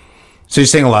 So you're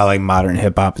saying a lot of like modern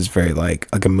hip hop is very like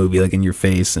a movie, like in your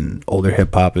face, and older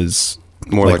hip hop is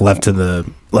more like left to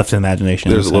the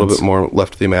imagination. There's a little bit more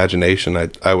left to the imagination,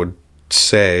 I would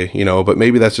say, but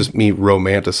maybe that's just me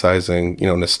romanticizing,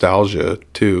 nostalgia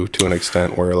too, to an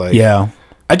extent, where like, yeah,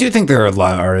 I do think there are a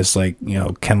lot of artists like,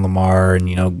 Ken Lamar,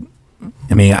 and,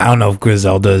 I mean, I don't know if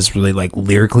Griselda is really like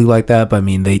lyrically like that, but I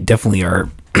mean, they definitely are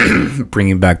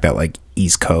bringing back that like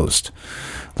East Coast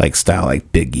like style,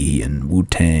 like Biggie and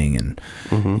Wu-Tang and,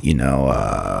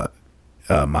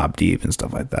 Mobb Deep and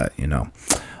stuff like that,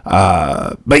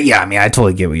 but yeah, I mean, I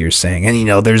totally get what you're saying.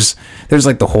 And, there's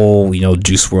like the whole,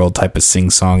 Juice WRLD type of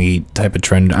sing-songy type of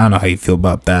trend. I don't know how you feel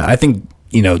about that. I think,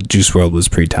 Juice WRLD was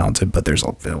pretty talented, but there's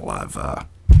been a lot of, I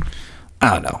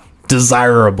don't know,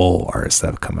 desirable artists that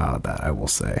have come out of that, I will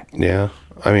say. Yeah.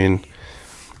 I mean,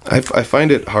 I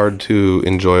find it hard to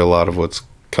enjoy a lot of what's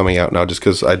coming out now, just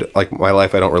because like my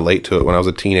life, I don't relate to it. When I was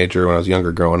a teenager, when I was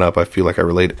younger growing up, I feel like I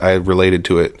related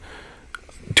to it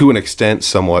to an extent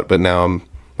somewhat, but now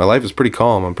my life is pretty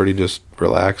calm. I'm pretty just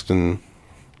relaxed, and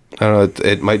I don't know,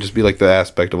 it might just be like the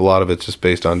aspect of a lot of it's just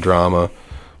based on drama,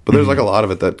 but there's like a lot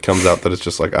of it that comes out that it's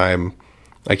just like, I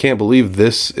can't believe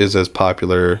this is as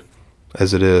popular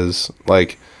as it is.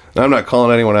 Like, and I'm not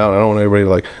calling anyone out. I don't want anybody to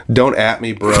like, don't at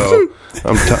me, bro.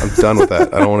 I'm done with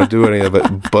that. I don't want to do any of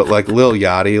it. But like Lil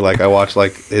Yachty, like I watch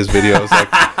like his videos, like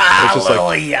it's just Lil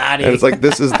like, Yachty. and it's like,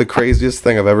 this is the craziest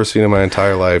thing I've ever seen in my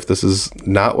entire life. This is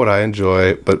not what I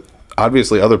enjoy, but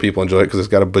obviously other people enjoy it because it's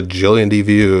got a bajillion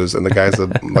views, and the guy's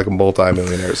like a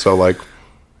multi-millionaire. So like,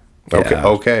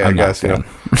 okay, I guess, Well,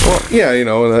 yeah,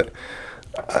 and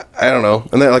I don't know.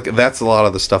 And then like, that's a lot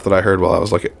of the stuff that I heard while I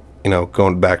was like,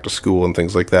 going back to school and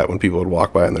things like that, when people would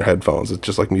walk by in their headphones. It's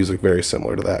just like music very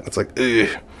similar to that. It's like, I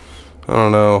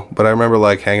don't know. But I remember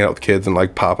like hanging out with kids and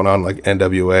like popping on like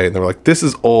NWA, and they were like, this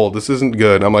is old, this isn't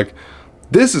good. And I'm like,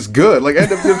 this is good. Like,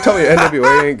 tell me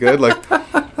NWA ain't good. Like,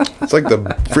 it's like the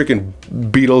freaking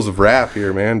Beatles of rap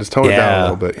here, man. Just tone it down a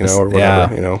little bit, or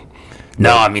whatever,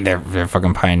 No, I mean, they're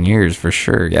fucking pioneers for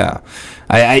sure. Yeah.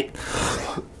 I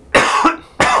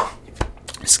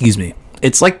excuse me.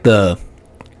 It's like the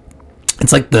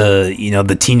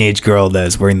the teenage girl that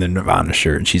is wearing the Nirvana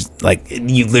shirt, and she's like,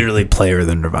 you literally play her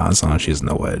the Nirvana song, she doesn't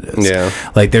know what it is. Yeah,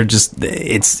 like they're just,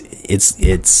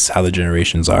 it's how the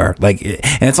generations are. Like,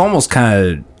 and it's almost kind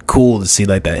of cool to see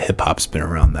like that hip hop's been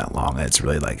around that long. And it's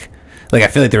really like I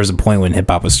feel like there was a point when hip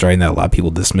hop was starting that a lot of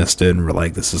people dismissed it and were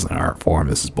like, this is an art form,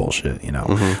 this is bullshit.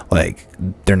 Like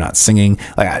they're not singing.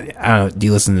 Like I don't know. Do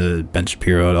you listen to Ben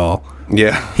Shapiro at all?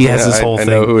 Yeah, he has this whole thing.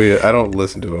 I know who he is. I don't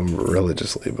listen to him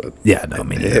religiously, but yeah, no,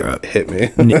 me neither. Hit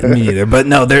me. Me neither. But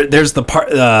no, there's the part.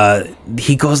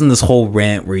 He goes in this whole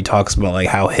rant where he talks about like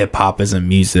how hip hop isn't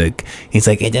music. He's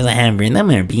like, it doesn't have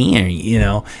rhythm or beat,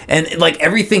 and like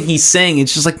everything he's saying,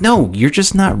 it's just like, no, you're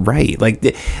just not right.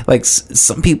 Like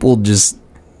some people just,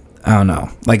 I don't know.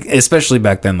 Like, especially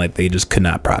back then, like they just could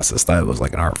not process that it was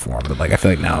like an art form. But like I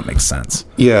feel like now it makes sense.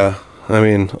 Yeah. I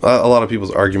mean, a lot of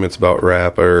people's arguments about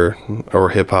rap or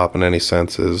hip hop in any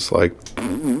sense is like,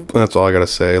 that's all I gotta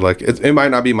say. Like, it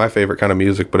might not be my favorite kind of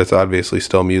music, but it's obviously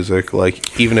still music.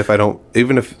 Like, even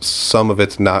if some of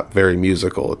it's not very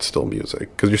musical, it's still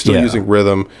music, because you're still using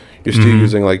rhythm, you're still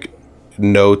using like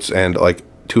notes, and like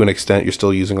to an extent you're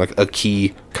still using like a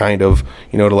key kind of,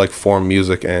 to like form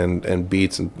music and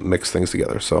beats and mix things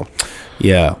together. So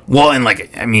yeah, well, and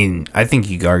like, I mean, I think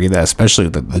you could argue that, especially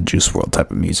with the Juice WRLD type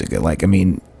of music. Like, I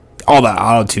mean, all that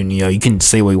auto-tune, you can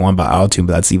say what you want about auto-tune,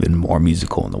 but that's even more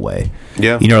musical in a way.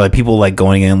 Yeah. Like people like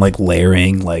going in, like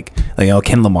layering, like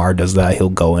Ken Lamar does that. He'll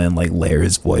go in, like layer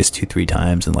his voice 2-3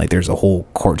 times, and like there's a whole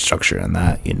chord structure in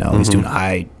that, He's doing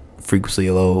high frequency,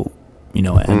 low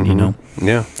end.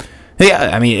 Yeah.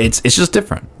 Yeah, I mean, it's just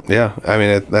different. Yeah, I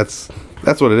mean that's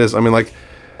what it is. I mean, like,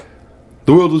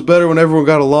 the world was better when everyone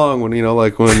got along. When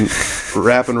when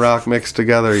rap and rock mixed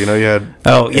together. You had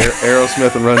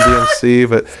Aerosmith and Run DMC.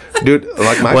 But dude,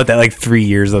 like 3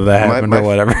 years of that happened or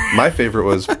whatever. My favorite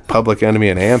was Public Enemy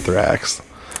and Anthrax.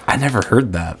 I never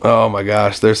heard that. Oh my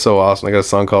gosh, they're so awesome. I got a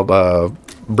song called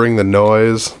 "Bring the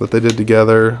Noise" that they did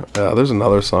together. There's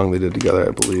another song they did together,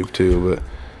 I believe, too. But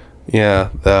yeah,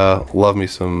 love me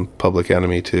some Public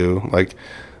Enemy too. Like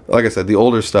I said, the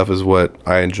older stuff is what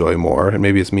I enjoy more, and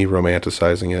maybe it's me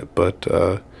romanticizing it. But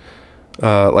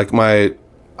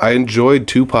I enjoyed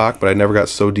Tupac, but I never got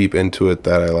so deep into it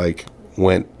that I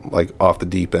went off the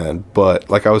deep end. But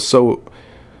I was so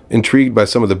intrigued by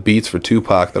some of the beats for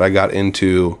Tupac that I got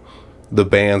into the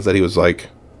bands that he was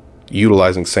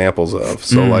utilizing samples of.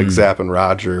 So Zapp and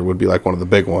Roger would be one of the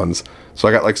big ones. So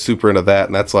I got super into that,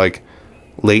 and that's late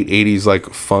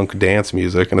 80s funk dance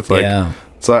music, and it's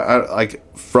so I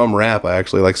from rap I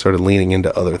actually started leaning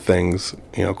into other things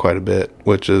quite a bit,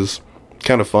 which is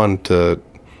kind of fun to.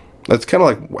 That's kind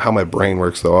of how my brain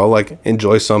works, though. I'll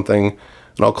enjoy something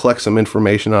and I'll collect some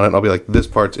information on it, and I'll be like, this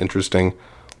part's interesting,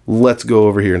 let's go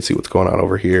over here and see what's going on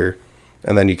over here,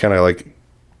 and then you kind of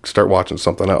start watching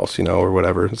something else, or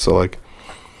whatever. So I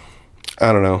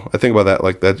don't know, I think about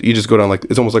that that you just go down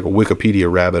it's almost like a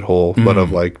Wikipedia rabbit hole, but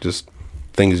of just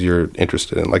things you're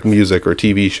interested in, like music or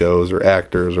TV shows or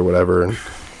actors or whatever. And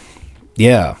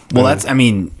yeah, well, that's, I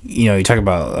mean, you talk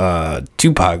about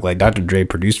Tupac, Dr. Dre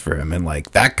produced for him, and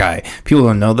that guy, people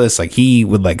don't know this, he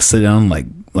would sit down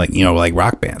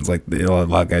rock bands, a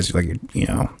lot of guys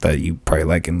that you probably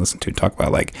like and listen to and talk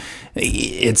about,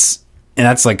 it's, and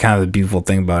that's kind of the beautiful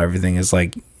thing about everything is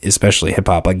especially hip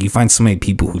hop, you find so many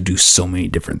people who do so many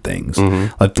different things,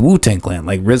 like the Wu-Tang Clan,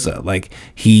 RZA,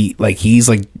 he's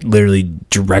literally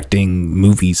directing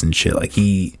movies and shit,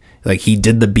 he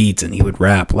did the beats and he would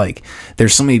rap.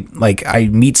 There's so many, I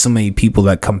meet so many people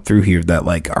that come through here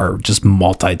that are just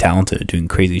multi-talented, doing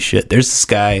crazy shit. There's this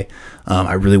guy,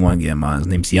 I really want to get him on. His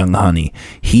name's Young Honey.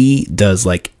 He does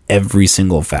every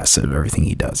single facet of everything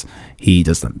he does. He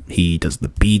does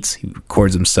the beats, he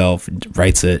records himself,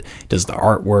 writes it, does the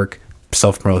artwork,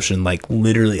 self-promotion,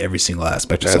 literally every single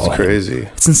aspect. That's crazy.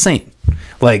 It's insane.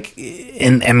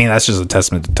 And I mean, that's just a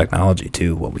testament to technology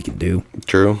too, what we can do.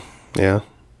 True. Yeah.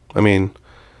 I mean,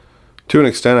 to an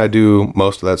extent, I do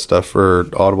most of that stuff for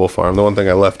Audible Farm. The one thing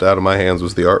I left out of my hands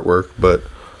was the artwork, but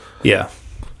yeah.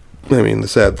 I mean, the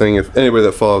sad thing, if anybody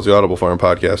that follows the Audible Farm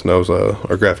podcast knows,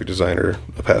 our graphic designer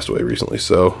passed away recently,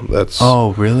 so that's...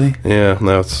 Oh, really? Yeah,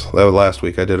 that was last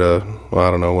week. I did I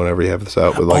don't know, whenever you have this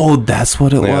out, but that's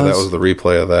what it was? Yeah, that was the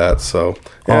replay of that, so...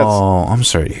 Yeah, I'm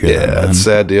sorry to hear that, man. Yeah, it's a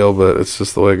sad deal, but it's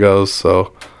just the way it goes,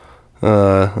 so...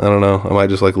 I don't know. I might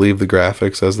just leave the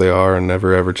graphics as they are and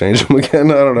never ever change them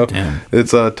again. I don't know. Damn. It's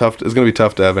tough. It's gonna be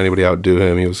tough to have anybody outdo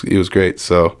him. He was great.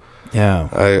 So yeah.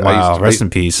 Wow. Rest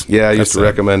in peace. Yeah, I used to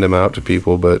recommend him out to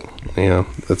people, but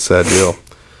that's a sad deal.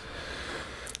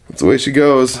 That's the way she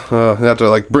goes. You have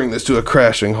to bring this to a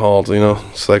crashing halt,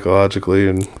 psychologically,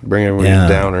 and bring everyone to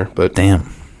downer. But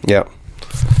damn. Yeah.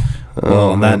 Well,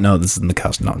 on that note, this is in the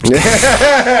couch. No, I'm just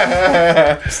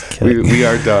we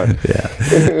are done. Yeah.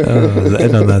 I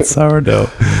know that sourdough.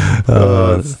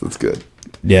 That's good.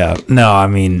 Yeah. No, I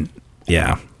mean,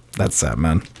 yeah, that's sad,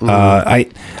 man. I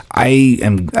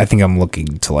think I'm looking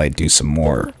to do some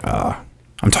more.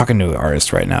 I'm talking to an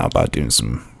artist right now about doing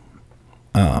some,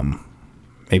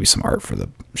 maybe some art for the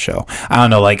show. I don't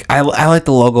know. I like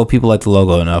the logo. People like the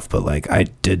logo enough, but I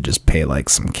did just pay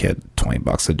some kid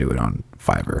 $20 to do it on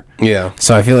Fiverr. Yeah.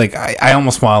 So I feel I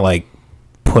almost want to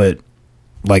put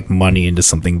money into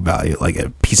something valuable, a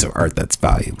piece of art that's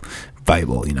valuable.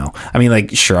 I mean,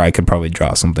 sure, I could probably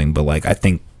draw something, but I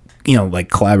think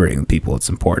collaborating with people, it's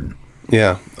important.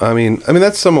 Yeah, I mean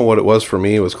that's some of what it was for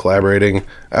me, was collaborating.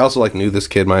 I also knew this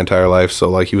kid my entire life,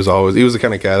 so he was the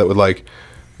kind of guy that would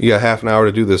you got half an hour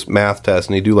to do this math test,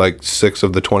 and he'd do 6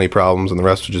 of the 20 problems, and the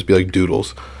rest would just be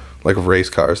doodles, of race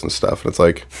cars and stuff. And it's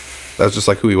that's just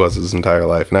who he was his entire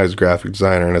life. Now he's a graphic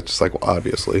designer, and it's just well,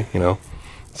 obviously,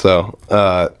 So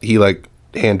he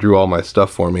hand drew all my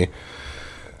stuff for me.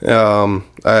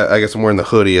 I guess I'm wearing the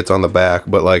hoodie. It's on the back,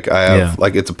 but I have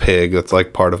it's a pig. That's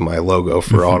part of my logo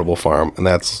for Audible Farm, and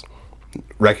that's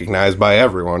recognized by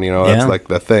everyone. That's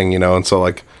the thing. And so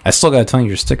I still gotta tell you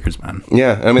your stickers, man.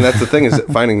 Yeah, I mean that's the thing, is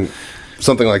finding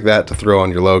something like that to throw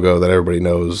on your logo that everybody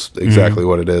knows exactly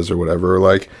what it is or whatever.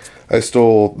 I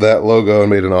stole that logo and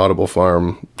made an Audible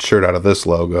Farm shirt out of this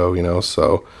logo,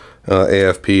 so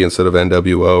AFP instead of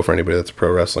NWO for anybody that's a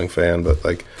pro wrestling fan. But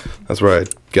like, that's where I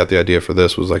got the idea for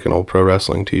this, was like an old pro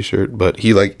wrestling T-shirt. But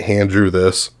he like hand drew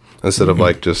this instead of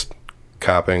like just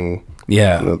copying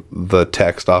the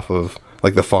text off of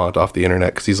like the font off the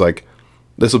internet, because he's like,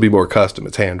 this will be more custom,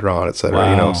 it's hand drawn, etc.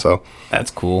 Wow. You know, so that's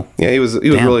cool. Yeah, he was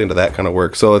really into that kind of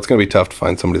work. So it's gonna be tough to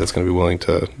find somebody that's gonna be willing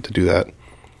to do that.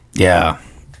 Yeah.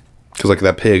 Because like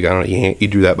that pig, I don't know, he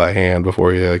drew that by hand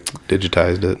before he like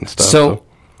digitized it and stuff. So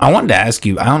I wanted to ask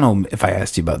you, I don't know if I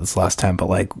asked you about this last time, but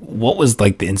like, what was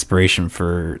like the inspiration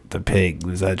for the pig?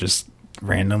 Was that just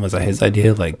random? Was that his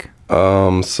idea? Like,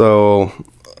 so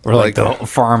or like the whole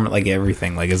farm, like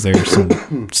everything. Like, is there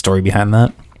some story behind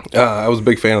that? I was a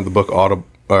big fan of the book Audible,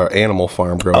 Animal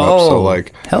Farm growing up. So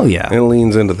like, hell yeah, it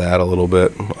leans into that a little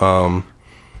bit. I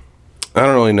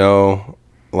don't really know.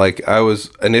 Like, I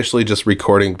was initially just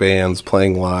recording bands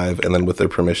playing live, and then with their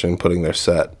permission putting their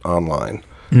set online.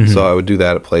 Mm-hmm. So I would do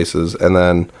that at places, and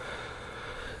then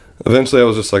eventually I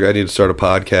was just like, I need to start a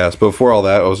podcast. But before all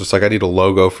that, I was just like, I need a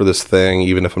logo for this thing,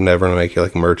 even if I'm never gonna make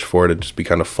like merch for it. It'd just be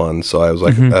kind of fun. So I was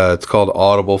like, it's called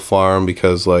Audible Farm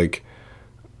because like,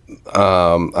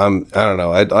 I don't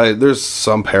know. There's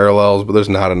some parallels, but there's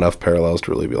not enough parallels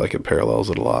to really be like it parallels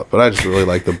it a lot. But I just really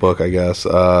like the book, I guess.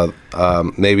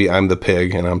 Maybe I'm the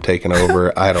pig and I'm taking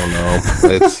over. I don't know.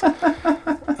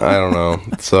 I don't know.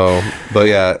 So, but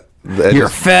yeah. You're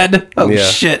fed? Oh, yeah.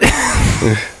 Shit.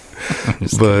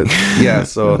 But yeah,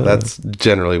 so that's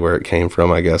generally where it came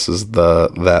from, I guess, is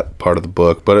that part of the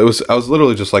book. But I was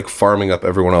literally just like farming up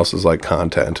everyone else's like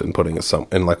content and putting it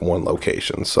in like one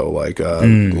location. So like you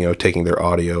know, taking their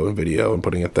audio and video and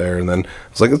putting it there, and then I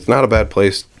was like, it's not a bad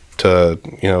place to,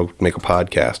 you know, make a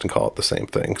podcast and call it the same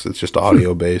thing, because it's just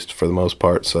audio based for the most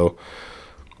part. So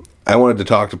I wanted to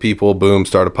talk to people. Boom,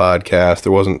 start a podcast.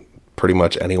 There wasn't pretty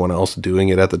much anyone else doing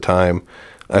it at the time.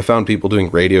 I found people doing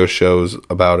radio shows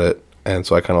about it, and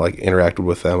so I kind of like interacted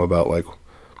with them about like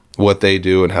what they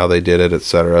do and how they did it,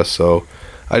 etc. So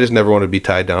I just never wanted to be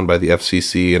tied down by the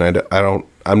FCC, and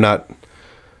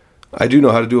I do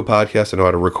know how to do a podcast. I know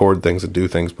how to record things and do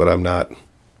things, but I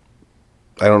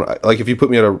don't like, if you put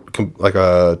me at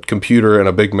a computer and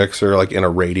a big mixer like in a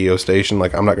radio station,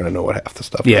 like I'm not going to know what half the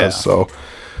stuff does. So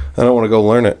I don't want to go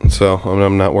learn it. So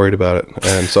I'm not worried about it,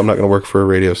 and so I'm not going to work for a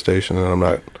radio station, and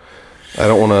I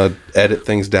don't want to edit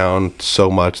things down so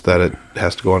much that it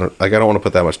has to go on. Like, I don't want to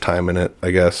put that much time in it,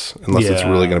 I guess, unless it's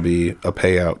really going to be a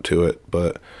payout to it.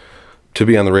 But to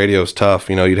be on the radio is tough.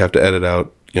 You know, you'd have to edit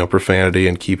out, you know, profanity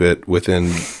and keep it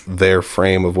within their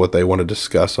frame of what they want to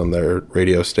discuss on their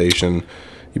radio station.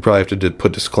 You probably have to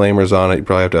put disclaimers on it. You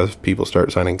probably have to have people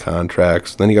start signing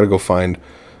contracts. Then you got to go find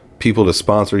people to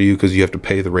sponsor you, because you have to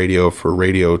pay the radio for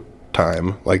radio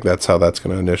time. Like, that's how that's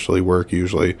going to initially work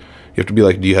usually. You have to be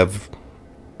like, do you have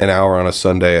an hour on a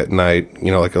Sunday at night, you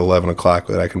know, like 11 o'clock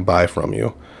that I can buy from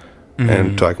you,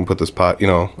 and so I can put this pot, you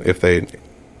know, if they,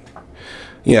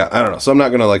 yeah, I don't know. So I'm not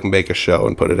going to like make a show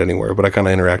and put it anywhere, but I kind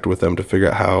of interacted with them to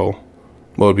figure out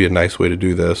what would be a nice way to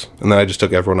do this. And then I just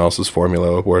took everyone else's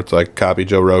formula where it's like copy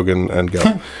Joe Rogan and go,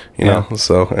 you know,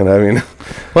 so, and I mean,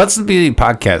 well, that's the beauty of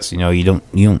podcasts. You know, you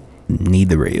don't need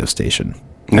the radio station.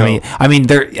 No. I mean,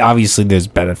 there obviously there's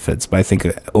benefits, but I think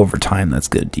over time that's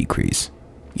going to decrease.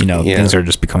 You know, things are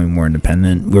just becoming more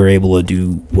independent. We're able to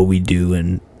do what we do,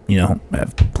 and you know,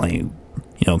 have plenty,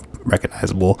 you know,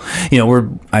 recognizable. You know,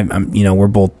 we're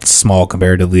both small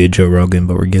comparatively to Joe Rogan,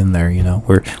 but we're getting there. You know,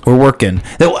 we're working.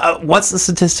 What's the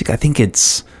statistic? I think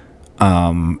it's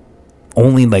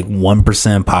only like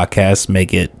 1% podcasts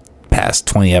make it past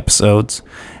 20 episodes,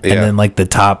 and then like the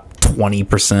top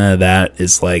 20% of that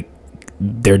is like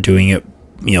they're doing it,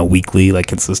 you know, weekly, like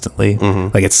consistently.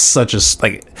 Like, it's such a,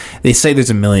 like, they say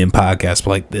there's a million podcasts, but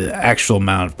like the actual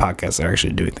amount of podcasts that are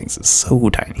actually doing things is so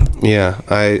tiny. Yeah,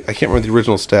 I can't remember the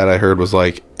original stat I heard was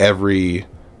like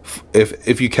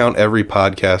if you count every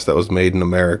podcast that was made in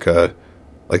America,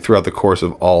 like throughout the course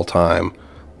of all time,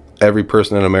 every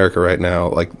person in America right now,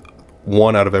 like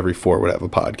 1 out of every 4 would have a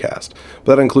podcast.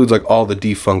 But that includes like all the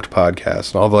defunct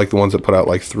podcasts and all the like the ones that put out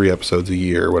like 3 episodes a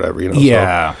year or whatever, you know.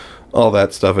 Yeah. So, all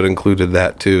that stuff, it included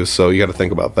that too, so you got to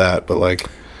think about that. But like,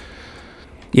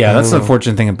 yeah, that's the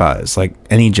unfortunate thing about it. It's like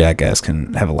any jackass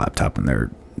can have a laptop in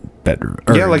their bedroom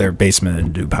or like, their basement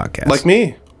and do podcasts. Like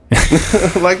me.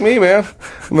 Like me, man.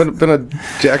 I've been a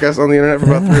jackass on the internet for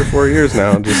about 3 or 4 years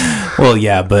now. Well,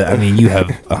 yeah, but I mean, you have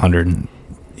 100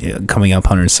 coming up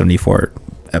 174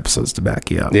 episodes to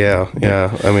back you up.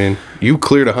 Yeah. I mean, you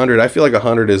cleared 100. I feel like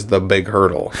 100 is the big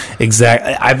hurdle.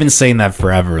 Exactly. I've been saying that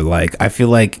forever. Like, I feel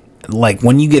like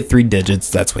when you get 3 digits,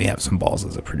 that's when you have some balls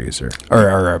as a producer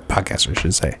or a podcaster, I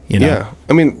should say. You know? Yeah.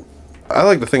 I mean, I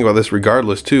like to think about this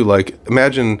regardless too. Like,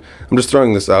 imagine, I'm just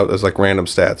throwing this out as like random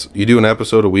stats. You do an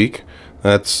episode a week.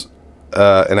 That's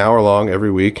an hour long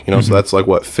every week. You know, so that's like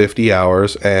what, 50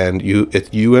 hours, and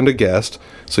it's you and a guest.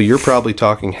 So you're probably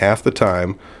talking half the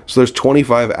time. So there's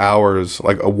 25 hours,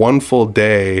 like a one full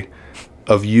day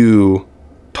of you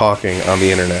talking on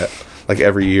the internet, like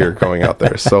every year going out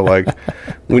there. So like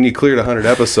when you cleared 100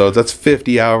 episodes, that's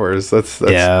 50 hours. That's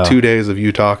 2 days of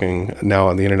you talking now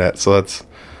on the internet. So that's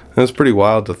pretty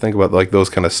wild to think about, like those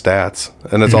kind of stats.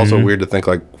 And it's also weird to think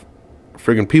like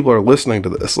friggin' people are listening to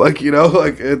this. Like, you know,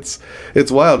 like it's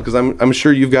wild, because I'm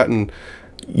sure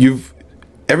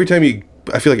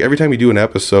I feel like every time you do an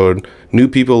episode, new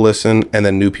people listen, and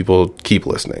then new people keep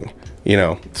listening, you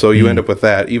know? So you end up with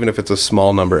that, even if it's a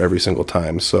small number every single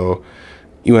time. So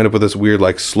you end up with this weird,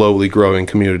 like, slowly growing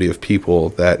community of people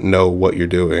that know what you're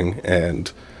doing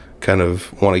and kind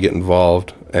of want to get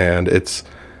involved. And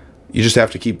you just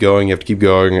have to keep going. You have to keep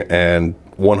going. And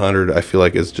 100, I feel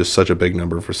like, is just such a big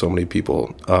number for so many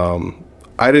people.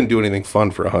 I didn't do anything fun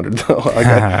for 100 though. Like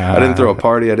I didn't throw a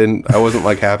party. I wasn't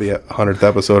like happy at 100th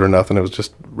episode or nothing. It was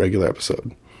just regular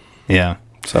episode. Yeah.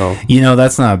 So, you know,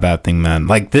 that's not a bad thing, man.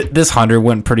 Like this 100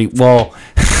 went pretty well.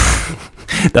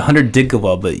 The 100 did go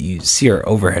well, but you see our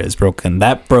overhead is broken.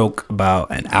 That broke about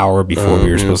an hour before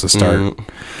we were supposed to start.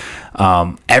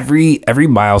 Every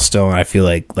milestone, I feel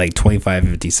like 25,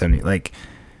 50, 70, like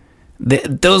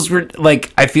those were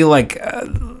like, I feel like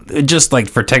just like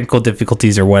for technical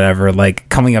difficulties or whatever, like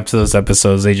coming up to those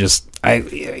episodes, it's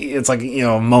like, you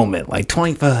know, a moment, like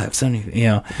 25, 70, you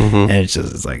know, and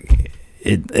it's like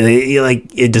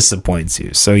it disappoints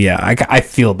you. So yeah, I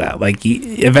feel that, like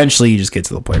eventually you just get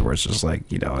to the point where it's just like,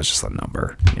 you know, it's just a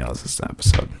number, you know, it's just an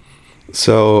episode.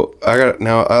 So I don't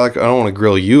want to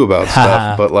grill you about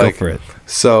stuff, but like, go for it.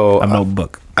 So I'm no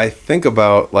book. I think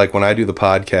about, like, when I do the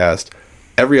podcast,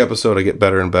 every episode I get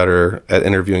better and better at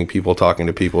interviewing people, talking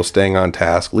to people, staying on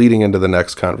task, leading into the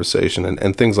next conversation,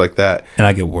 and things like that. And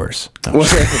I get worse. No.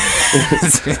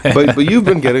 but you've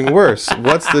been getting worse.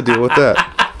 What's the deal with that?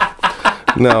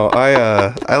 No,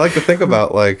 I like to think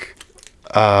about, like,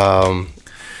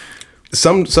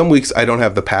 some weeks I don't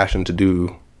have the passion to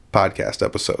do podcast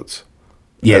episodes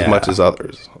as much as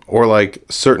others, or like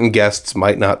certain guests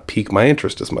might not pique my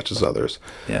interest as much as others.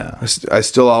 Yeah, I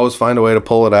still always find a way to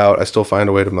pull it out. I still find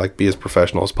a way to, like, be as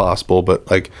professional as possible.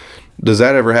 But, like, does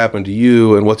that ever happen to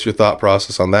you? And what's your thought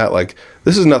process on that? Like,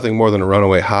 this is nothing more than a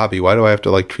runaway hobby. Why do I have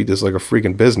to, like, treat this like a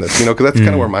freaking business? You know, because that's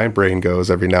kind of where my brain goes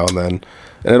every now and then,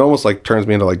 and it almost like turns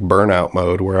me into like burnout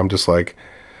mode, where I'm just like,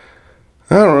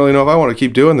 I don't really know if I want to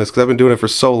keep doing this, because I've been doing it for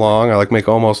so long. I like make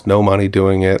almost no money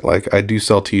doing it. Like, I do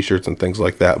sell T-shirts and things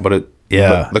like that, but the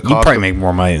cost, you probably make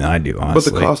more money than I do,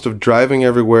 honestly. But the cost of driving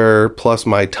everywhere, plus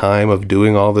my time of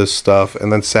doing all this stuff, and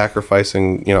then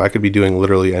sacrificing, you know, I could be doing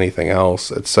literally anything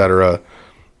else, etc.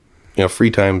 You know,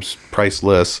 free time's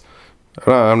priceless.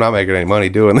 I'm not making any money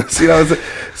doing this, you know.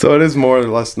 So it is more or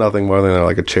less nothing more than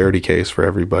like a charity case for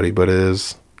everybody. But it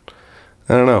is,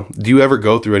 I don't know. Do you ever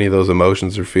go through any of those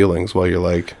emotions or feelings while you're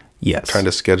like, trying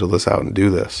to schedule this out and do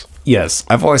this? Yes,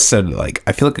 I've always said, like,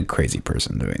 I feel like a crazy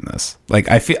person doing this. Like,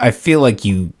 I feel like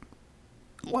you,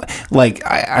 like,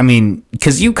 I mean,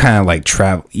 because you kind of like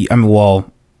travel. I mean,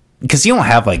 well, because you don't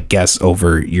have like guests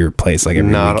over your place like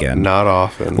every weekend. Not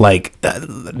often. Like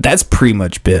that's pretty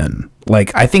much been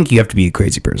like, I think you have to be a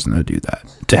crazy person to do that,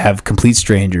 to have complete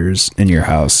strangers in your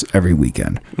house every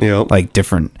weekend. Yeah, like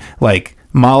different, like.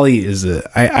 Molly is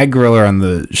I grill her on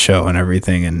the show and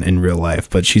everything in real life,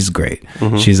 but she's great.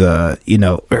 She's you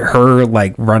know, her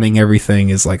like running everything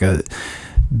is like a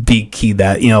big key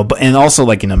that, you know, but, and also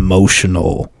like an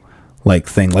emotional like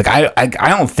thing. Like I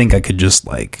don't think I could just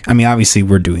like, I mean, obviously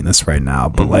we're doing this right now,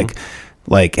 but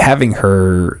like having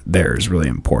her there is really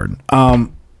important.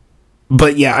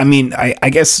 But yeah, I mean, I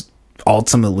guess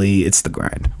ultimately it's the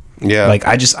grind. Yeah. Like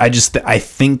I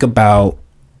think about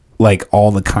like all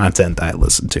the content that I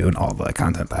listen to and all the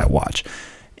content that I watch.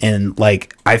 And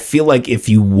like, I feel like if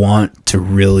you want to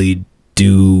really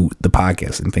do the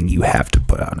podcasting thing, you have to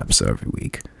put out an episode every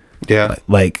week. Yeah.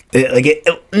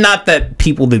 Not that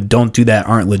people that don't do that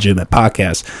aren't legitimate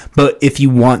podcasts, but if you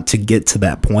want to get to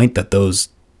that point that those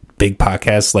big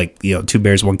podcasts, like, you know, Two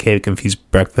Bears, One Cave,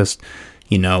 Confused Breakfast,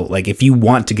 you know, like if you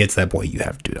want to get to that point, you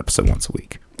have to do an episode once a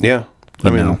week. Yeah. I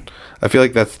mean, I feel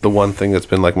like that's the one thing that's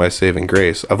been like my saving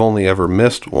grace. I've only ever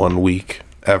missed 1 week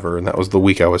ever, and that was the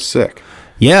week I was sick.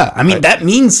 Yeah, I mean, that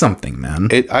means something, man.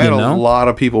 I had a lot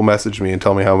of people message me and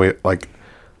tell me how we, like,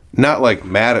 not like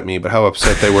mad at me, but how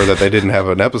upset they were that they didn't have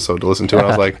an episode to listen to. And I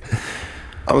was like,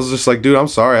 I was just like, dude, I'm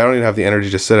sorry. I don't even have the energy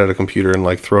to sit at a computer and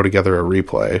like throw together a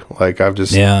replay. Like I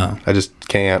just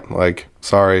can't. Like,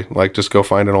 sorry. Like, just go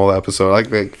find an old episode.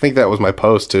 Like, I think that was my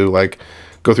post too. Like,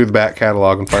 go through the back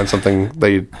catalog and find something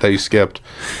that you skipped.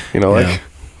 You know, like,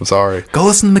 I'm sorry. Go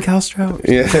listen to McAllister.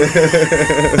 Yeah.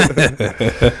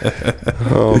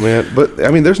 Oh man, but I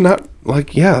mean, there's not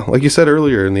like you said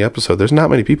earlier in the episode, there's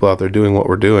not many people out there doing what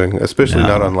we're doing, especially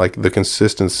not on like the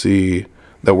consistency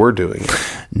that we're doing.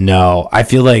 No, I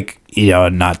feel like, you know,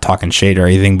 not talking shade or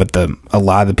anything, but a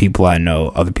lot of the people I know,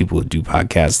 other people who do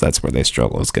podcasts, that's where they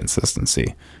struggle is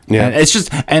consistency. Yeah. And it's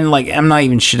just, and like, I'm not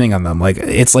even shitting on them. Like,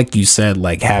 it's like you said,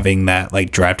 like having that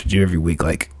like drive to do every week.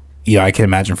 Like, you know, I can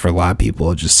imagine for a lot of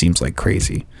people, it just seems like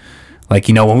crazy. Like,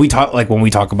 you know, when we talk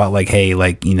about like, hey,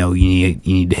 like, you know, you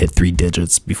need to hit 3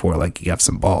 digits before like you have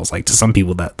some balls. Like to some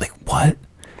people that like, what?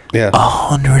 Yeah,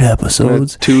 100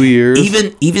 episodes, 2 years.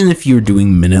 Even if you're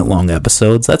doing minute-long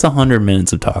episodes, that's 100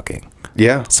 minutes of talking.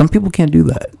 Yeah, some people can't do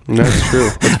that. That's true.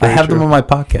 That's I have them on my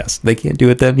podcast. They can't do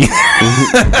it then. Yeah.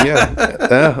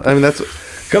 I mean,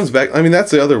 comes back. I mean,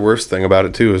 that's the other worst thing about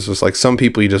it too. Is just like some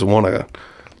people you just want to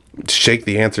shake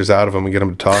the answers out of them and get them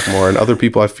to talk more, and other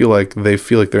people I feel like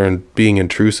they're being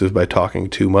intrusive by talking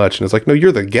too much, and it's like, no,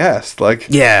 you're the guest. Like,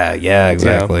 yeah,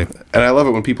 exactly. Yeah. And I love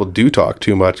it when people do talk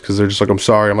too much because they're just like, I'm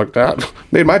sorry. I'm like, that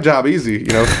made my job easy.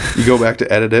 You know, you go back to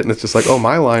edit it and it's just like, oh,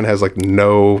 my line has like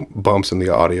no bumps in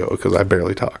the audio because I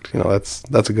barely talked. You know,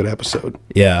 that's a good episode.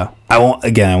 Yeah, I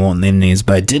won't name names,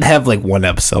 but I did have like one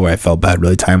episode where I felt bad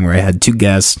really time where I had 2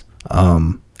 guests,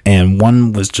 and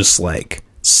one was just like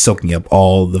soaking up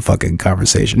all the fucking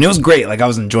conversation. It was great, like I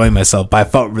was enjoying myself, but I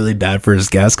felt really bad for his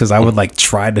guest because I would like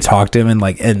try to talk to him and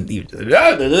like he would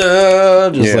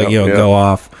just go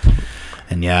off,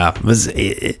 and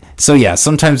so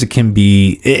sometimes it can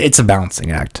be it's a balancing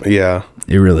act. Yeah,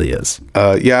 it really is.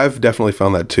 I've definitely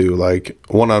found that too. Like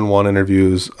one-on-one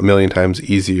interviews a million times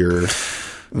easier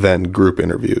than group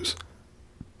interviews,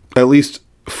 at least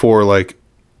for like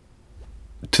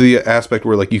to the aspect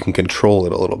where like you can control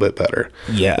it a little bit better.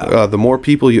 Yeah. The more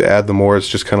people you add, the more it's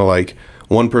just kind of like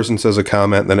one person says a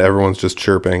comment, then everyone's just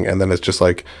chirping, and then it's just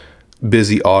like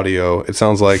busy audio. It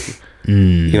sounds like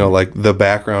you know, like the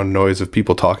background noise of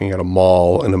people talking at a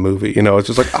mall in a movie. You know, it's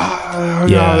just like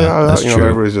that's you know, true.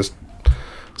 everybody's just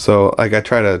so like I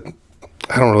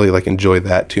don't really like enjoy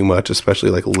that too much, especially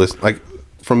like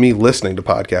for me listening to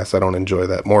podcasts, I don't enjoy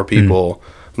that. More people,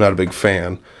 I'm not a big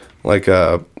fan. Like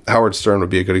Howard Stern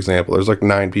would be a good example. There's like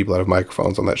 9 people that have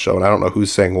microphones on that show, and I don't know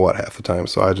who's saying what half the time.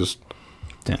 So I just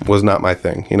was not my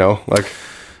thing, you know. Like,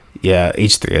 yeah,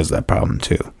 H3 has that problem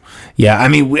too. Yeah, I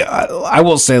mean, I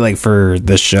will say like for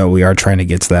this show, we are trying to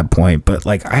get to that point, but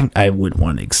like I wouldn't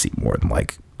want to exceed more than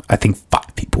like I think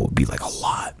 5 people would be like a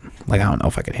lot. Like I don't know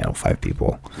if I can handle 5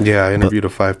 people. Yeah, I interviewed a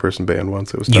 5-person band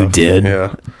once. It was tough. You did?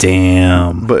 Yeah.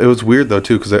 Damn. But it was weird though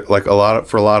too, because like a lot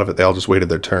of it, they all just waited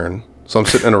their turn. So I'm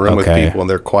sitting in a room with people and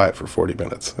they're quiet for 40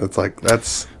 minutes. It's like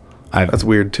that's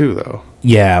weird too, though.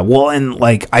 Yeah, well, and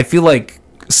like I feel like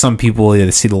some people, they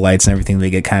see the lights and everything, they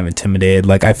get kind of intimidated.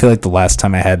 Like I feel like the last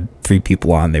time I had 3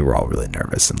 people on, they were all really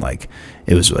nervous, and like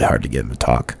it was really hard to get them to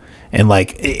talk. And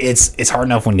like it's hard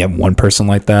enough when you have one person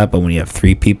like that, but when you have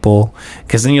 3 people,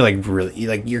 because then you're like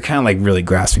you're kind of like really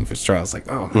grasping for straws.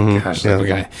 Like, oh my gosh, yeah,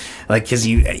 okay, like because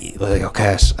you like, oh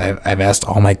gosh, I've asked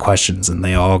all my questions and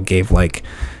they all gave like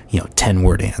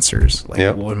 10-word answers.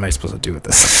 Like, what am I supposed to do with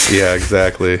this? Yeah,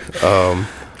 exactly.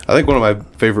 I think one of my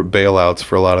favorite bailouts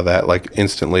for a lot of that, like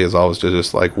instantly, is always to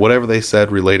just like whatever they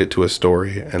said, relate it to a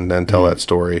story, and then tell that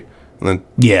story, and then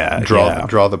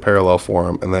draw the parallel for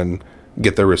them, and then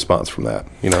get their response from that.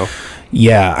 You know?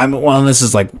 Yeah, and this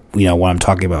is like what I'm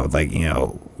talking about, like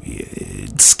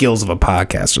skills of a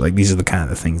podcaster. Like these are the kind of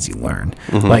the things you learn.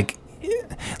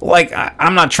 Like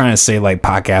I'm not trying to say like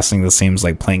podcasting the same as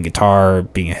like playing guitar,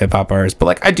 being a hip hop artist, but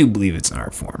like I do believe it's an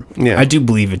art form. Yeah. I do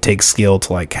believe it takes skill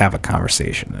to like have a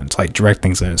conversation and to like direct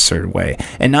things in a certain way,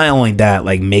 and not only that,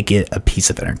 like make it a piece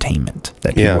of entertainment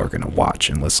that people are going to watch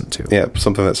and listen to. Yeah,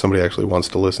 something that somebody actually wants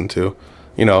to listen to.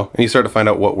 And you start to find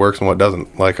out what works and what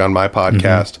doesn't. Like on my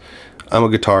podcast, I'm a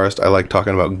guitarist. I like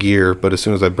talking about gear, but as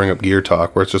soon as I bring up gear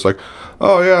talk, where it's just like,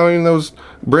 oh yeah, I mean those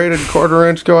braided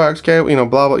 1/4-inch coax cable,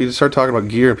 blah blah. You just start talking about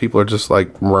gear, and people are just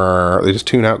like, they just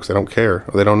tune out because they don't care,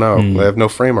 or they don't know, they have no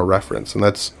frame of reference, and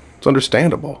it's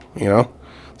understandable,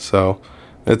 So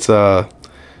it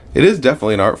is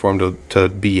definitely an art form to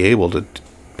be able to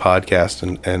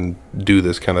podcast and do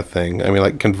this kind of thing. I mean,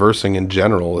 like conversing in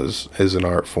general is an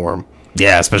art form.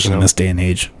 Yeah, especially in this day and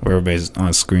age where everybody's on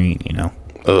a screen.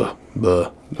 Ugh.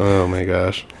 Oh my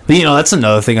gosh. But that's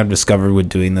another thing I've discovered with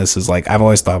doing this is like I've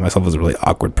always thought of myself as a really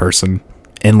awkward person,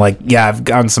 And like, yeah, I've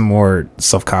gotten some more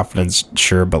self-confidence,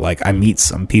 sure, but like I meet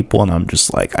some people and I'm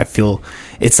just like, I feel,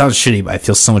 it sounds shitty, but I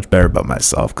feel so much better about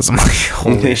myself because I'm like,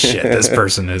 holy shit, this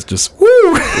person is just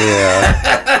woo.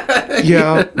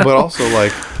 Yeah, but also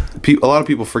like a lot of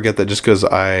people forget that just because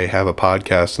I have a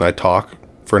podcast and I talk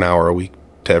for an hour a week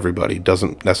to everybody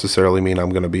doesn't necessarily mean I'm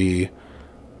going to be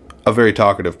a very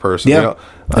talkative person. Yeah,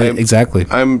 exactly.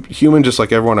 I'm human just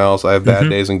like everyone else. I have bad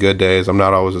days and good days. I'm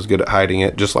not always as good at hiding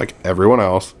it, just like everyone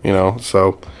else,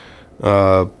 so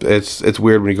it's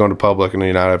weird when you go into public and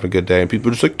you're not having a good day and people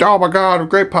are just like, oh my god, a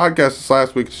great podcast this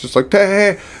last week. It's just like,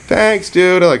 hey, thanks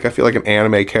dude. Like I feel like an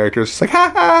anime character. It's just like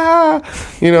ha ha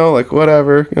ha, like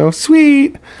whatever,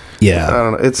 sweet. Yeah, I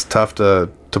don't know, it's tough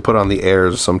to put on the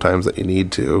airs sometimes that you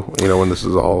need to, when this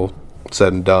is all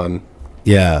said and done.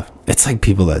 Yeah, it's like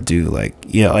people that do like,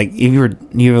 like if you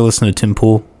ever listen to Tim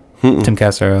Pool, Tim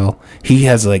Casserole, he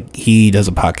does a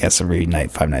podcast every night,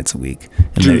 5 nights a week,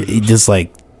 and he does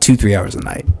like 2-3 hours a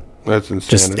night. That's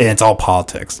insane. And it's all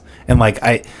politics. And like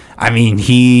I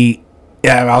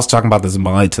was talking about this in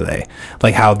Molly today,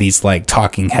 like how these like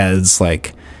talking heads,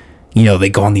 like they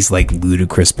go on these like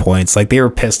ludicrous points. Like they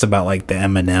were pissed about like the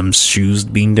M&M's shoes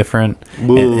being different,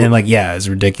 and like it's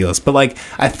ridiculous. But like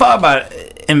I thought about it.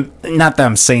 And not that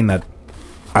I'm saying that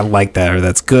I like that or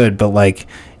that's good, but like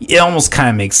it almost kind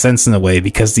of makes sense in a way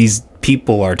because these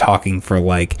people are talking for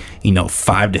like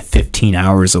 5 to 15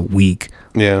 hours a week.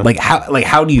 Yeah. Like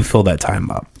how do you fill that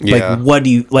time up? Yeah. Like what do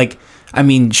you like? I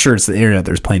mean, sure, it's the internet.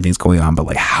 There's plenty of things going on, but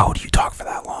like, how do you talk for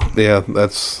that long? Yeah,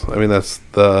 that's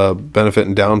the benefit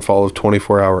and downfall of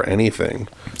 24-hour anything.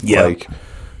 Yeah. Like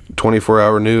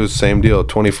 24-hour news, same deal.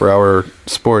 24-hour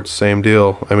sports, same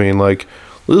deal. I mean, like,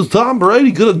 is Tom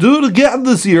Brady gonna do it again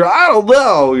this year? I don't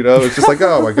know. It's just like,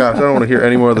 oh my gosh, I don't want to hear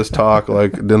any more of this talk.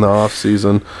 Like in the off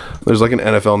season, there's like an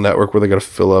NFL Network where they got to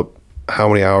fill up how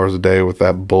many hours a day with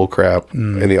that bull crap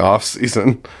in the off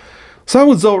season. So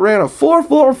and so ran a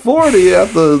 4.40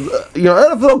 at the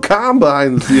NFL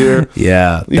Combine this year.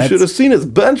 Yeah, you should have seen his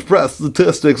bench press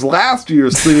statistics last year,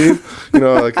 Steve.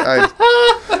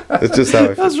 It's just how I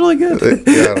feel. That's really good.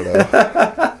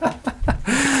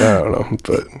 I don't know,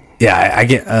 but yeah, I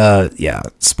get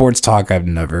sports talk. I've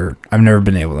never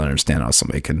been able to understand how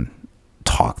somebody can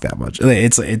talk that much.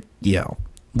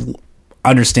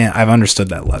 Understand. I've understood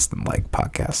that less than like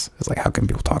podcasts. It's like, how can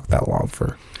people talk that long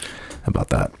for about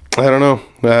that? I don't know.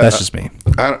 That's just me.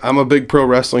 I'm a big pro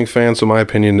wrestling fan, so my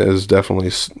opinion is definitely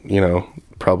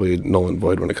probably null and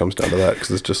void when it comes down to that,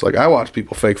 because it's just like I watch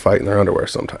people fake fight in their underwear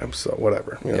sometimes, so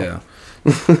whatever. Yeah.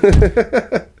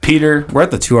 Peter, we're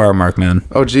at the 2-hour mark, man.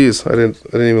 Oh geez, I didn't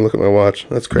even look at my watch.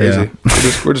 That's crazy. Yeah.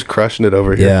 We're just crushing it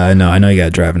over here. Yeah, I know you got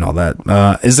to drive and all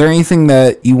that. Is there anything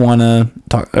that you want to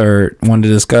talk or want to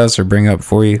discuss or bring up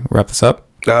before we wrap this up?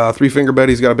 Three Finger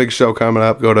Betty's got a big show coming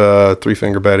up. Go to 3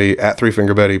 Finger Betty at 3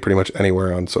 Finger Betty pretty much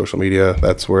anywhere on social media.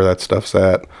 That's where that stuff's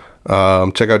at.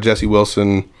 Check out Jesse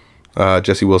Wilson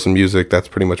Music. That's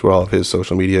pretty much what all of his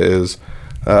social media is.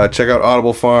 Check out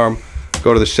Audible Farm.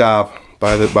 Go to the shop.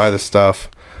 Buy the stuff.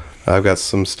 I've got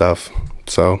some stuff.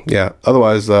 So yeah.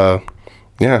 Otherwise,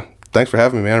 thanks for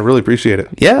having me, man. I really appreciate it.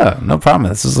 Yeah, no problem.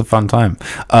 This is a fun time.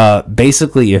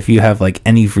 Basically, if you have like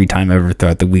any free time ever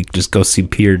throughout the week, just go see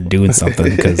Peter doing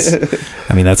something, because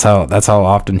I mean that's how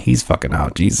often he's fucking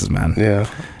out. Jesus, man. Yeah,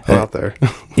 I'm out there.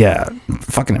 Yeah,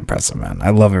 fucking impressive, man.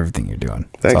 I love everything you're doing.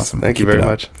 It's Thanks. awesome. Thank you very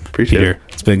much. Appreciate Peter, it.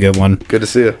 It's been a good one. Good to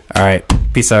see you. All right.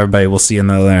 Peace out, everybody. We'll see you in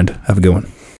the other end. Have a good one.